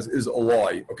everybody has is a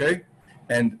lie, okay?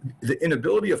 And the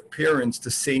inability of parents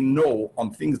to say no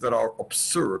on things that are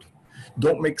absurd,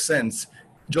 don't make sense,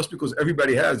 just because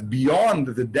everybody has, beyond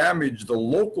the damage, the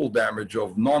local damage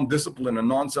of non-discipline and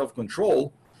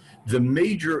non-self-control, the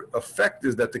major effect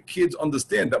is that the kids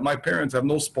understand that my parents have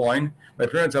no spine, my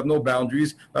parents have no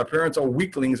boundaries, my parents are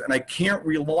weaklings, and I can't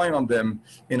rely on them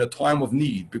in a time of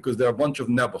need because they're a bunch of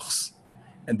nebuchs.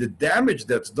 And the damage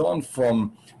that's done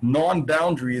from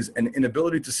non-boundaries and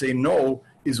inability to say no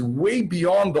is way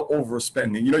beyond the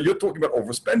overspending. You know, you're talking about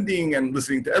overspending and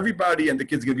listening to everybody and the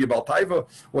kid's gonna be about taiva.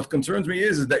 What concerns me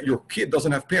is that your kid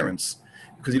doesn't have parents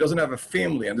because he doesn't have a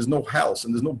family and there's no house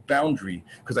and there's no boundary,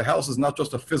 because a house is not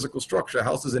just a physical structure, a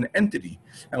house is an entity.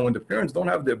 And when the parents don't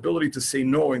have the ability to say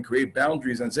no and create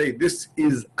boundaries and say, this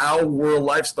is our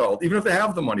lifestyle, even if they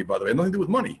have the money, by the way, nothing to do with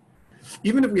money.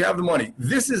 Even if we have the money,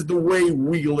 this is the way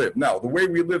we live. Now, the way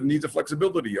we live needs a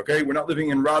flexibility, okay? We're not living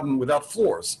in Rodden without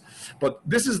floors. But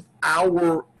this is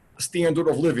our standard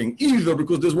of living, either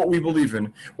because this is what we believe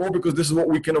in or because this is what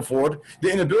we can afford.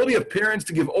 The inability of parents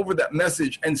to give over that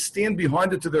message and stand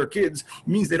behind it to their kids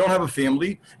means they don't have a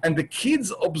family, and the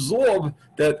kids absorb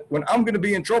that when I'm going to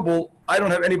be in trouble, I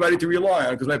don't have anybody to rely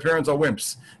on because my parents are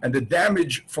wimps. And the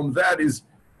damage from that is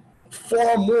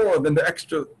far more than the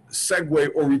extra segue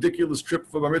or ridiculous trip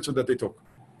for bar mitzvah that they took.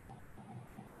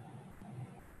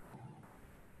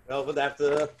 Well, I have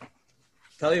to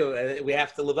tell you, we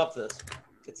have to live up to this.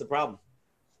 It's a problem.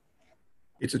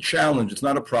 It's a challenge. It's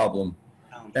not a problem.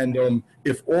 And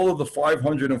if all of the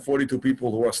 542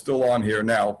 people who are still on here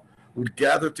now would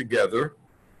gather together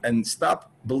and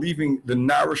stop believing the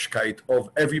narishkeit of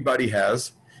everybody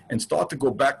has and start to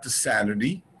go back to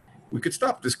sanity, we could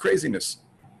stop this craziness.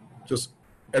 Just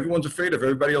everyone's afraid of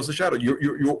everybody else's shadow.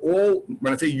 You're all,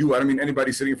 when I say you, I don't mean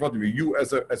anybody sitting in front of you. You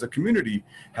as a community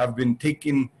have been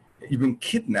taken, you've been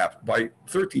kidnapped by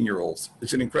 13-year-olds.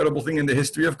 It's an incredible thing in the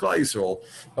history of Klal Yisrael.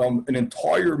 An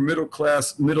entire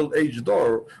middle-class, middle-aged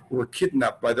dor were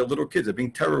kidnapped by their little kids. They're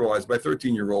being terrorized by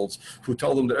 13-year-olds who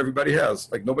tell them that everybody has.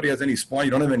 Like, nobody has any spine.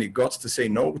 You don't have any guts to say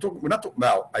no. We're not talking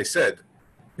about, I said,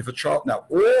 if a child, now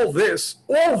all this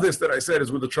that I said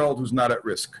is with a child who's not at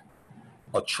risk.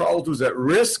 A child who's at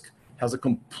risk has a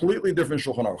completely different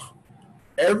Shulchan Aruch.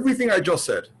 Everything I just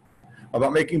said,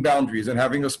 about making boundaries and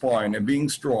having a spine and being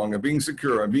strong and being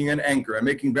secure and being an anchor and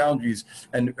making boundaries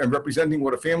and representing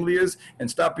what a family is, and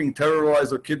stop being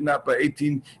terrorized or kidnapped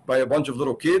by a bunch of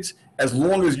little kids, as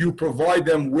long as you provide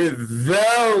them with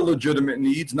their legitimate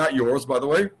needs, not yours, by the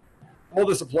way. All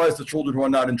this applies to children who are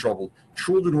not in trouble.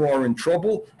 Children who are in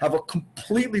trouble have a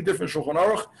completely different Shulchan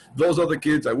Aruch. Those are the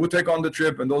kids I would take on the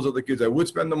trip, and those are the kids I would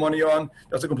spend the money on.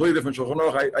 That's a completely different Shulchan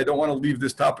Aruch. I don't want to leave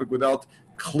this topic without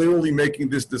clearly making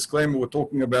this disclaimer. We're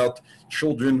talking about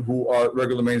children who are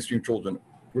regular mainstream children.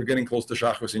 We're getting close to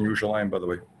Shachris in Yerushalayim, by the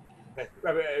way. Okay.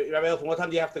 Rabbi Elfman, what time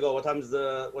do you have to go? What time do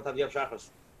you have Shachris?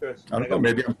 I don't know.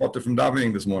 Maybe I'm parted from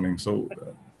davening this morning, so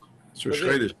it's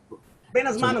Shreddish. Ben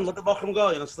Azmanim, let the Bachram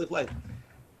go, sleep late.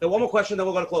 One more question, then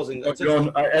we'll go to closing.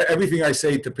 Everything I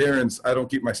say to parents, I don't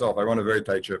keep myself. I run a very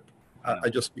tight ship. I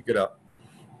just speak it out.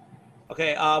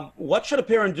 Okay, what should a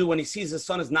parent do when he sees his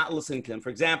son is not listening to him? For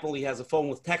example, he has a phone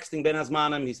with texting Ben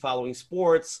Azmanim, he's following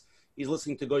sports, he's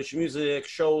listening to Goyish music,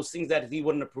 shows, things that he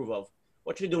wouldn't approve of.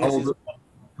 What should he do when he sees his son?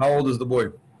 How old is the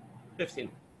boy?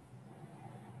 15.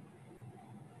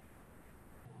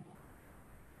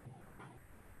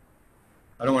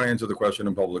 I don't want to answer the question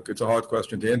in public. It's a hard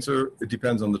question to answer. It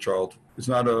depends on the child. It's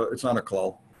not a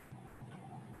klal.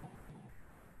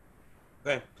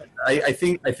 Okay. I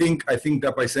think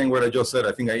that by saying what I just said,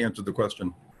 I think I answered the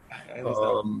question.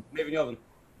 Maybe Yovan.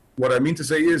 What I mean to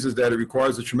say is that it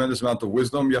requires a tremendous amount of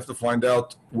wisdom. You have to find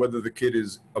out whether the kid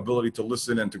is ability to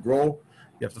listen and to grow.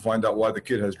 You have to find out why the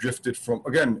kid has drifted from,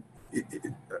 again,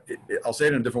 I'll say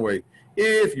it in a different way.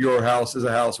 If your house is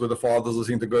a house where the father's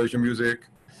listening to Goyish music,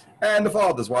 and the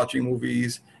father's watching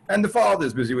movies, and the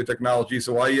father's busy with technology,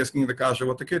 so why are you asking the kasha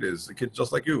what the kid is? The kid's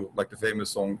just like you, like the famous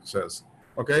song says.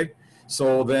 Okay?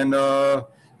 So then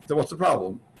what's the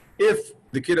problem? If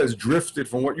the kid has drifted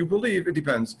from what you believe, it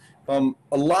depends. A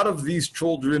lot of these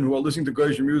children who are listening to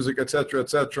Goyish music, etc.,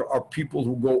 are people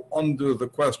who go under the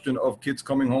question of kids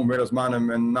coming home with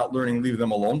Azmanim and not learning, leave them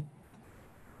alone.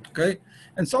 Okay?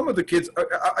 And some of the kids,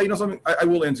 you know something, I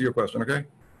will answer your question, okay?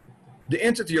 The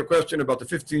answer to your question about the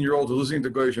 15-year-old who's listening to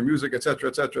Goyish music,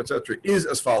 etc., is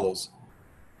as follows.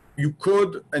 You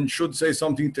could and should say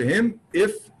something to him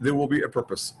if there will be a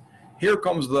purpose. Here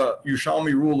comes the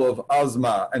Yerushalmi rule of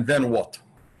Azma, and then what?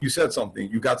 You said something.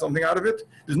 You got something out of it?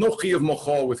 There's no chiyuv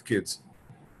mochal with kids.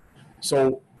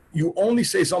 So you only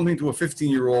say something to a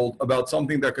 15-year-old about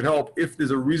something that could help if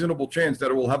there's a reasonable chance that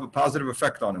it will have a positive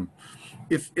effect on him.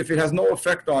 If it has no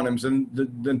effect on him,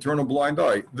 then turn a blind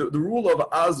eye. The rule of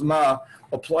Azma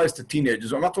applies to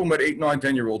teenagers. I'm not talking about 8, 9,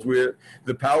 10-year-olds where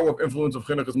the power of influence of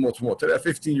chinuch is much more. Today, a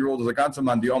 15-year-old is a ganza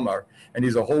man di Omar, and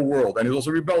he's a whole world, and he's also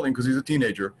rebelling because he's a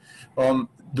teenager. The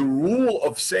rule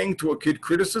of saying to a kid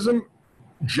criticism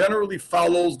generally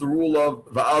follows the rule of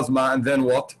Va'azma, and then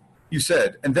what? You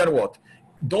said, and then what?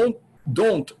 Don't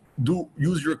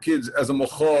use your kids as a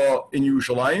mocha in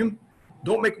Yerushalayim.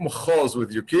 Don't make mochas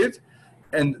with your kid.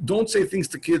 And don't say things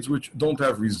to kids which don't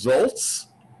have results.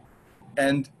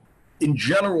 And in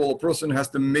general, a person has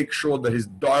to make sure that his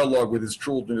dialogue with his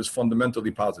children is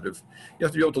fundamentally positive. You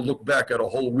have to be able to look back at a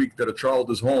whole week that a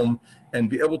child is home and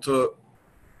be able to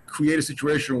create a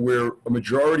situation where a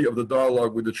majority of the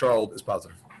dialogue with the child is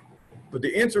positive. But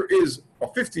the answer is a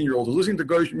 15-year-old who's listening to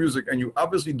Goyish music and you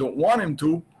obviously don't want him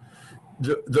to,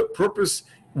 the purpose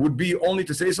would be only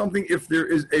to say something if there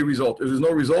is a result. If there's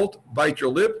no result, bite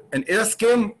your lip and ask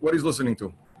him what he's listening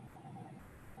to.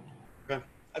 Okay.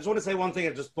 I just want to say one thing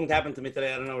that just happened to me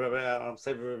today. I don't know, I'll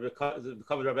say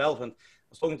covered Rabbi Elephant. I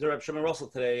was talking to Rabbi Shimon Russell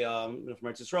today from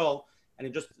Eretz Yisrael, and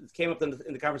it came up in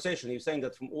the conversation. He was saying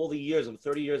that from all the years of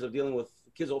 30 years of dealing with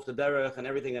kids off the derech and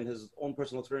everything and his own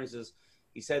personal experiences,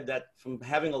 he said that from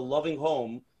having a loving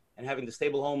home and having the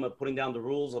stable home and putting down the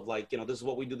rules of like, this is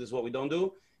what we do, this is what we don't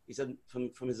do. He said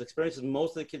from his experiences,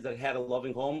 most of the kids that had a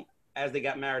loving home, as they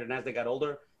got married and as they got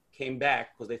older, came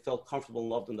back because they felt comfortable and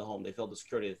loved in the home. They felt the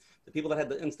security. The people that had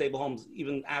the unstable homes,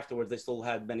 even afterwards, they still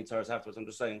had many tzaras afterwards. I'm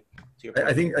just saying to your point.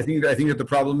 I think that the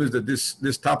problem is that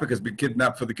this topic has been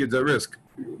kidnapped for the kids at risk.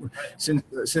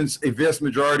 Since a vast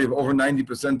majority of over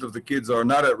 90% of the kids are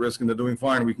not at risk and they're doing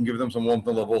fine, we can give them some warmth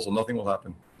and love also. Nothing will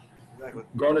happen. Exactly.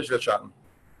 Garnish Veshatten.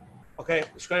 Okay,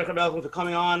 Shkoyach Rabbi Elfman for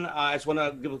coming on. I just want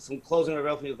to give some closing, Rabbi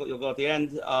Elfman. You'll go at the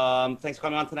end. Thanks for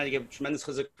coming on tonight. You gave tremendous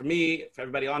chizuk for me, for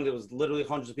everybody on. There was literally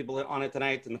hundreds of people on it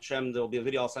tonight. And Hashem, there will be a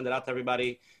video. I'll send it out to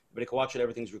everybody. Everybody can watch it.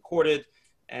 Everything's recorded.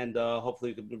 And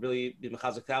hopefully you can really be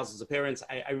mechazik thousands of parents.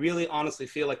 I really honestly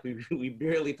feel like we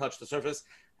barely touched the surface.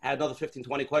 I had another 15,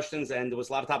 20 questions, and there was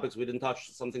a lot of topics we didn't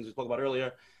touch, some things we spoke about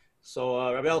earlier.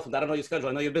 So, Rabbi Elfman, I don't know your schedule.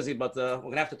 I know you're busy, but we're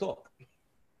going to have to talk.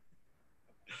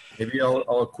 Maybe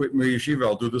I'll quit my yeshiva.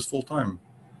 I'll do this full time.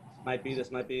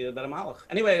 This might be a better malach.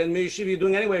 Anyway, and Yeshiva, you're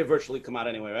doing anyway, virtually come out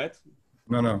anyway, right?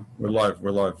 No, we're live.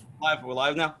 We're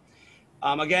live now.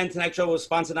 Again, tonight's show was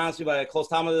sponsored honestly by a close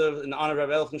Talmud in honor of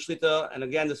Rabbi Elfin Shlita. And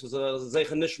again, this was a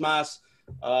Zeichen Nishmas.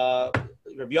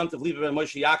 Rabbi Yontif Lieber and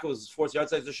Moshe Yaakov was 40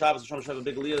 yards to Shabbos. Hashem have a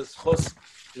big Elias Chus.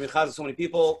 So many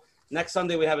people. Next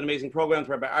Sunday, we have an amazing program with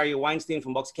Rabbi Aryeh Weinstein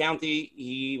from Bucks County.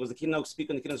 He was the keynote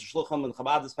speaker in the Kiddush Shluchim in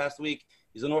Chabad this past week.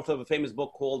 He's an author of a famous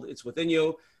book called It's Within You.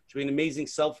 It should be an amazing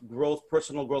self-growth,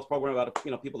 personal growth program about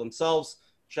people themselves.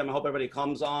 Shem, I hope everybody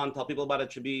comes on, tell people about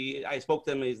it. I spoke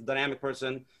to him. He's a dynamic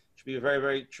person. Should be a very,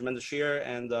 very tremendous year,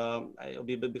 and it'll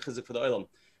be a big chizuk for the olam.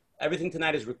 Everything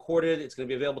tonight is recorded. It's going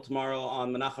to be available tomorrow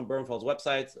on Menachem Bernfeld's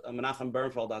website,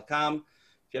 menachembernfeld.com.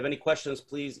 If you have any questions,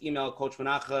 please email Coach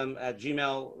Menachem at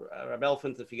Gmail, Rabbi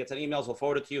Elfant. If he gets any emails, we'll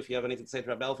forward it to you. If you have anything to say to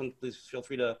Rabbi Elfant, please feel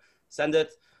free to send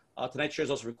it. Tonight's share is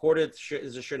also recorded. This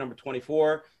is share number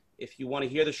 24. If you want to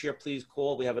hear the share, please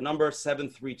call. We have a number,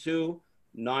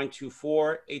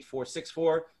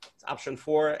 732-924-8464. It's option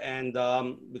 4, and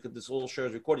this whole share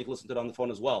is recorded. You can listen to it on the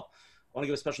phone as well. I want to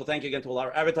give a special thank you again to all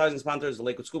our advertising sponsors, the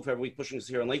Lakewood Scoop, for every week pushing us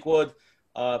here in Lakewood,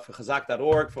 for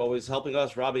Chazak.org, for always helping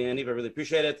us, Robbie and Eve, I really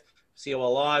appreciate it.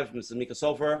 COL Live, Mrs. Mika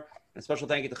Sofer, and special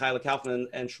thank you to Chayla Kaufman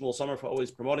and Shmuel Sommer for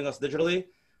always promoting us digitally.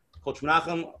 Coach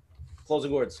Menachem, closing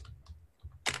words.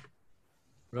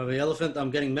 Rabbi Elephant,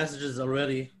 I'm getting messages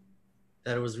already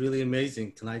that it was really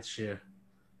amazing, tonight's share.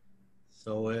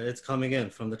 So it's coming in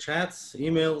from the chats,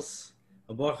 emails,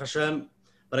 Baruch Hashem.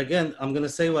 But again, I'm going to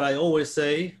say what I always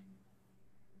say,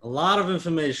 a lot of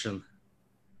information.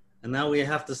 And now we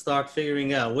have to start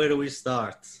figuring out, where do we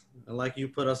start? And like you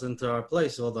put us into our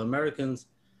place, all the Americans,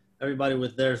 everybody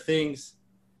with their things.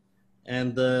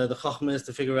 And the chachma is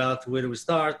to figure out, where do we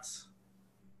start?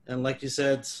 And like you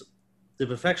said, the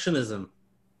perfectionism.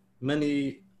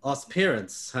 Many us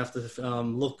parents have to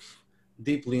look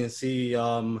deeply and see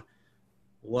where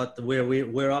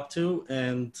we're up to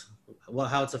and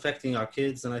how it's affecting our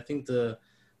kids. And I think the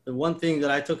one thing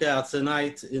that I took out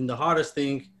tonight in the hardest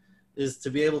thing is to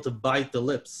be able to bite the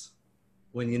lips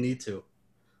when you need to,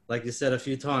 like you said a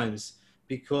few times,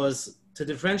 because to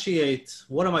differentiate,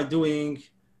 what am I doing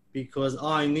because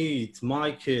I need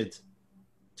my kid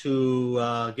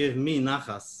to give me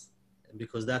nachas,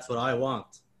 because that's what I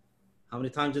want. How many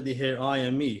times did you hear I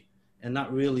am me, and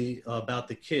not really about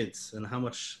the kids, and how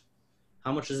much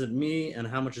is it me and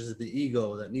how much is it the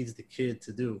ego that needs the kid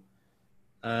to do?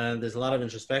 And there's a lot of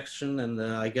introspection, and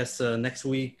I guess next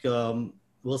week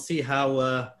we'll see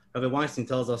how Rabbi Weinstein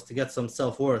tells us to get some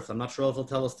self-worth. I'm not sure if he'll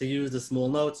tell us to use the small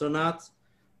notes or not,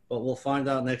 but we'll find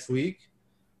out next week.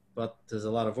 But there's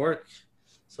a lot of work.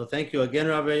 So thank you again,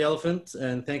 Rabbi Elephant,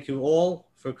 and thank you all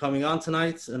for coming on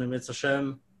tonight. And Amitz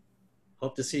Hashem,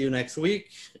 hope to see you next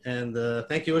week. And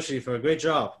thank you, Ushi, for a great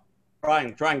job.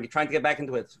 Trying to get back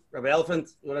into it. Rabbi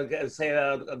Elephant, you want to say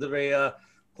the very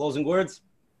closing words?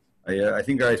 I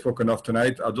think I spoke enough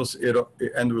tonight. I'll just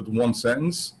end with one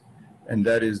sentence, and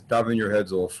that is daven your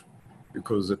heads off.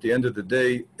 Because at the end of the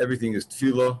day, everything is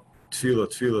tefillah, tefillah,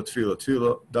 tefillah, tefillah,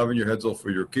 tefillah. Daven your heads off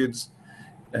for your kids.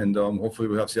 And hopefully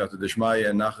we'll have siyata d'shmaya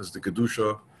and nachas de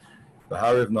kedusha.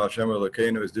 V'hariv na Hashem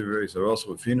Elokeinu es divrei saros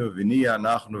v'finu v'niya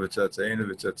nachnu v'tzetzeinu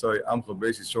v'tzetzoi amcha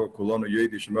beis Yisrael kulonu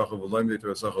yedi shemecha v'loim leiter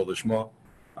asachal l'shma.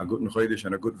 A good chodesh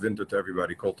and a good winter to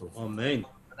everybody. Kol tov. Amen.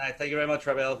 Good night. Thank you very much,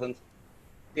 Rabbi Elephant.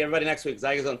 See everybody next week.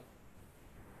 Zayazon.